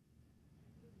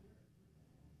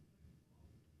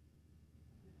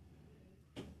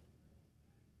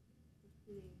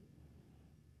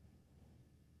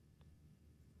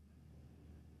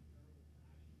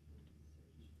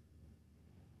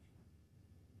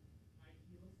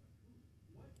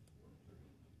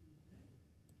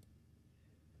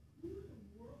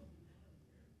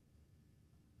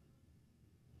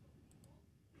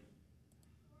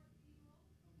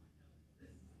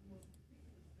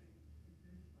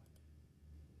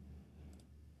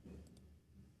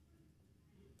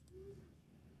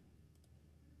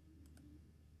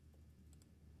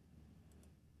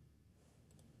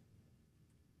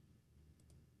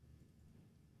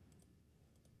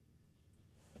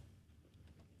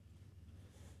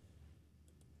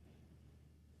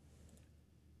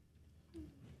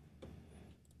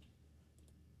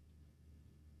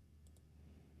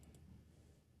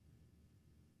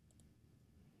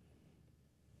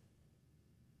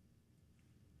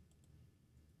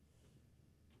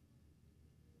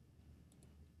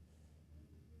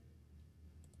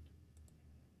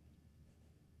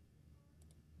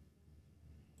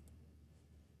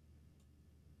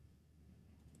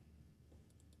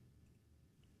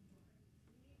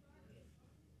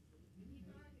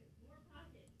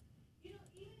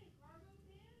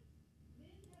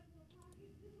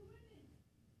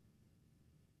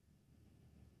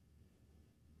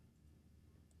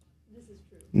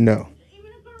 No.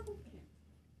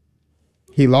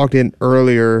 He logged in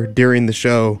earlier during the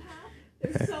show,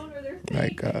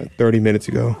 like 30 minutes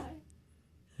ago.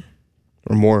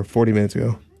 Or more, 40 minutes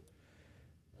ago.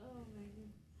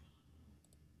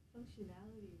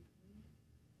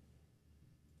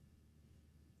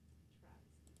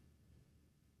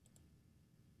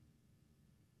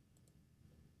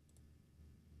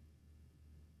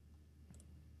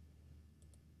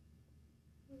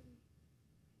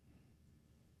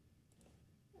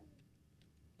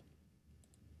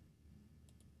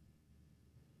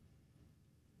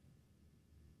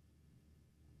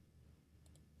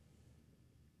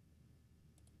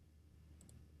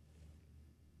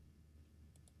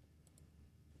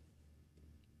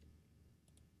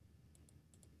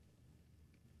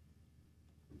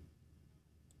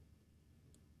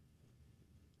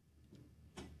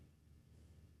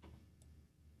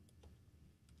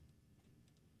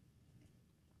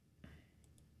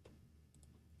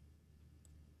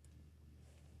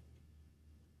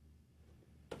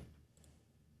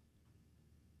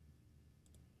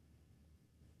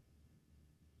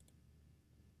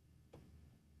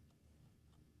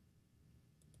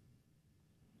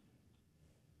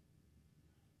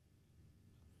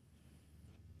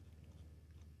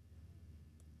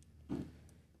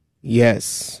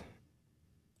 Yes.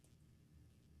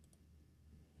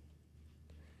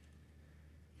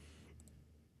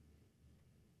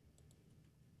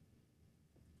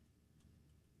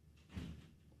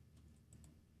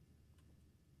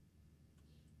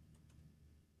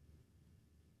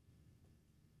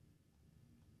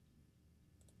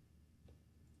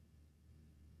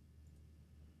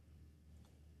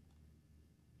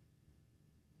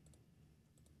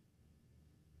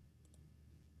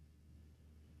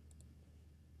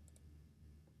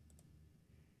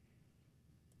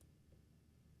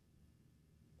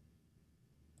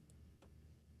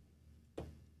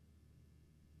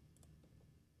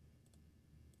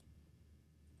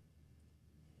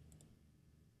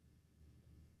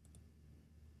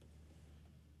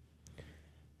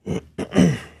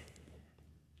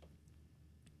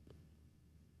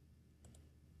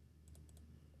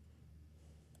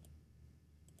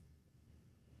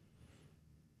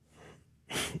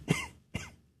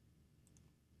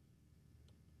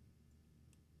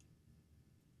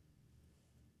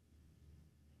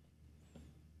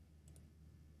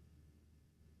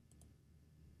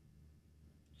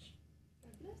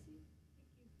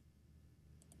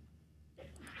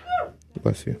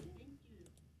 Bless you.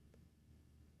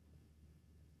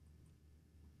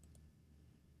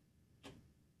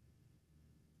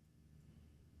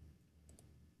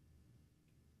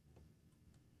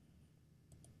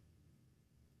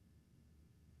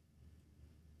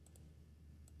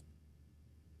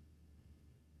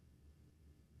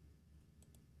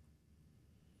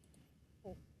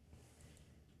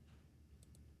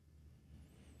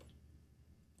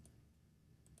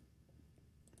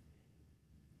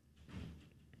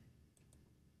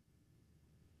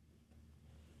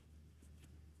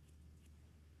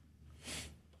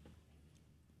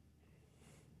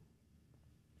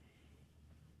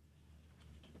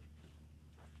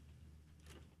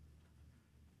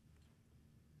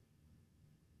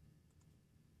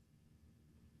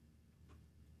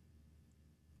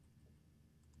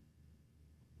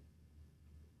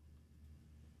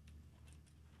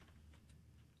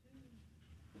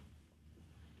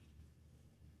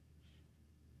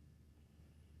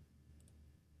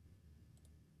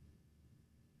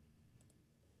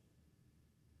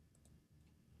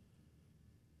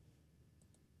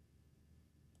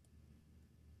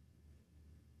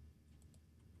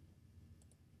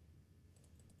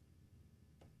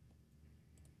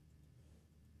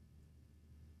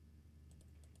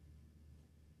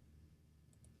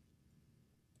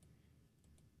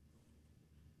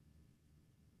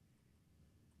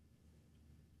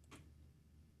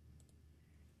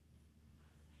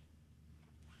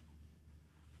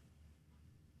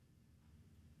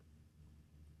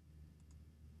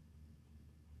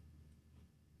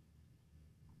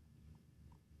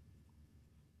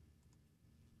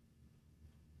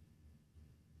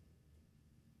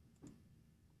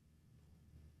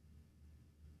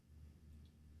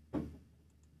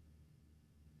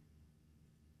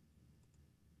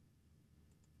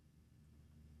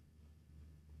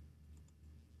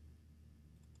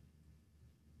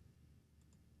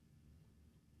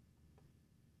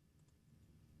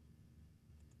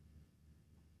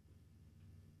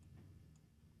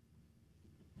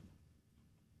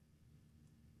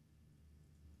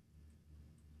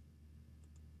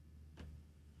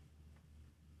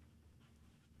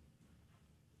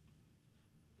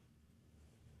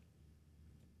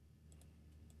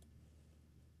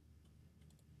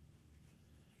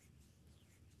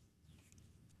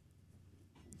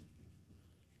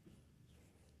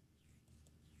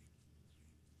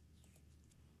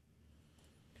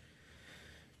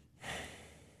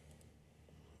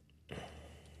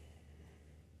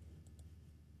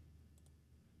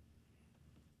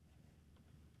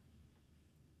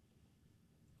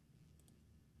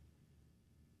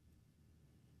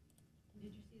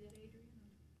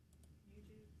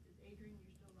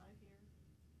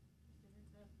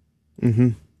 Mm-hmm.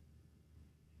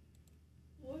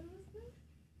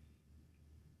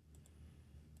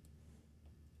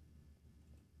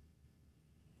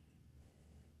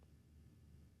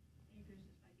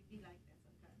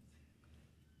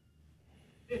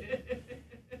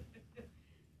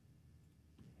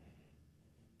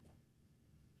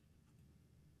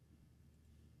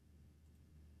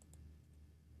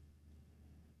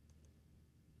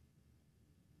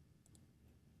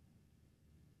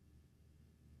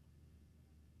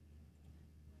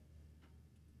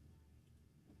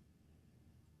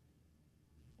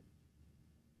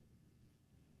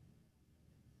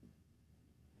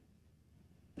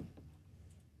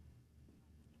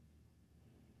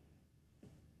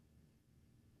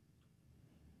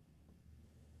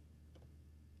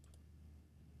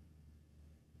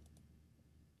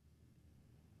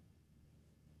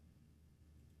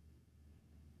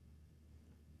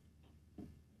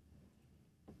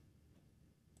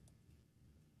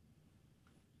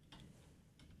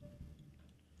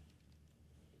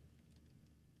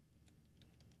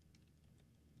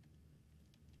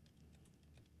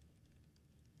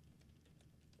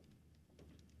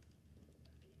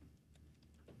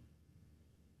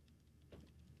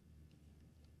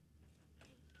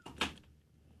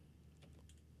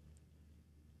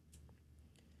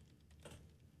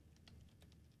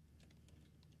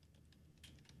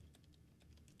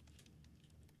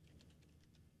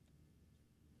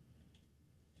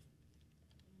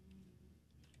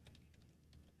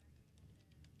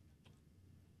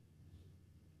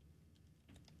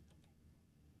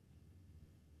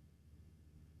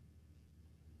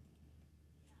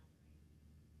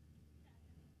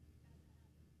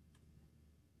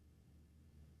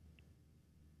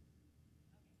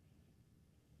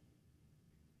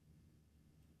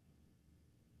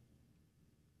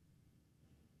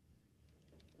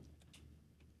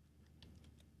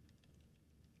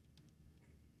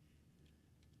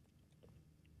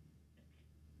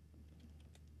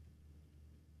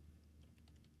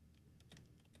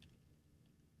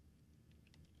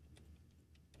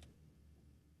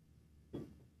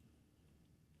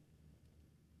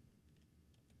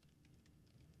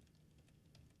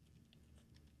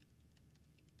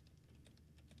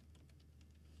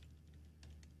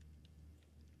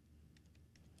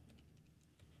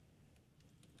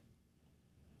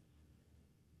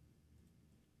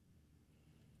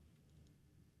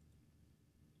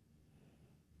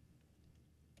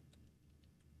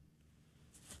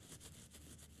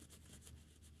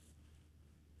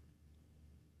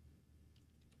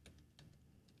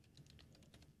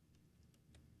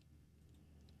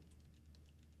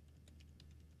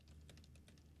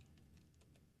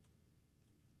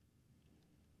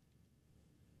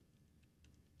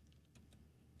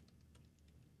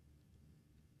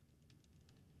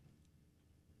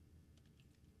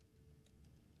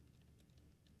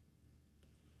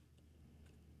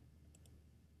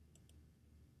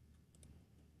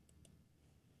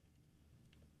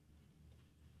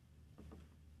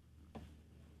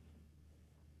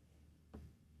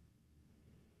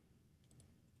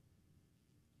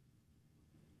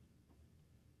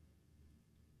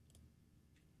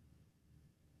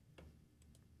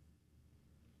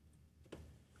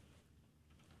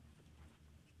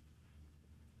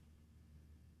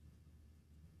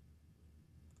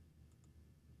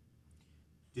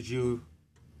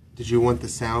 Did you want the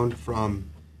sound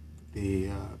from the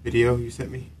video you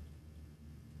sent me?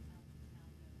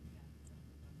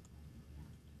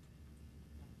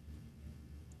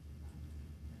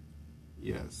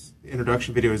 Yes. The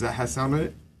introduction video, is that has sound on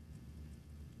it?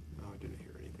 No, I didn't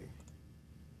hear anything.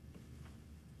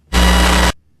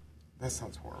 That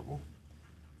sounds horrible.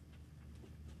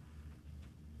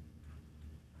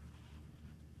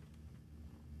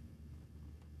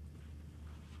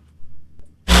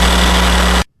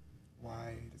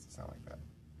 Why does it sound like that?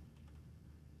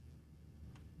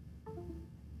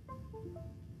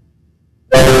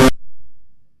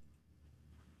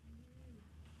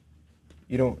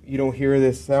 You don't hear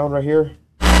this sound right here?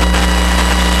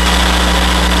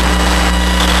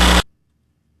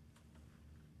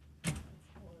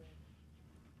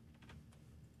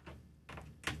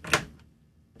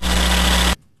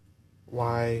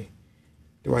 Why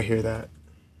do I hear that?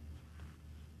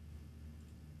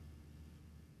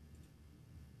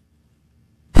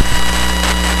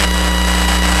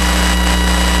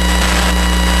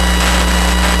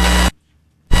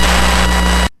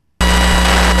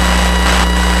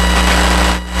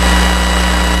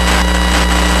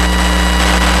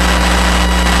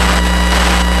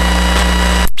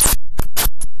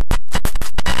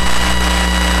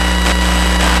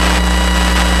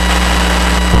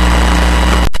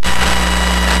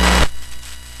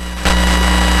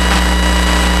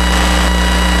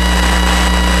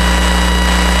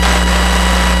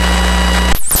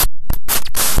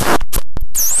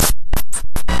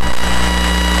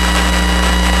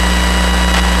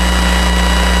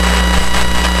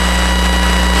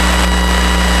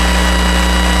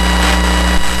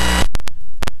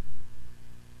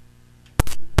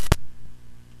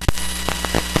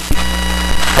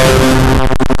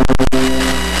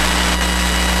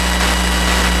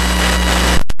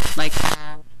 Like.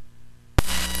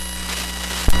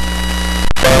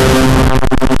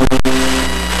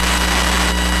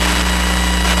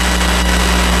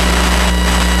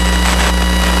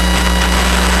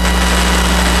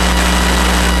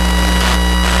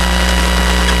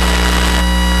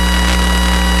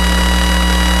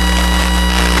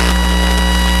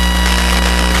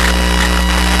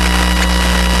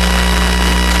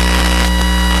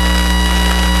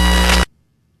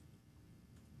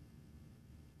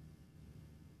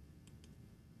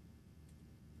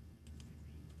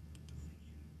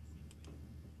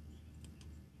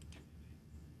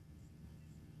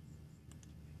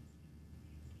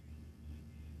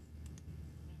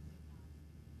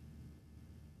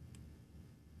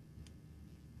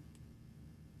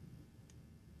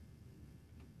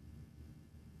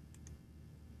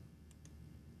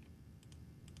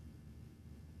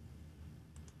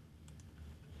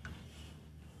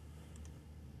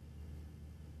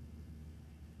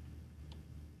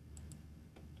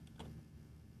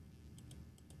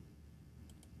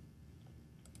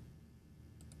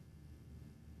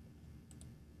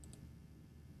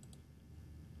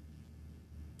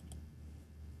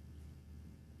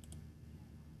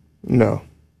 No.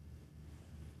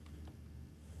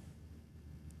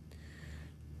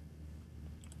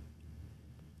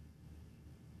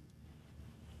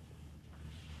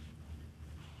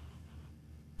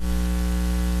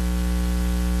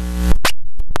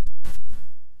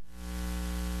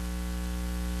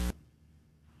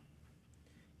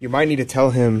 You might need to tell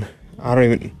him. I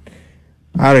don't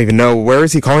even know. Where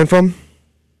is he calling from?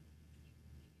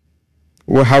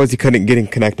 Well, how is he getting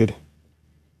connected?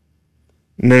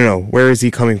 No. Where is he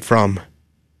coming from?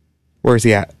 Where is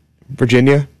he at?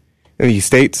 Virginia? In the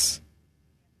States?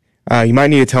 You might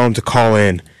need to tell him to call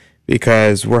in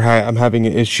because I'm having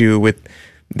an issue with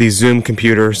the Zoom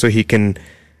computer, so he can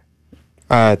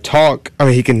talk. I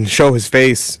mean, he can show his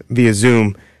face via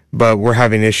Zoom, but we're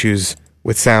having issues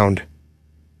with sound.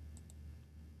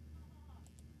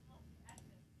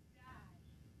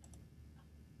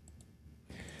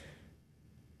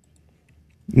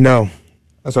 No,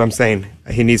 that's what I'm saying.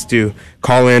 He needs to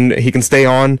call in. He can stay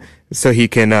on so he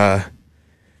can,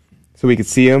 so we can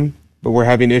see him. But we're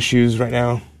having issues right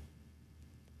now.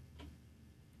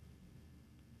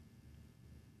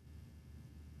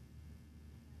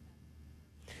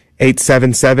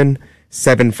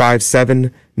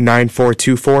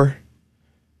 (877-757-9424).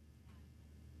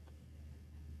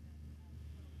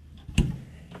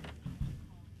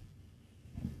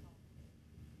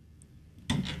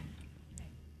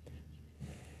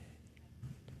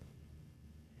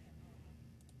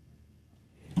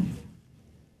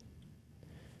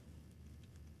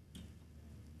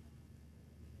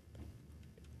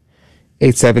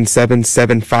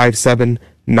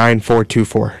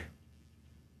 (877-757-9424).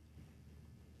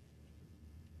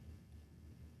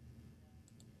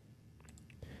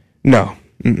 No.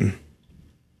 Mm-mm.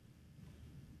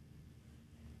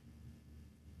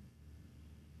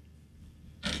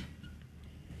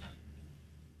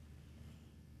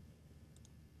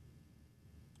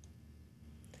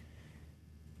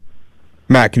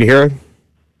 Matt, can you hear him?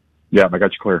 Yeah, I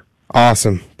got you clear.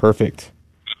 Awesome. Perfect.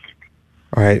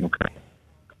 All right. Okay.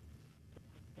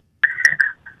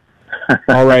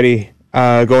 Alrighty.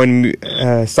 Going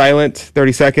silent,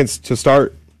 30 seconds to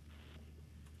start.